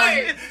slip up on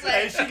you.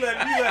 Hey, you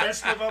let her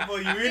slip up on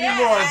you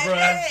anymore, bro.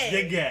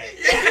 You're gay.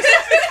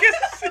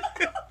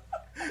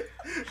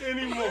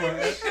 Anymore.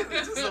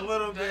 Just a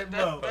little bit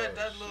low.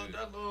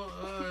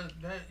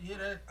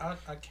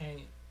 I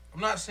can't. I'm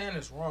not saying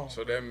it's wrong.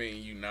 So that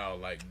means you now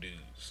like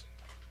dudes.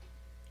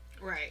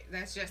 Right.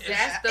 That's the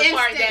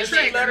part that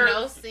makes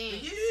no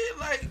sense. Yeah,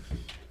 like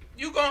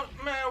you gon'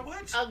 man,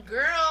 what? A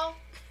girl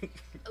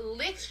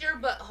licks your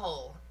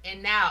butthole,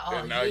 and now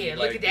look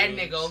like at that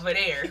nigga over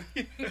there.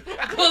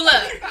 Pull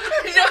up.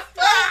 The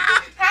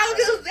fuck? How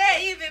does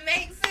that even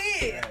make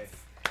sense?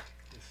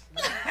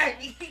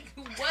 Like,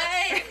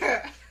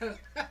 what?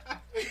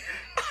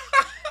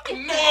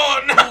 No.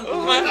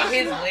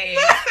 His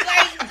legs.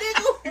 Like,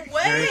 nigga,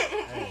 what?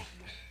 Hey,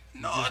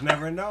 you just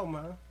never know,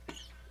 man.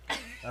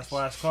 That's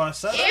why it's called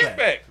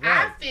suspect.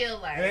 Right. I feel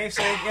like you ain't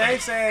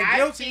saying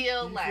guilty. I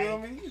feel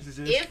like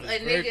if a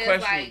nigga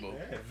is like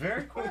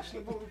very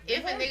questionable.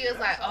 If a nigga is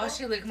like, oh,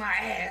 she licked my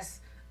ass,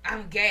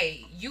 I'm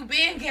gay. You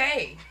been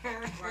gay.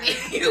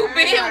 You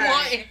been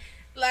wanting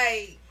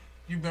like.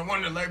 You've been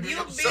wanting to let me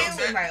up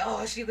something. Like,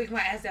 oh, she licked my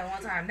ass that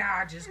one time. Now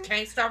I just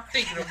can't stop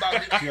thinking about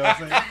it. You know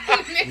what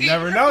I'm saying? You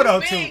never know, though,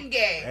 too.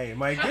 Gay. Hey, it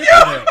might get to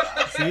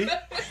that. See?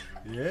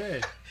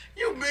 Yeah.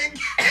 You been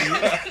gay.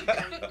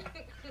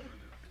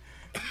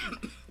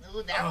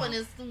 Ooh, that one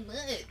is too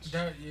much.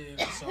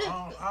 So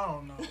I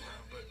don't know.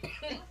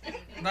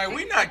 But, like,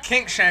 we not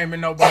kink shaming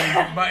nobody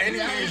by any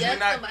means.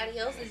 Somebody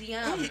else is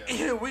young.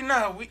 Yeah, we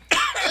not.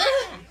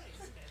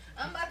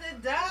 I'm about to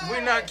die. We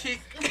not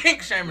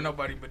kink shaming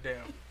nobody, but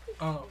damn.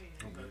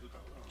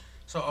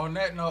 So on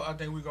that note, I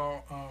think we're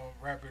gonna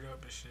wrap it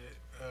up and shit.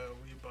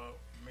 We about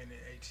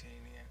minute 18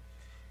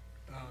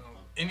 in.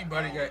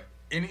 Anybody got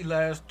any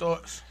last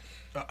thoughts?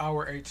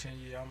 Hour 18,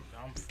 yeah,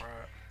 I'm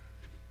fried.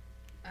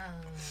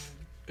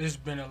 It's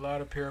been a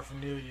lot of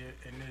paraphernalia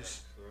in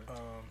this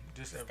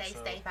episode. Stay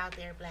safe out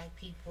there, black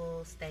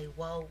people. Stay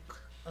woke.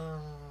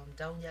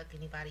 Don't yuck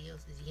anybody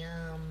else's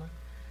yum.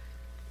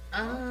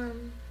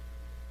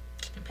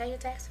 And pay your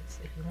taxes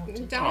if you want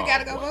to. Don't we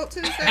gotta go vote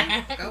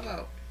Tuesday? Go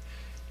vote.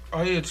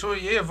 Oh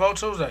yeah, vote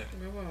Tuesday.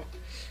 Go vote.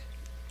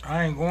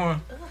 I ain't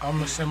going. I'm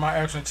gonna send my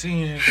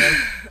absentee in.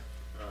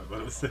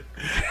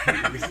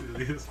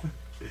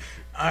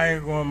 I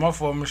ain't going. My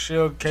fault.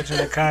 Michelle catching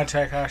the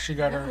contact. How she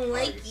got her.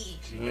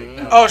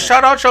 Oh,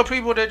 shout out your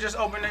people that just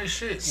opened their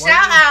shit.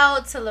 Shout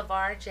out to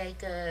LeVar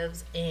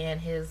Jacobs and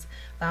his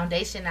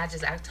foundation. Not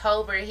just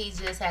October. He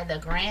just had the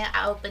grand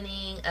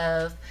opening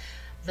of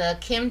the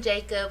Kim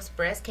Jacobs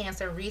Breast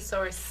Cancer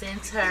Resource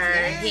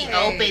Center. He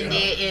opened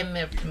it in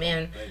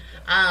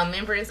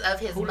remembrance of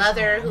his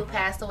mother who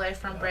passed away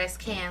from breast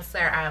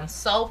cancer. I'm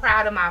so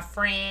proud of my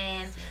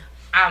friend.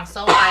 I'm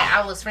so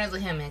I was friends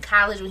with him in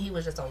college when he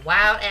was just a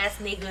wild ass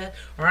nigga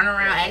running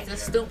around acting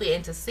stupid,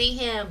 and to see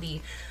him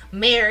be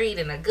married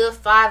and a good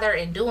father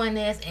and doing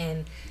this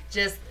and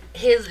just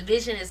his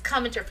vision is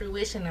coming to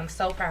fruition. I'm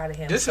so proud of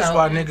him. This is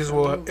why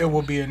niggas it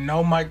will be a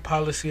no mic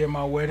policy at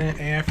my wedding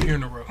and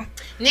funeral.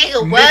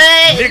 Nigga,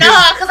 what? Niggas,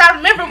 no, because I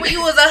remember when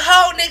you was a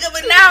hoe nigga,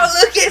 but now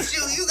look at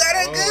you. You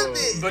got a good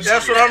bitch. But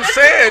that's what I'm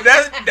saying.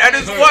 That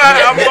is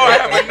why I'm going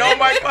to have a no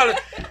mic policy.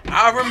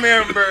 I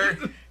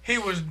remember he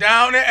was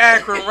down in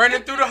Akron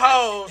running through the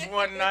halls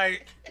one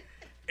night,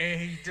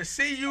 and to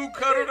see you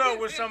cuddled up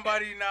with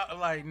somebody, not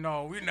like,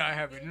 no, we not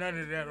having none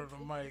of that on the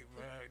mic,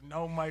 man.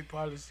 No mic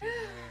policy, man.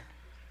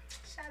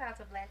 Shout out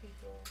to black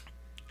people.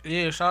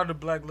 Yeah, shout out to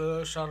Black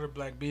Love, shout out to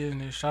Black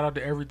Business, shout out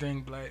to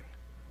everything black.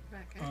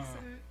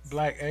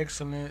 Black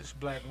excellence,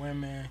 black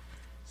women.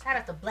 Shout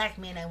out to black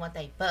men that want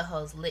their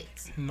buttholes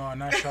licked. No,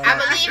 not shout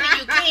out. I believe in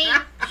you,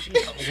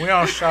 King. We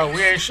don't shout.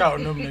 We ain't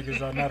shouting them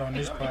niggas out. Not on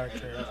this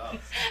podcast.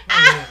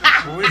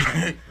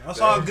 That's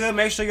all good.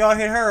 Make sure y'all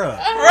hit her up.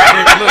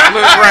 Right.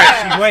 Look,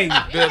 right. She waiting.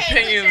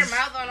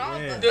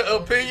 The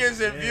opinions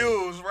and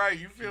views. Right.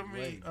 You feel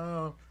me?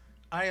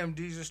 I am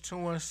Jesus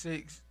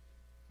 216.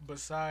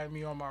 Beside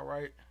me on my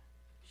right,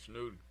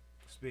 Snooty.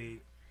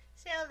 Speed.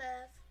 Shell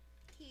Love.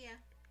 Kia.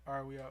 All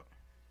right, we out.